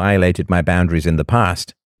people violated my boundaries in the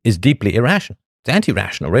past is deeply irrational. It's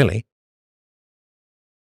anti-rational, really.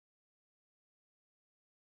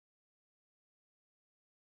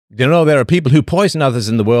 There are people who poison others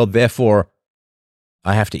in the world, therefore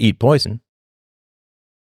I have to eat poison.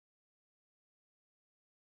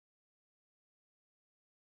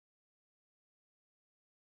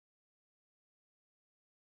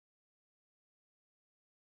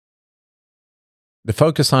 The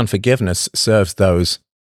focus on forgiveness serves those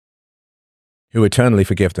who eternally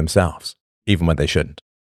forgive themselves, even when they shouldn't.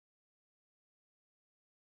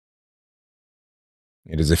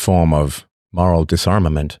 It is a form of moral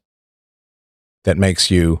disarmament that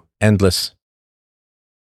makes you endless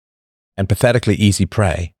and pathetically easy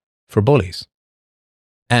prey for bullies.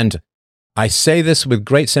 And I say this with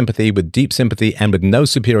great sympathy, with deep sympathy, and with no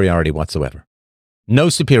superiority whatsoever. No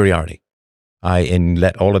superiority. I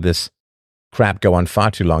let all of this crap go on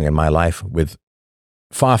far too long in my life with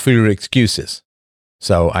far fewer excuses.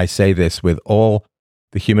 So I say this with all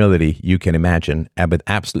the humility you can imagine and with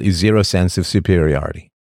absolutely zero sense of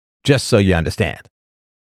superiority. Just so you understand.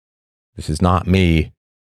 This is not me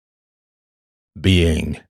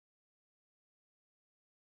being,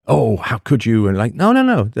 oh, how could you? And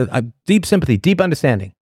no. Deep sympathy, deep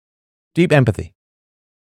understanding, deep empathy.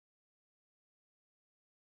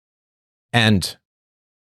 And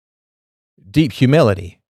deep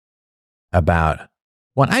humility about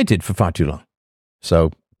what I did for far too long.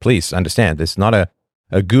 So please understand, this is not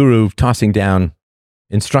a guru tossing down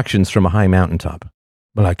instructions from a high mountaintop.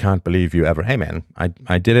 Well, I can't believe you ever. Hey, man,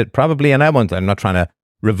 I did it probably, and I'm not trying to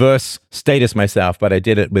reverse status myself, but I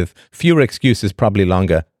did it with fewer excuses, probably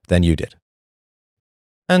longer than you did.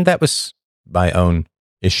 And that was my own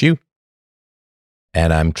issue.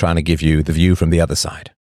 And I'm trying to give you the view from the other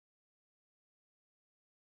side.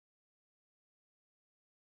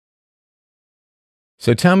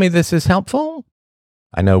 So tell me this is helpful.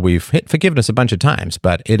 I know we've hit forgiveness a bunch of times,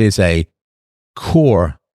 but it is a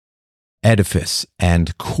core edifice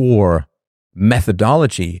and core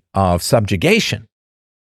methodology of subjugation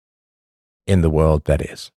in the world that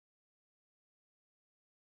is.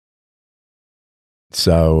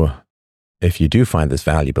 So if you do find this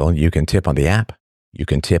valuable, you can tip on the app. You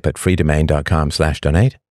can tip at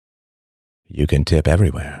freedomain.com/donate. You can tip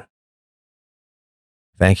everywhere.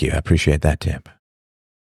 Thank you. I appreciate that tip.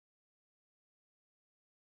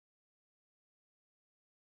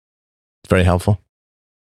 It's very helpful.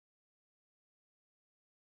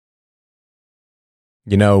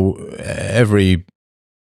 Every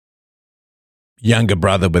younger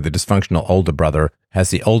brother with a dysfunctional older brother has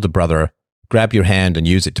the older brother grab your hand and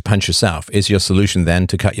use it to punch yourself. Is your solution then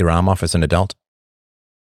to cut your arm off as an adult?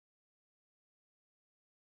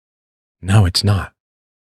 No, it's not.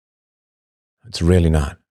 It's really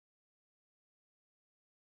not.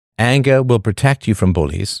 Anger will protect you from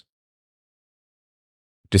bullies.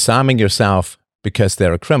 Disarming yourself because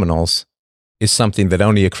there are criminals is something that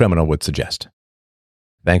only a criminal would suggest.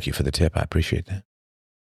 Thank you for the tip. I appreciate that.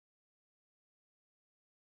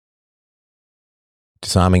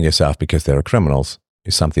 Disarming yourself because there are criminals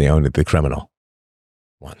is something only the criminal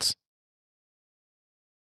wants.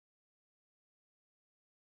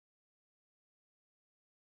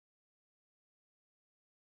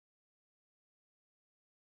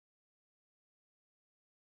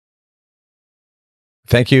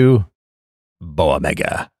 Thank you, Bo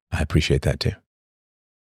Omega. I appreciate that too.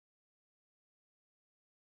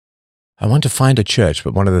 I want to find a church,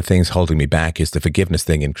 but one of the things holding me back is the forgiveness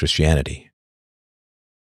thing in Christianity.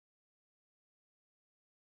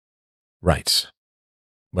 Right.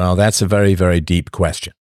 Well, that's a very, very deep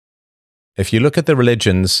question. If you look at the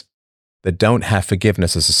religions that don't have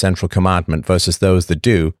forgiveness as a central commandment versus those that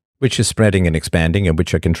do, which is spreading and expanding and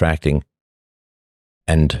which are contracting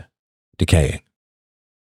and decaying.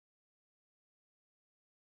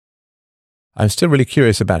 I'm still really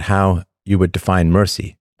curious about how you would define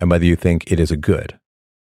mercy and whether you think it is a good.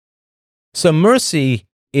 So mercy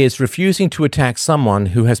is refusing to attack someone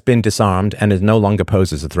who has been disarmed and is no longer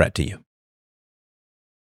poses a threat to you.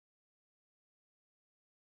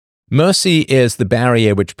 Mercy is the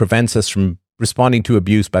barrier which prevents us from responding to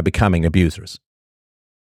abuse by becoming abusers.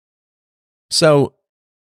 So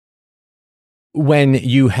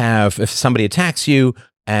if somebody attacks you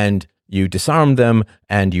and you disarm them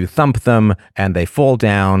and you thump them and they fall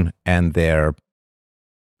down and they're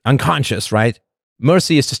unconscious, right?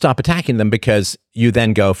 Mercy is to stop attacking them because you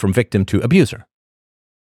then go from victim to abuser.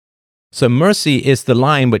 So mercy is the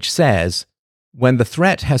line which says, when the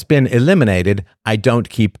threat has been eliminated, I don't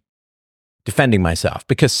keep defending myself,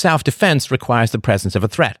 because self-defense requires the presence of a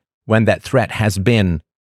threat. When that threat has been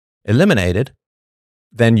eliminated,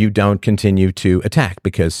 then you don't continue to attack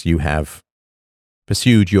because you have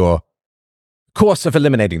pursued your course of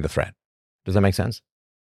eliminating the threat. Does that make sense?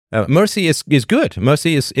 Mercy is good.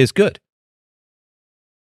 Mercy is good.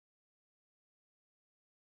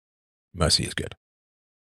 Mercy is good.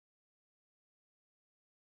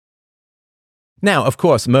 Now, of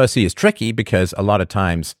course, mercy is tricky because a lot of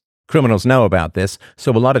times criminals know about this.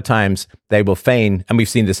 So a lot of times they will feign, and we've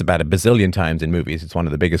seen this about a bazillion times in movies. It's one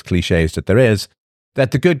of the biggest cliches that there is,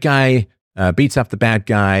 that the good guy beats up the bad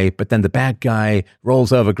guy, but then the bad guy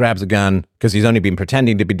rolls over, grabs a gun because he's only been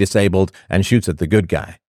pretending to be disabled and shoots at the good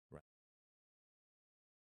guy.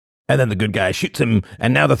 And then the good guy shoots him,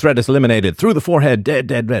 and now the threat is eliminated through the forehead,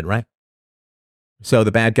 dead, right? So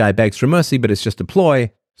the bad guy begs for mercy, but it's just a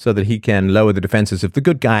ploy so that he can lower the defenses of the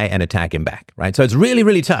good guy and attack him back, right? So it's really,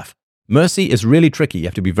 really tough. Mercy is really tricky. You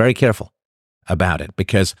have to be very careful about it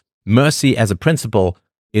because mercy as a principle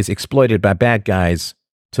is exploited by bad guys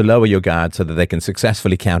to lower your guard so that they can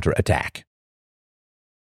successfully counterattack.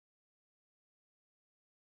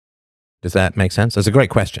 Does that make sense? That's a great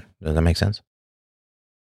question. Does that make sense?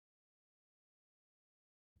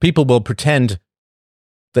 People will pretend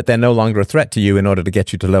that they're no longer a threat to you in order to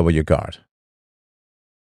get you to lower your guard.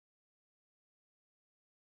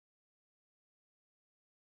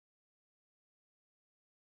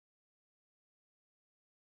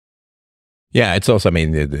 Yeah, it's also,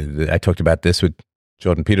 I talked about this with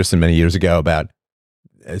Jordan Peterson many years ago about,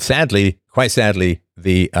 quite sadly,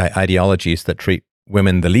 the ideologies that treat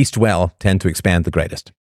women the least well tend to expand the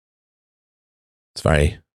greatest. It's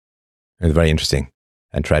a very interesting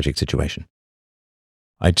and tragic situation.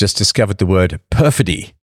 I just discovered the word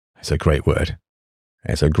perfidy. It's a great word.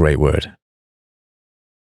 It's a great word.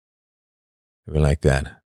 We like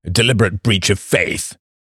that. A deliberate breach of faith.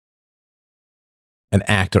 An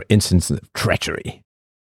act or instance of treachery,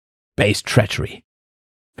 base treachery,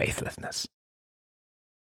 faithlessness.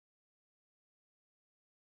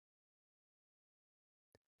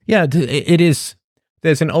 Yeah, it is.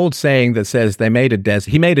 There's an old saying that says he made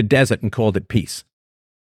a desert and called it peace.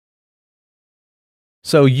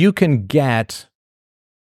 So you can get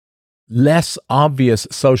less obvious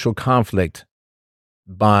social conflict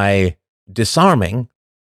by disarming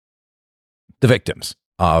the victims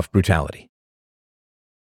of brutality.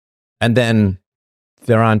 And then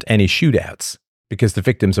there aren't any shootouts because the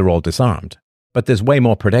victims are all disarmed. But there's way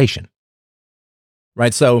more predation.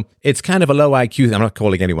 Right? So it's kind of a low IQ. I'm not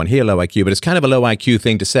calling anyone here low IQ, but it's kind of a low IQ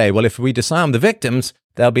thing to say, well, if we disarm the victims,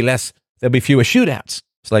 there'll be fewer shootouts.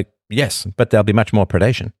 It's like, yes, but there'll be much more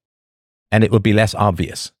predation. And it will be less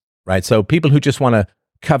obvious. Right? So people who just want to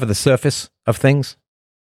cover the surface of things,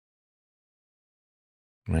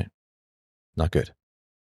 right? Not good.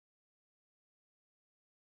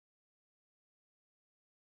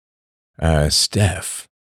 Steph.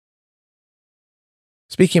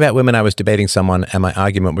 Speaking about women, I was debating someone, and my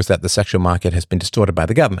argument was that the sexual market has been distorted by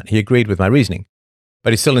the government. He agreed with my reasoning,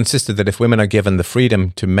 but he still insisted that if women are given the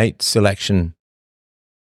freedom of mate selection,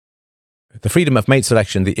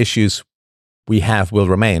 the issues we have will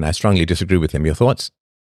remain. I strongly disagree with him. Your thoughts?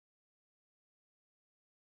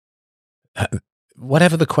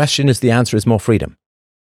 Whatever the question is, the answer is more freedom.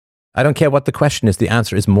 I don't care what the question is, the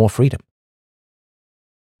answer is more freedom.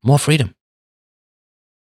 More freedom.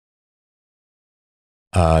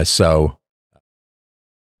 So,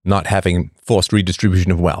 not having forced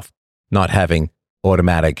redistribution of wealth, not having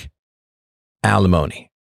automatic alimony,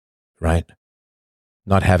 right?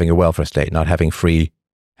 Not having a welfare state, not having free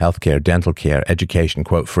healthcare, dental care, education,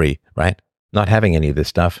 quote, free, right? Not having any of this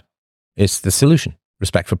stuff is the solution.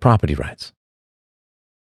 Respect for property rights.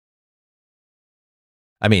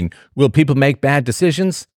 Will people make bad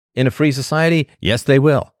decisions in a free society? Yes, they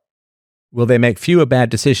will. Will they make fewer bad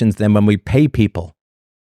decisions than when we pay people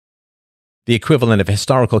the equivalent of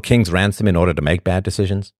historical king's ransom in order to make bad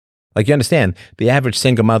decisions? Like, you understand, the average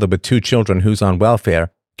single mother with 2 children who's on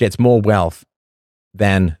welfare gets more wealth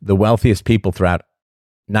than the wealthiest people throughout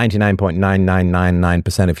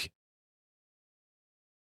 99.9999% of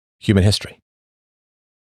human history.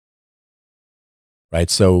 Right?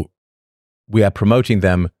 So we are promoting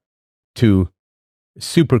them to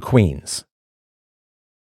super queens.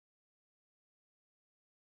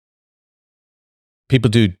 People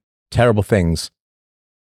do terrible things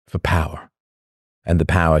for power, and the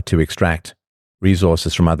power to extract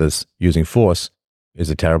resources from others using force is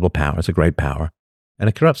a terrible power. It's a great power, and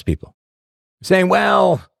it corrupts people. Saying,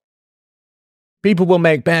 well, people will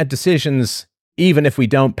make bad decisions even if we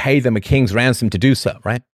don't pay them a king's ransom to do so,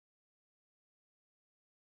 right?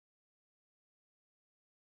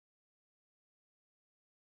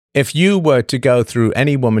 If you were to go through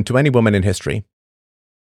any woman in history,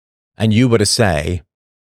 and you were to say,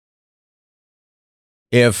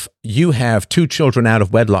 if you have 2 children out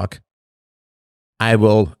of wedlock, I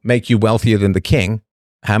will make you wealthier than the king,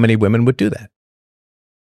 how many women would do that?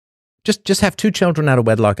 Just have 2 children out of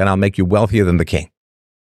wedlock and I'll make you wealthier than the king.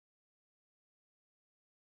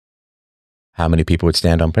 How many people would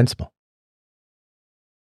stand on principle?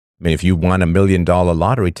 I mean, if you won $1 million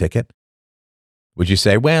lottery ticket, would you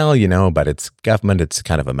say, well, but it's government, it's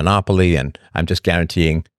kind of a monopoly, and I'm just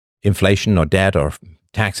guaranteeing inflation or debt or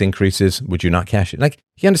tax increases? Would you not cash it? Like,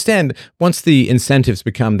 you understand, once the incentives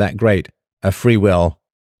become that great, a free will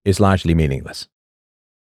is largely meaningless.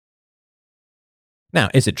 Now,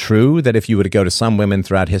 is it true that if you were to go to some women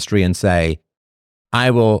throughout history and say,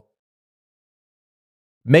 I will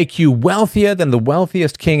make you wealthier than the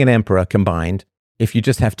wealthiest king and emperor combined if you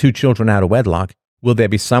just have 2 children out of wedlock, will there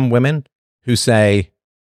be some women who say,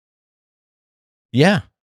 yeah,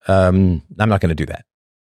 I'm not going to do that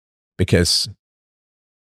because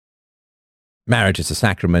marriage is a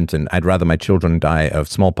sacrament and I'd rather my children die of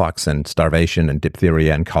smallpox and starvation and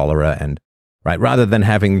diphtheria and cholera, and right, rather than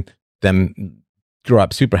having them grow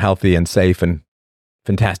up super healthy and safe and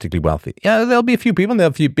fantastically wealthy. Yeah, there'll be a few people, and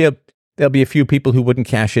there'll be a few people who wouldn't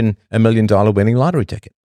cash in $1 million winning lottery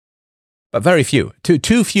ticket. But very few,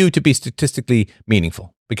 too few to be statistically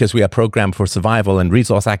meaningful, because we are programmed for survival and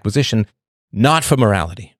resource acquisition, not for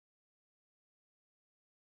morality.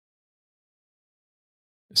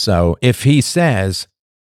 So if he says,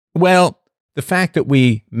 well, the fact that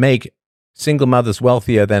we make single mothers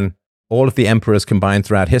wealthier than all of the emperors combined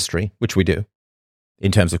throughout history, which we do,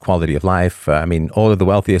 in terms of quality of life, all of the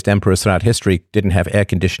wealthiest emperors throughout history didn't have air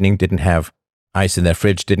conditioning, didn't have ice in their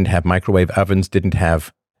fridge, didn't have microwave ovens, didn't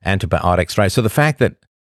have antibiotics, right? So the fact that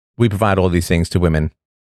we provide all these things to women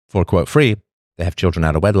for, quote, free, they have children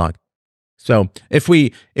out of wedlock. So if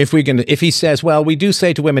he says, well, we do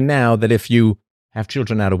say to women now that if you have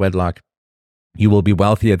children out of wedlock, you will be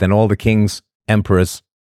wealthier than all the kings, emperors,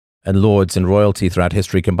 and lords and royalty throughout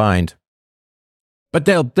history combined. But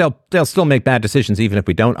they'll still make bad decisions even if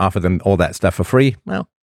we don't offer them all that stuff for free. Well,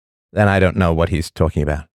 then I don't know what he's talking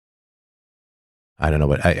about. I don't know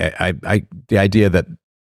what the idea that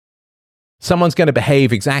someone's going to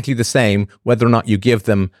behave exactly the same whether or not you give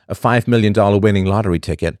them a $5 million winning lottery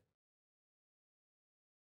ticket.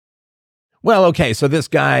 Well, okay, so this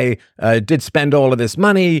guy did spend all of this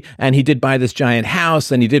money, and he did buy this giant house,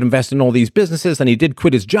 and he did invest in all these businesses, and he did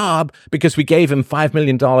quit his job because we gave him $5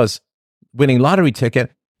 million winning lottery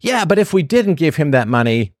ticket. Yeah, but if we didn't give him that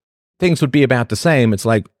money, things would be about the same. It's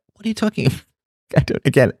like, what are you talking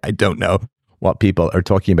about? I don't know what people are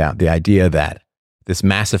talking about. The idea that this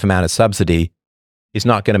massive amount of subsidy is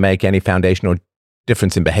not going to make any foundational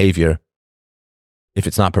difference in behavior if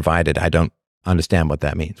it's not provided. I don't understand what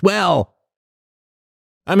that means. Well,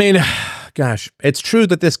 gosh, it's true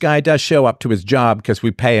that this guy does show up to his job because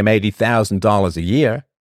we pay him $80,000 a year.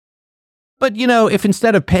 But, if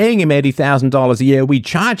instead of paying him $80,000 a year, we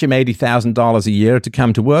charge him $80,000 a year to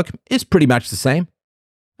come to work, it's pretty much the same.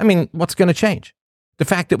 What's going to change? The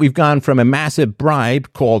fact that we've gone from a massive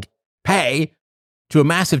bribe called pay to a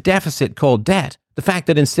massive deficit called debt. The fact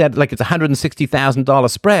that instead, like it's a $160,000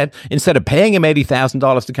 spread, instead of paying him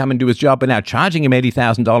 $80,000 to come and do his job, but now charging him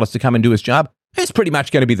 $80,000 to come and do his job, it's pretty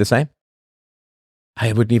much going to be the same.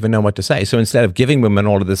 I wouldn't even know what to say. So instead of giving women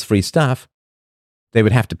all of this free stuff, they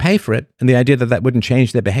would have to pay for it. And the idea that that wouldn't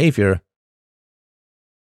change their behavior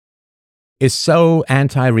is so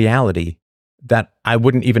anti-reality that I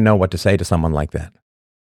wouldn't even know what to say to someone like that.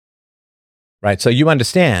 Right? So you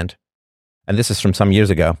understand, and this is from some years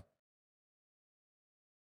ago,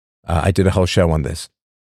 I did a whole show on this.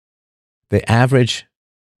 The average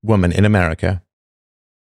woman in America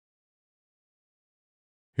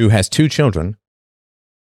who has 2 children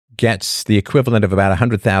gets the equivalent of about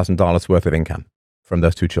 $100,000 worth of income from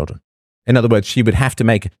those 2 children. In other words, she would have to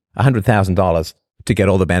make $100,000 to get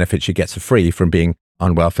all the benefits she gets for free from being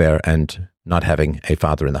on welfare and not having a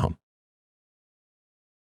father in the home.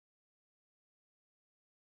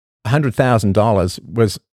 $100,000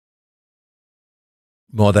 was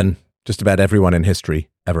more than just about everyone in history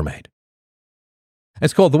ever made.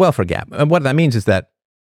 It's called the welfare gap. And what that means is that,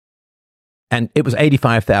 and it was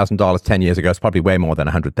 $85,000 10 years ago. It's probably way more than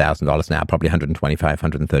 $100,000 now, probably $125,000,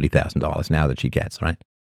 $130,000 now that she gets, right?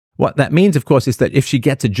 What that means, of course, is that if she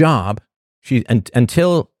gets a job,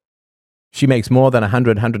 until she makes more than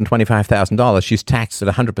 $100,000, $125,000, she's taxed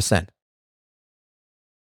at 100%.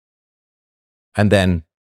 And then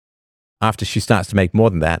after she starts to make more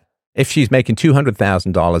than that, if she's making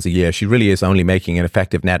 $200,000 a year, she really is only making an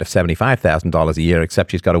effective net of $75,000 a year,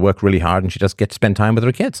 except she's got to work really hard and she just gets to spend time with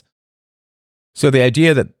her kids. So the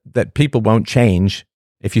idea that people won't change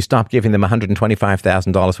if you stop giving them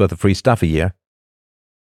 $125,000 worth of free stuff a year,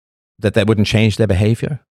 that wouldn't change their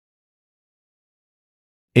behavior,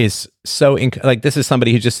 is so, this is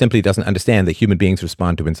somebody who just simply doesn't understand that human beings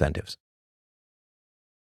respond to incentives.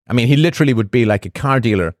 I mean, he literally would be like a car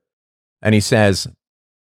dealer, and he says,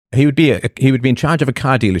 he would be in charge of a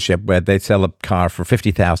car dealership where they sell a car for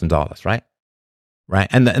 $50,000, right? Right.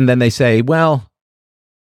 And then they say, well,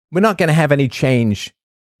 we're not going to have any change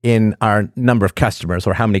in our number of customers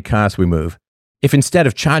or how many cars we move if instead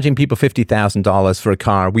of charging people $50,000 for a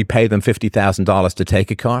car, we pay them $50,000 to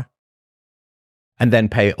take a car and then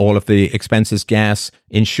pay all of the expenses, gas,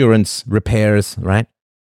 insurance, repairs, right?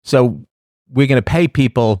 So we're going to pay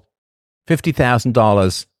people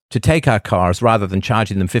 $50,000 to take our cars rather than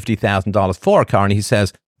charging them $50,000 for a car. And he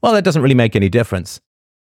says, well, that doesn't really make any difference.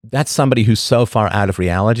 That's somebody who's so far out of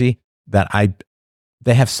reality that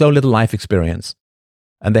they have so little life experience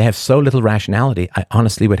and they have so little rationality. I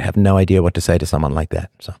honestly would have no idea what to say to someone like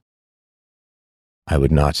that. So I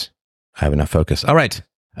would not focus. All right.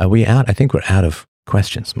 Are we out? I think we're out of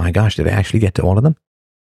questions. My gosh, did I actually get to all of them?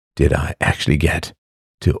 Did I actually get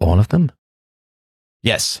to all of them?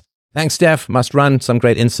 Yes. Thanks, Steph. Must run. Some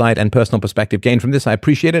great insight and personal perspective gained from this. I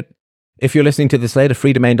appreciate it. If you're listening to this later,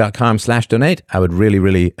 freedomain.com/donate. I would really,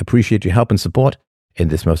 really appreciate your help and support in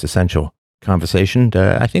this most essential conversation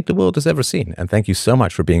I think the world has ever seen. And thank you so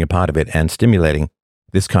much for being a part of it and stimulating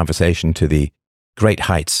this conversation to the great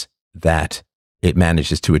heights that it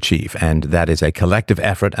manages to achieve. And that is a collective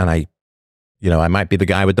effort. And I might be the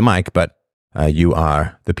guy with the mic, but you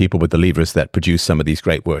are the people with the levers that produce some of these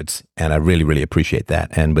great words. And I really, really appreciate that.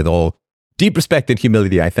 And with all deep respect and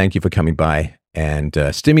humility, I thank you for coming by and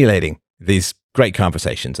stimulating these great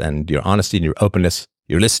conversations, and your honesty and your openness,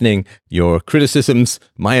 your listening, your criticisms,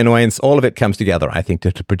 my annoyance, all of it comes together, I think,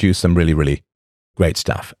 to produce some really, really great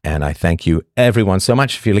stuff. And I thank you, everyone, so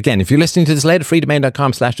much. If you're listening to this later,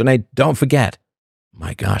 freedomain.com/donate, don't forget,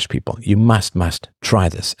 my gosh, people, you must try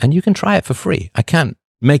this. And you can try it for free. I can't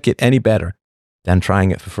make it any better than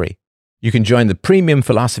trying it for free. You can join the premium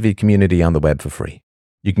philosophy community on the web for free.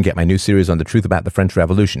 You can get my new series on the truth about the French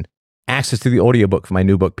Revolution, access to the audiobook for my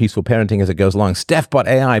new book, Peaceful Parenting as it goes along, StephBot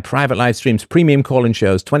AI, private live streams, premium call-in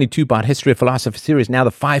shows, 22-part History of Philosophy series, now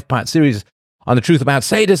the 5-part series on the truth about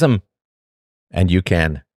sadism. And you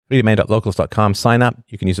can, freedomain.locals.com, sign up.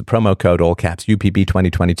 You can use the promo code, all caps,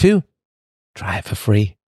 UPB2022. Try it for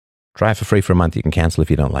free. Try it for free for a month. You can cancel if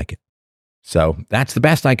you don't like it. So that's the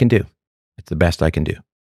best I can do. It's the best I can do.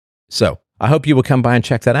 So I hope you will come by and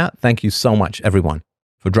check that out. Thank you so much, everyone,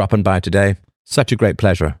 for dropping by today. Such a great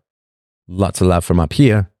pleasure. Lots of love from up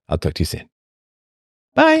here. I'll talk to you soon.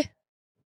 Bye.